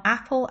 on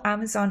Apple,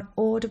 Amazon,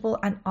 Audible,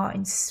 and are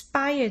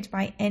inspired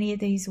by any of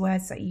these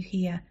words that you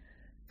hear,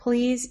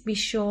 please be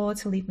sure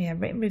to leave me a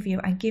written review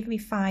and give me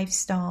 5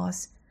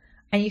 stars.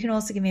 And you can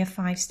also give me a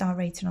 5-star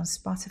rating on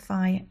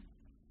Spotify.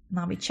 And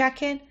I'll be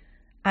checking,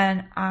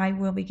 and I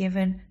will be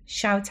giving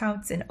shout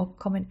outs in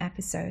upcoming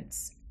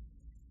episodes.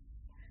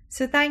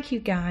 So thank you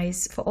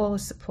guys for all the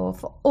support,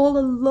 for all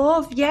the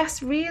love.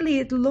 Yes,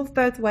 really, love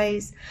both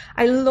ways.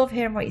 I love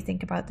hearing what you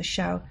think about the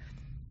show.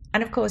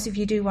 And of course, if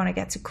you do want to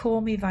get to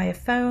call me via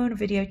phone or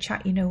video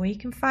chat, you know where you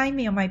can find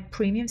me on my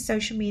premium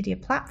social media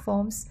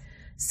platforms,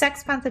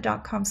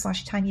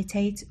 sexpanther.com/Tanya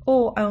Tate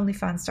or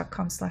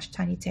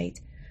onlyfans.com/Tanya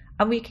Tate.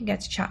 And we can get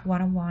to chat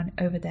one-on-one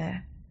over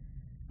there.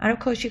 And of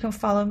course, you can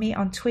follow me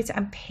on Twitter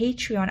and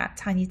Patreon at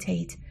Tanya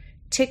Tate,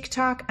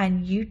 TikTok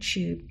and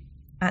YouTube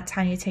at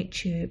Tanya Tate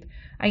Tube.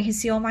 And you can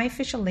see all my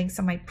official links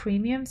on my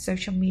premium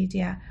social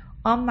media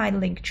on my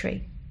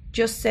Linktree.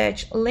 Just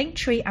search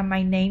Linktree and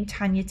my name,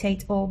 Tanya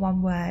Tate, all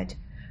one word.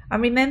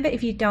 And remember,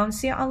 if you don't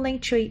see it on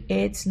Linktree,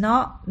 it's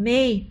not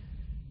me.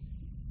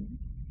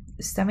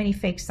 There's so many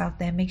fakes out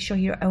there. Make sure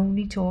you're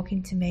only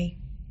talking to me.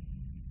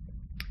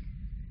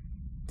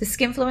 The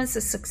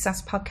Skinfluencer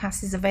Success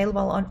Podcast is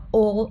available on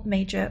all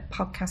major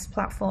podcast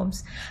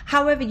platforms.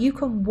 However, you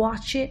can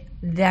watch it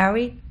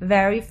very,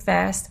 very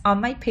first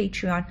on my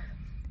Patreon,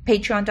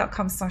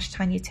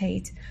 patreon.com/Tanya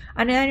Tate.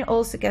 And then it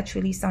also gets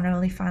released on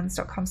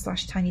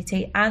onlyfans.com/Tanya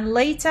Tate. And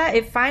later,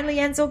 it finally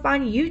ends up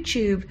on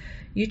YouTube,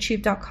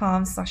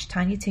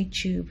 youtube.com/Tanya Tate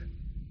Tube.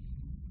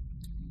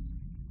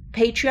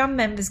 Patreon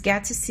members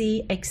get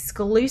to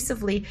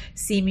exclusively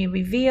see me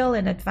reveal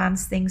in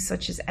advance things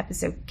such as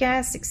episode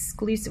guests,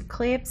 exclusive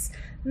clips,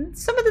 and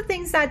some of the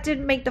things that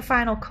didn't make the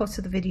final cut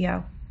of the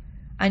video.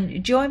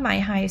 And join my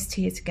highest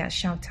tier to get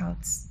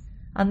shout-outs.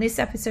 On this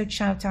episode,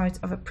 shout-out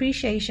of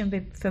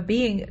appreciation for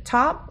being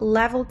top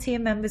level tier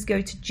members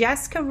go to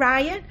Jessica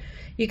Ryan.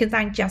 You can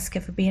thank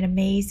Jessica for being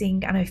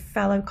amazing and a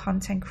fellow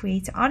content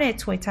creator on her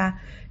Twitter,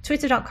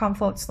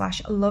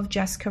 twitter.com/love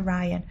Jessica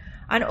Ryan.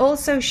 And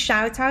also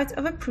shout out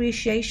of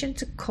appreciation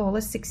to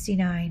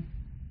Caller69.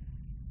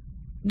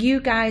 You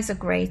guys are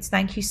great.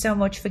 Thank you so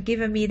much for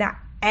giving me that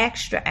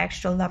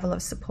extra level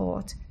of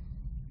support.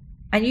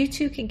 And you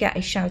too can get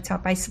a shout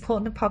out by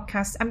supporting the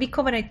podcast and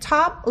becoming a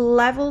top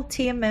level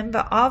tier member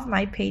of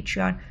my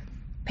Patreon,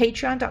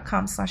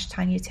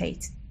 patreon.com/Tanya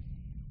Tate.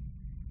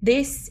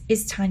 This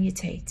is Tanya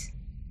Tate.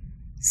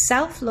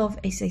 Self-love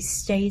is a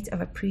state of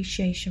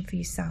appreciation for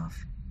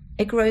yourself.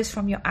 It grows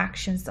from your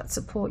actions that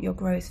support your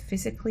growth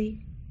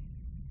physically,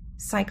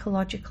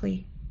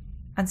 psychologically,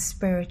 and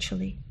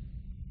spiritually.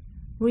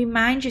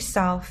 Remind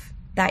yourself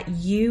that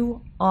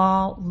you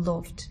are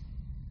loved.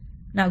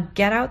 Now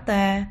get out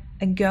there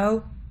and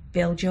go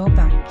build your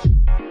bank.